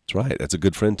 That's right. That's a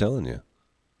good friend telling you.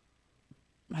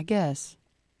 I guess.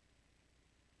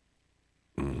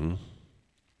 Mm-hmm.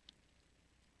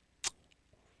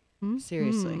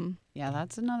 Seriously. Yeah,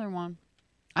 that's another one.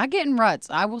 I get in ruts.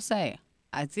 I will say.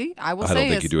 I see. I will I say. don't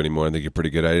think you do anymore. I think you're pretty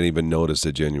good. I didn't even notice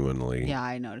it genuinely. Yeah,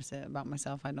 I notice it about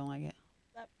myself. I don't like it.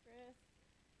 What's up, Chris?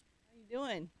 How you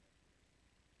doing?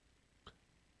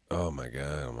 Oh my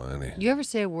God almighty. You ever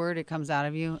say a word, it comes out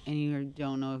of you, and you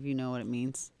don't know if you know what it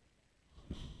means?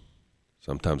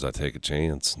 Sometimes I take a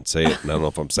chance and say it, and I don't know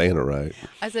if I'm saying it right.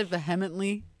 I said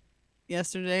vehemently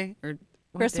yesterday. Or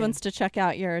what Chris day? wants to check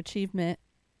out your achievement.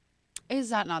 Is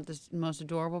that not the most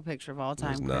adorable picture of all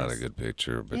time? It's not Chris? a good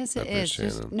picture, but Yes, I it is. appreciate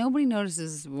Just, it. nobody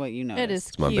notices what you notice. It is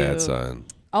It's my cute. bad side.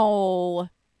 Oh,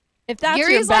 if that's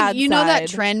Gary's your bad like, you know that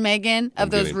side. trend, Megan, of I'm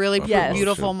those getting really a Yes.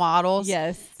 beautiful promotion. models?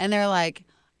 Yes. And they're like,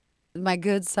 my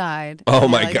good side. Oh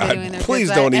And they're, my like, God! doing their Please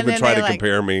good don't side, and even then try they, to like,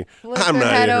 compare me. flip I'm their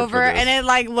not head here over, for this. and it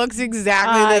like looks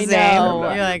exactly I the same.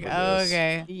 know. You're like, I'm not oh, here for this.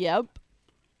 okay. Yep.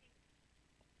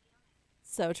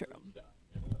 So true.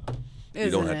 You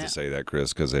don't Isn't have it? to say that,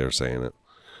 Chris, because they're saying it.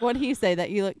 What'd he say? That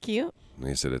you look cute? And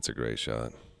he said it's a great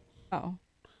shot. Oh.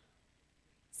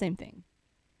 Same thing.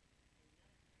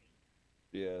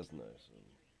 Yeah, it's nice.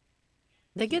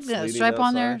 They get It's the sleeting stripe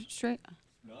on there outside? straight.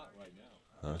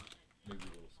 Huh?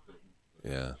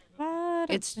 Yeah.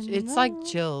 It's like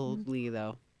chilly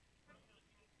though.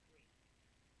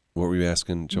 What were you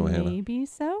asking, Johanna? Maybe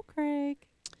so, Craig.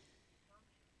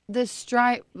 The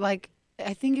stripe, like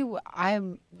I think I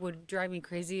would drive me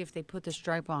crazy if they put the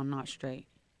stripe on not straight.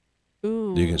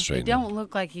 Ooh. You can It straighten don't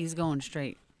look like he's going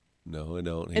straight. No, I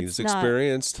don't. It's He's not.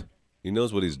 experienced. He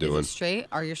knows what he's Is doing. it straight?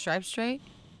 Are your stripes straight?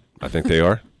 I think they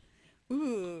are.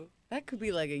 Ooh, that could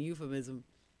be like a euphemism.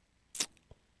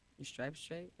 Your stripes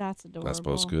straight? That's adorable. I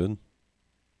suppose good.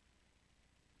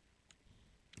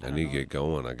 I need to get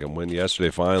going. I got one yesterday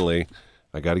finally.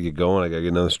 I got to get going. I got to get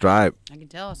another stripe. I can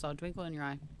tell. I saw a twinkle in your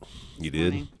eye. You this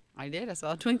did? morning. I did. I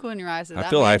saw a twinkle in your eye. So I that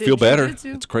feel man did better.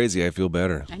 jujitsu. It's crazy. I feel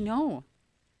better. I know.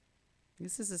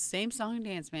 This is the same song and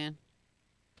dance, man.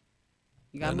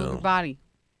 You gotta I move your know. body,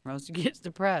 or else you get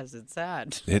depressed. It's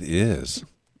sad. It is.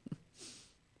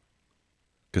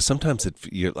 Because sometimes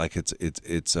you're like it's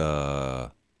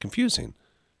confusing.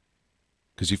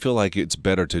 Because you feel like it's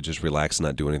better to just relax and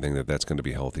not do anything that's going to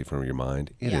be healthy for your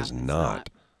mind. It Yeah, is it's not.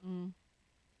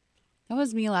 That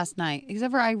was me last night.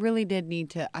 Except for I really did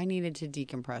I needed to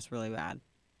decompress really bad.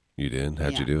 You did?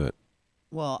 How'd Yeah. you do it?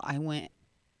 Well, I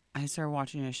started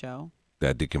watching a show.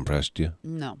 That decompressed you?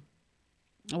 No.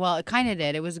 Well, it kind of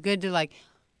did. It was good to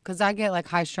because I get like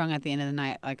high strung at the end of the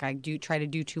night. Like I do try to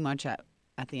do too much at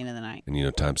the end of the night. And you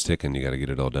know, time's ticking. You got to get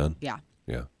it all done. Yeah.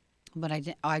 Yeah. But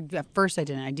at first I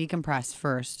didn't. I decompressed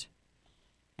first.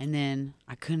 And then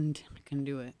I couldn't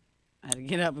do it. I had to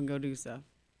get up and go do stuff.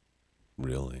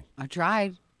 Really? I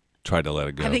tried. Tried to let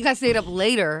it go. I think I stayed up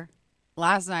later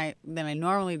last night than I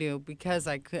normally do because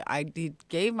I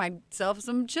gave myself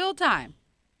some chill time.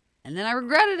 And then I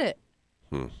regretted it.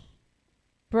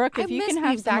 Brooke, I if you miss can me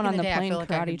have back someone in on the the day, I plane feel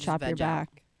like I could karate just chop your veg out.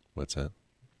 back. What's that?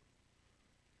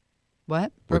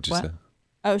 What? What'd you what? say?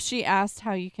 Oh, she asked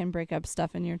how you can break up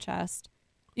stuff in your chest.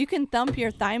 You can thump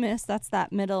your thymus. That's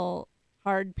that middle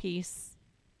hard piece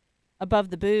above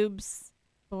the boobs,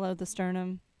 below the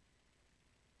sternum.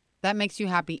 That makes you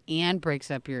happy and breaks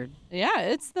up your. Yeah,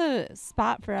 it's the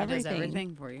spot for It everything. does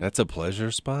everything for you. That's a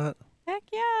pleasure spot? Heck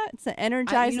yeah, it's an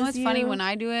energizes you know what's funny? you. When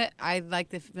I do it, I like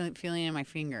the feeling in my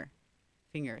fingers.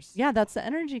 Yeah, that's the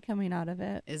energy coming out of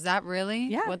it. Is that really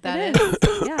Yeah, what that it is?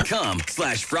 Yeah.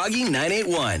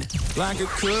 Com/Froggy981. Like a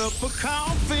cup of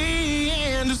coffee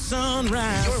in sunset to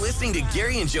sunrise. You're listening to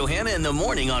Gary and Johanna in the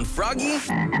morning on Froggy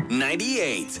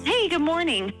 98. Hey, good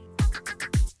morning.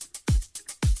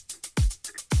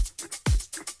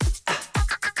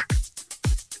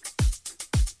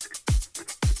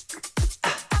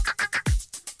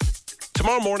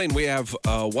 Tomorrow morning, we have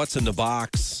What's in the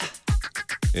Box,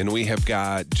 and we have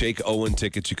got Jake Owen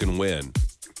tickets you can win.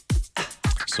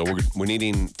 So we're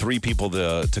needing 3 people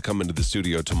to come into the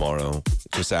studio tomorrow,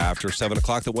 just after 7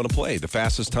 o'clock that want to play. The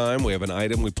fastest time, we have an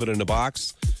item we put in a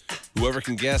box. Whoever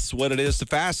can guess what it is the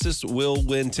fastest will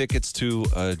win tickets to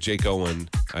Jake Owen.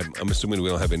 I'm assuming we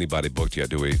don't have anybody booked yet,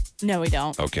 do we? No, we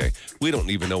don't. Okay. We don't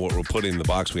even know what we're putting in the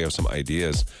box. We have some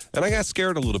ideas. And I got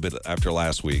scared a little bit after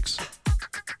last week's.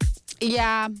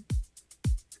 Yeah.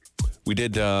 We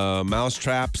did mouse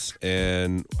traps,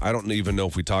 and I don't even know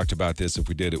if we talked about this. If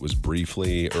we did, it was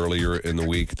briefly earlier in the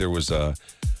week.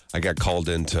 I got called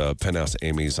into Penthouse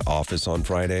Amy's office on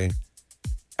Friday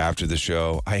after the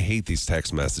show. I hate these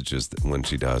text messages when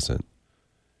she doesn't.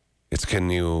 It's,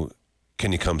 can you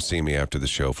come see me after the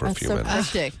show for a few minutes? That's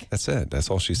so cryptic. That's it.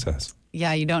 That's all she says.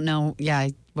 Yeah, you don't know,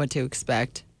 what to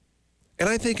expect. And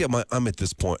I think I'm at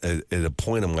this point, at a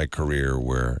point in my career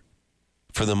where,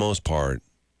 for the most part,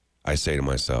 I say to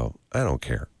myself, I don't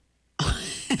care.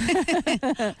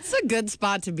 It's a good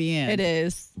spot to be in. It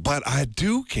is. But I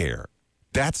do care.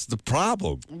 That's the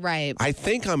problem. Right. I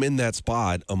think I'm in that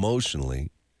spot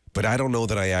emotionally, but I don't know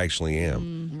that I actually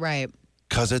am. Right.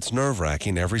 Because it's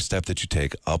nerve-wracking every step that you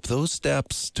take up those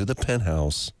steps to the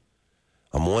penthouse.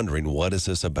 I'm wondering, what is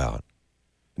this about?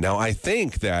 Now, I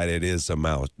think that it is the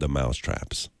mouse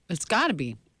traps. It's got to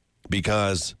be.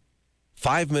 Because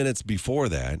 5 minutes before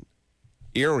that,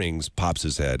 Earrings pops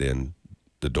his head in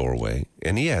the doorway,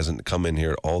 and he hasn't come in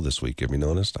here all this week. Have you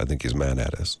noticed? I think he's mad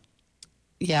at us.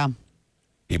 Yeah.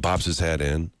 He pops his head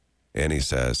in, and he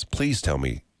says, please tell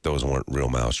me those weren't real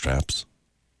mouse traps.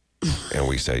 And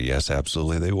we say, yes,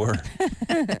 absolutely they were.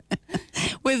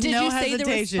 With Did no you say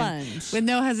hesitation. there was sponge? With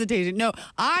no hesitation. No,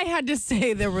 I had to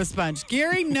say there was sponge.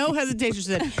 Gary, no hesitation,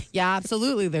 said, yeah,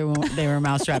 absolutely, they were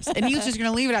mouse traps. And he was just going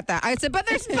to leave it at that. I said, but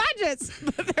there's sponges.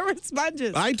 But there were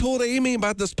sponges. I told Amy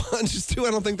about the sponges, too.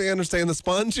 I don't think they understand the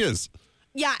sponges.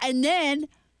 Yeah, and then,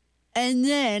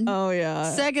 oh,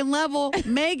 yeah. second level,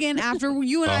 Megan, after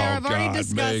you and I have already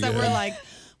discussed that we're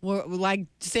like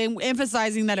saying,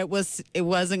 emphasizing that it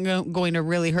wasn't going to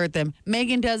really hurt them.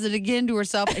 Megan does it again to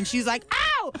herself, and she's like,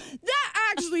 "Ow, that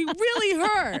actually really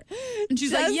hurt!" And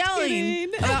she's like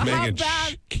yelling about Megan, how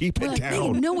bad. keep it down.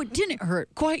 Megan, no, it didn't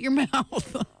hurt. Quiet your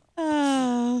mouth.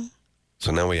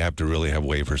 So now we have to really have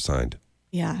waivers signed.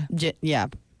 Yeah. Yeah.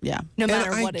 No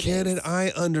matter And what it is. I get it. I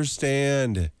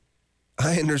understand.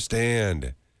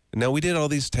 Now, we did all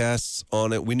these tests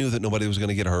on it. We knew that nobody was going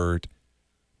to get hurt.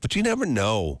 But you never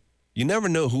know. You never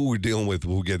know who we're dealing with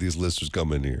when we get these listeners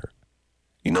coming here.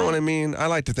 You know what I mean? I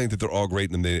like to think that they're all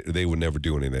great and they would never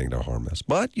do anything to harm us.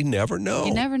 But you never know.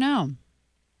 You never know.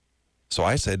 So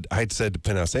I'd said to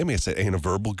Penthouse Amy, I said, ain't a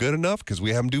verbal good enough? Because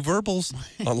we have them do verbals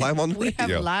live on the We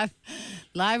radio. have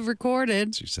live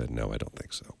recorded. She said, no, I don't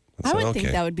think so. I said, would okay.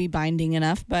 think that would be binding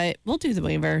enough, but we'll do the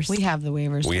waivers. We have the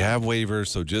waivers. We have waivers,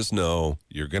 so just know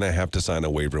you're going to have to sign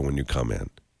a waiver when you come in.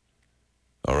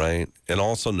 All right? And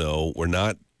also know we're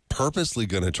not purposely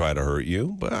going to try to hurt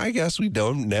you, but I guess we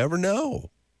never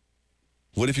know.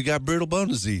 What if you got brittle bone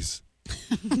disease?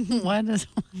 What is?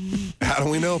 How do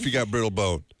we know if you got brittle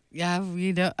bone? Yeah,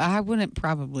 you don't. I wouldn't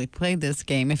probably play this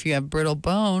game if you have brittle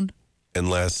bone.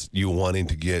 Unless you're wanting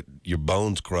to get your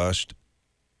bones crushed.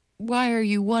 Why are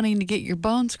you wanting to get your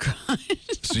bones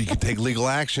crushed? So you can take legal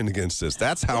action against this.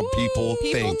 That's how people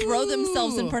think. People throw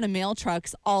themselves in front of mail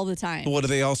trucks all the time. What do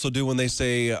they also do when they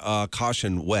say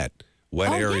caution wet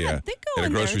area yeah, they go in a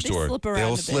in there. grocery They store? slip around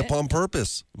They'll a slip bit. on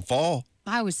purpose and fall.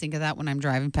 I always think of that when I'm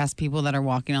driving past people that are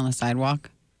walking on the sidewalk.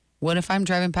 What if I'm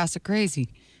driving past a crazy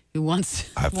who wants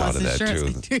I've thought of that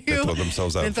insurance? too. They throw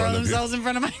themselves out They in throw front of you. themselves in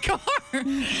front of my car.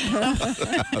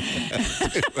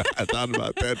 I thought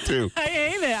about that too. I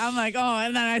hate it. I'm like, oh,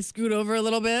 and then I scoot over a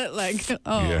little bit, like,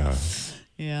 oh,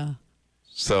 yeah.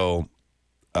 So,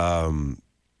 Are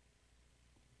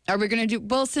we gonna do?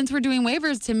 Well, since we're doing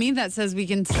waivers, to me that says we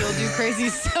can still do crazy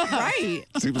stuff, right?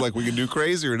 seems like we can do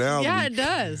crazier now. Yeah, it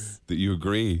does. That you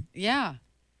agree. Yeah,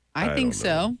 I don't think know.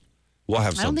 so. We'll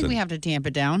have I don't something. think we have to tamp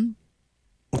it down.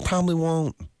 We probably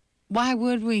won't. Why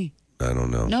would we? I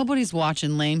don't know. Nobody's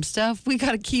watching lame stuff. We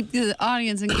got to keep the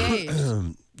audience engaged.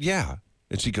 Yeah.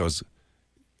 And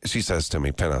she says to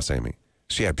me, Penthouse Amy,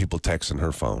 she had people texting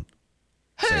her phone.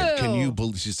 Saying, can you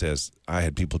believe, she says, I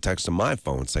had people texting my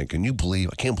phone saying,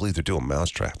 I can't believe they're doing mouse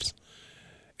traps.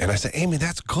 And I said, Amy,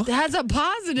 that's good. That's a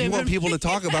positive. You want people to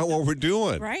talk about what we're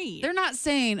doing. Right. They're not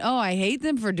saying, "Oh, I hate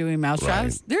them for doing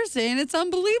mousetraps." Right. They're saying it's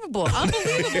unbelievable.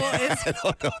 Unbelievable is I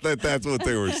don't know that that's what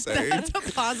they were saying. that's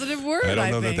a positive word. I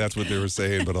don't know that think. that's what they were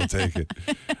saying, but I'll take it.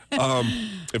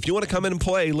 If you want to come in and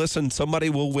play, listen, somebody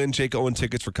will win Jake Owen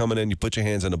tickets for coming in. You put your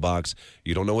hands in the box.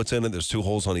 You don't know what's in it. There's 2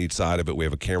 holes on each side of it. We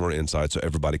have a camera inside so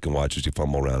everybody can watch as you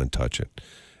fumble around and touch it.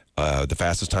 The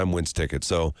fastest time wins tickets.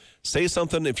 So say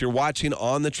something. If you're watching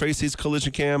on the Tracy's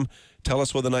Collision Cam, tell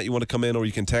us whether or not you want to come in, or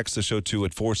you can text the show too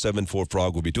at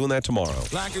 474-FROG. We'll be doing that tomorrow.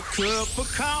 Like a cup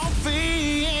of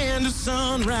coffee and a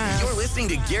sunrise. You're listening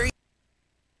to Gary.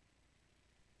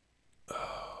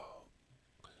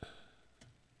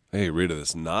 Hey, Rita,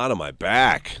 this knot on my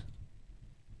back.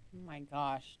 Oh my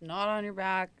gosh! Not on your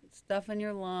back, stuff in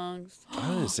your lungs. I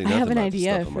didn't see I nothing have an about the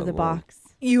idea stuff in for my the lung. box.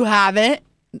 You have it.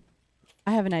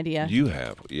 I have an idea. You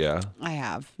have, yeah. I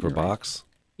have. For You're right. box?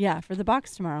 Yeah, for the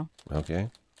box tomorrow. Okay.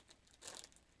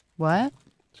 What?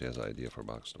 She has an idea for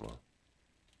box tomorrow.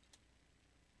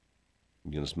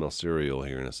 You're going to smell cereal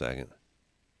here in a second.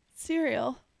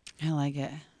 Cereal. I like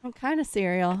it. What kind of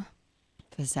cereal?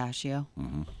 Pistachio.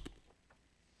 Mm-hmm.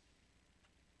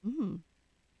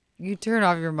 You turn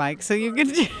off your mic so you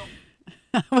can.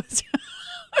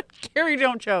 Carrie,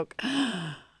 don't choke.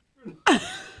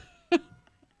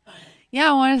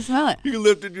 Yeah, I want to smell it. You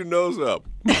lifted your nose up.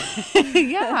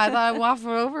 Yeah, I thought I'd waft it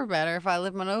over better if I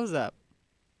lift my nose up.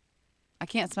 I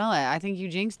can't smell it. I think you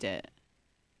jinxed it.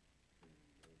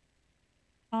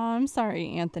 Oh, I'm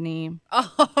sorry, Anthony.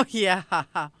 Oh, yeah.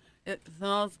 It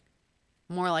smells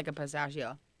more like a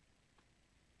pistachio.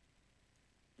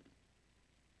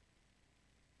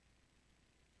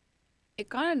 It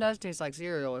kind of does taste like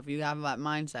cereal if you have that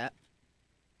mindset.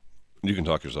 You can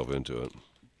talk yourself into it.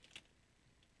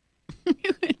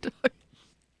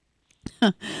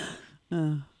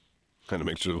 Kind of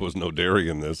make sure there was no dairy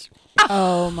in this.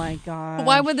 Oh my god.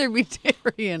 Why would there be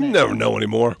dairy in You it? never know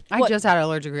anymore. I just had an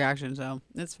allergic reaction, so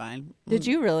it's fine. Did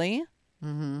you really?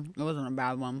 Mm-hmm. It wasn't a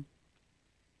bad one.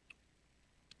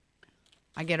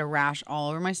 I get a rash all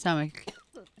over my stomach,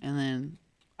 and then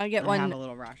I get I one. have a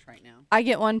little rash right now. I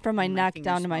get one from my And my neck fingers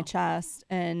down to my smell. chest,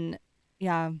 and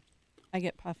yeah, I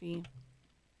get puffy.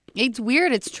 It's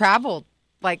weird. It's traveled.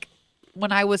 Like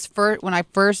when I was first,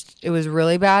 it was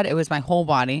really bad. It was my whole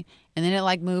body, and then it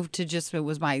like moved to just it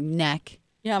was my neck.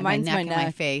 Yeah, like mine's my neck my and my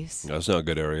neck. face. That's not a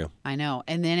good area. I know.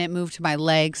 And then it moved to my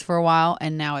legs for a while,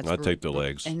 and now it's. I'd take the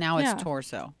legs. And now Yeah. it's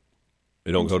torso.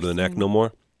 They don't go to the neck no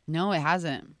more? No, it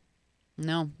hasn't.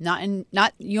 No, not. You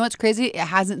know what's crazy? It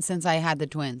hasn't since I had the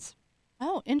twins.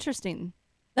 Oh, interesting.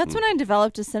 That's when I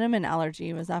developed a cinnamon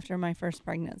allergy. Was after my first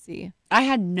pregnancy. I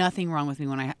had nothing wrong with me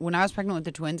when I was pregnant with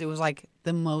the twins. It was like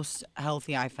the most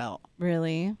healthy I felt.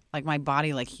 Really? Like my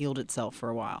body like healed itself for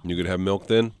a while. You could have milk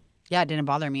then? Yeah, it didn't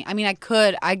bother me. I mean, I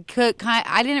could I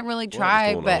didn't really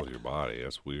try, What's going on but with your body?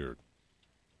 That's weird.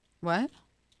 what?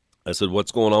 I said,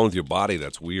 what's going on with your body?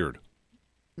 That's weird.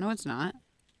 No, it's not.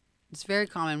 It's very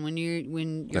common when You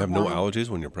your have no allergies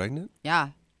when you're pregnant? Yeah,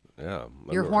 Yeah.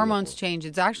 I've your never heard hormones that change.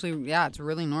 It's actually it's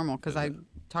really normal because I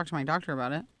talked to my doctor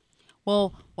about it.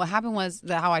 Well, what happened was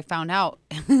that how I found out.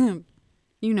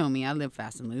 You know me, I live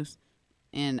fast and loose,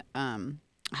 and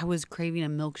I was craving a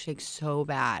milkshake so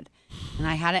bad, and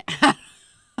I hadn't.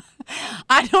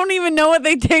 I don't even know what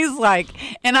they taste like,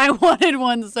 and I wanted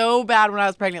one so bad when I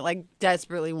was pregnant, like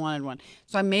desperately wanted one.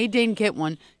 So I made Dane get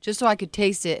one just so I could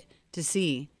taste it to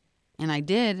see, and I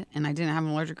did, and I didn't have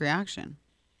an allergic reaction.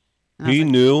 And I was He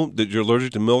like, knew that you're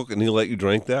allergic to milk and he let you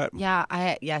drink that? Yeah,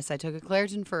 I took a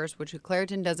Claritin first, which a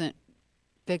Claritin doesn't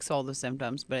fix all the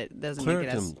symptoms, but it doesn't make it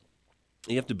as. Claritin,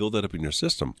 you have to build that up in your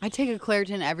system. I take a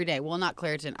Claritin every day. Well, not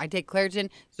Claritin. I take Claritin,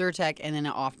 Zyrtec, and then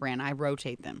an off-brand. I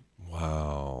rotate them.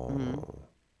 Wow.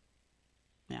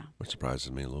 Yeah. Which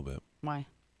surprises me a little bit. Why?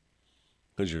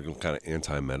 Because you're kind of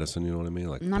anti-medicine, you know what I mean?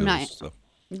 Like I'm pills not- and stuff.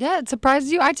 Yeah, it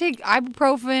surprises you. I take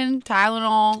ibuprofen,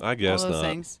 Tylenol, I guess all those not.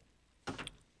 things.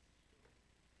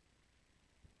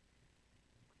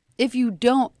 If you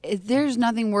don't, there's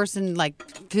nothing worse than like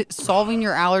solving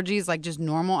your allergies, like just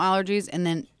normal allergies, and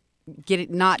then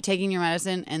not taking your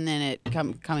medicine, and then it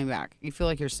coming back. You feel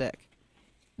like you're sick.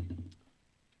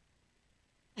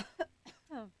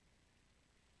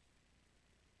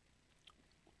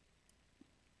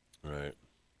 Right.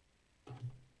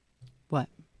 What?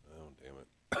 Oh, damn it.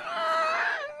 I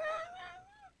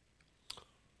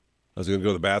was going to go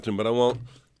to the bathroom, but I won't.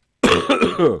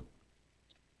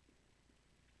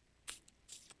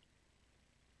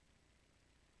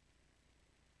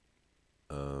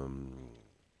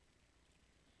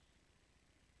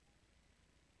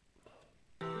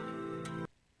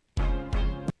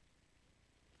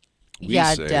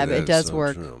 Yeah, say Deb, that it is does so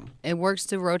work. true. It works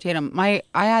to rotate them. I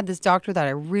had this doctor that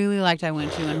I really liked. I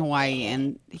went to in Hawaii,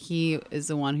 and he is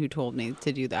the one who told me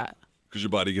to do that. Because your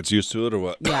body gets used to it, or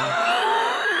what? Yeah.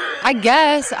 I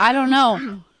guess. I don't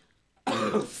know.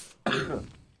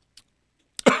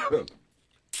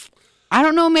 I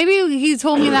don't know. Maybe he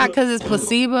told me that because it's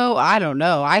placebo. I don't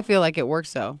know. I feel like it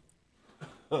works though.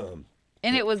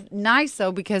 And it was nice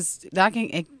though because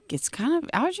it's kind of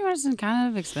allergy medicine kind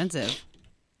of expensive.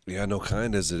 Yeah, no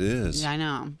kind as it is. Yeah, I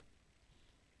know.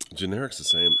 Generic's the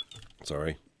same.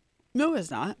 Sorry. No,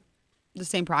 it's not. The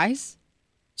same price?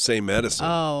 Same medicine.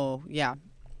 Oh, yeah.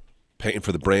 Paying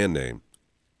for the brand name.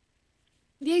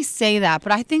 They say that,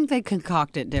 but I think they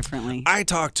concoct it differently. I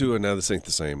talked to another, this ain't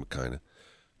the same, kind of.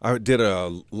 I did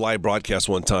a live broadcast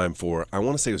one time for, I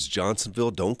want to say it was Johnsonville.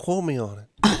 Don't quote me on it.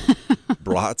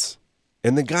 Brats.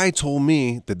 And the guy told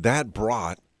me that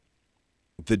brat,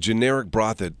 the generic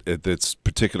brat at this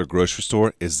particular grocery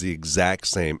store is the exact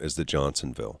same as the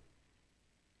Johnsonville.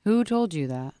 Who told you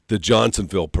that? The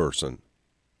Johnsonville person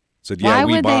said, Why yeah,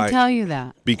 we would buy. they tell you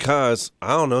that? Because,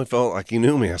 I don't know, he felt like he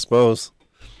knew me, I suppose.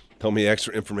 Told me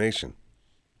extra information.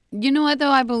 You know what, though?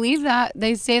 I believe that.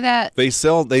 They say that. They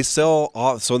sell,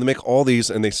 so they make all these,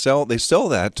 and they sell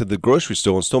that to the grocery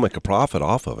store and still make a profit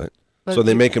off of it. But so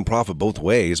they're making profit both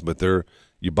ways, but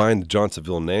you're buying the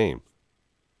Johnsonville name.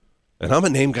 And I'm a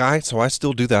name guy, so I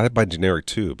still do that. I buy generic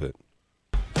too, but.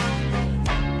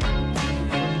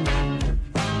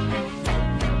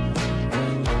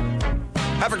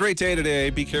 Have a great day today.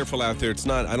 Be careful out there.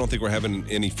 I don't think we're having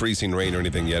any freezing rain or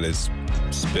anything yet. It's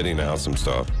spitting out some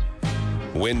stuff.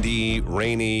 Windy,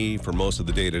 rainy for most of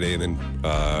the day today, and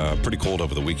then pretty cold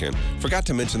over the weekend. Forgot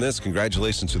to mention this.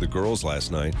 Congratulations to the girls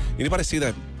last night. Anybody see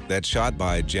that shot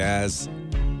by Jazz?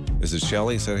 Is it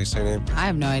Shelly? Is that how you say her name? I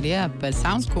have no idea, but it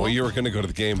sounds cool. Well, you were going to go to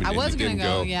the game, but I was going to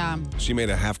go, yeah. She made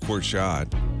a half-court shot.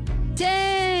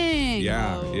 Dang!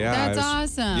 Yeah. That's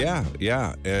awesome.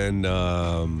 Yeah. And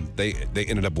they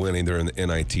ended up winning. They're in the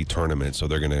NIT tournament, so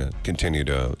they're going to continue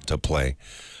to play.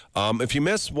 If you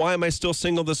missed Why Am I Still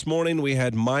Single this morning, we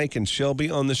had Mike and Shelby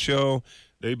on the show.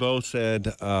 They both said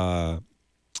that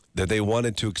they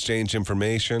wanted to exchange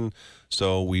information.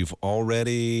 So we've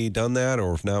already done that,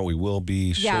 or if not, we will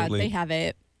be shortly. Yeah, they have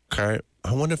it. Okay.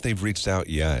 I wonder if they've reached out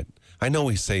yet. I know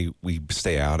we say we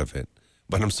stay out of it,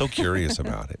 but I'm so curious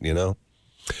about it, you know?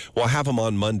 Well, I'll have them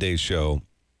on Monday's show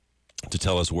to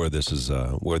tell us where this is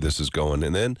going.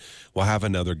 And then we'll have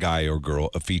another guy or girl,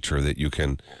 a feature that you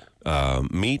can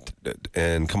meet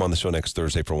and come on the show next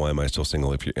Thursday for Why Am I Still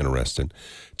Single if you're interested.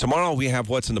 Tomorrow we have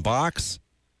What's in the Box.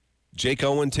 Jake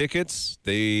Owen tickets,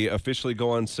 they officially go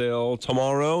on sale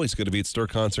tomorrow. He's going to be at Stir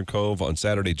Concert Cove on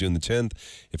Saturday, June the 10th.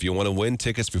 If you want to win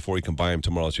tickets before you can buy them,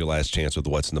 tomorrow's your last chance with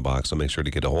What's in the Box. So make sure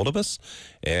to get a hold of us,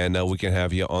 and we can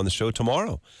have you on the show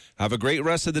tomorrow. Have a great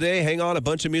rest of the day. Hang on. A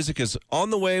bunch of music is on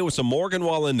the way with some Morgan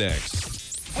Wallen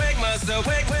next. Wake myself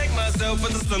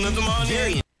for the sun of the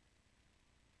morning.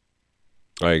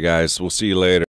 All right, guys. We'll see you later.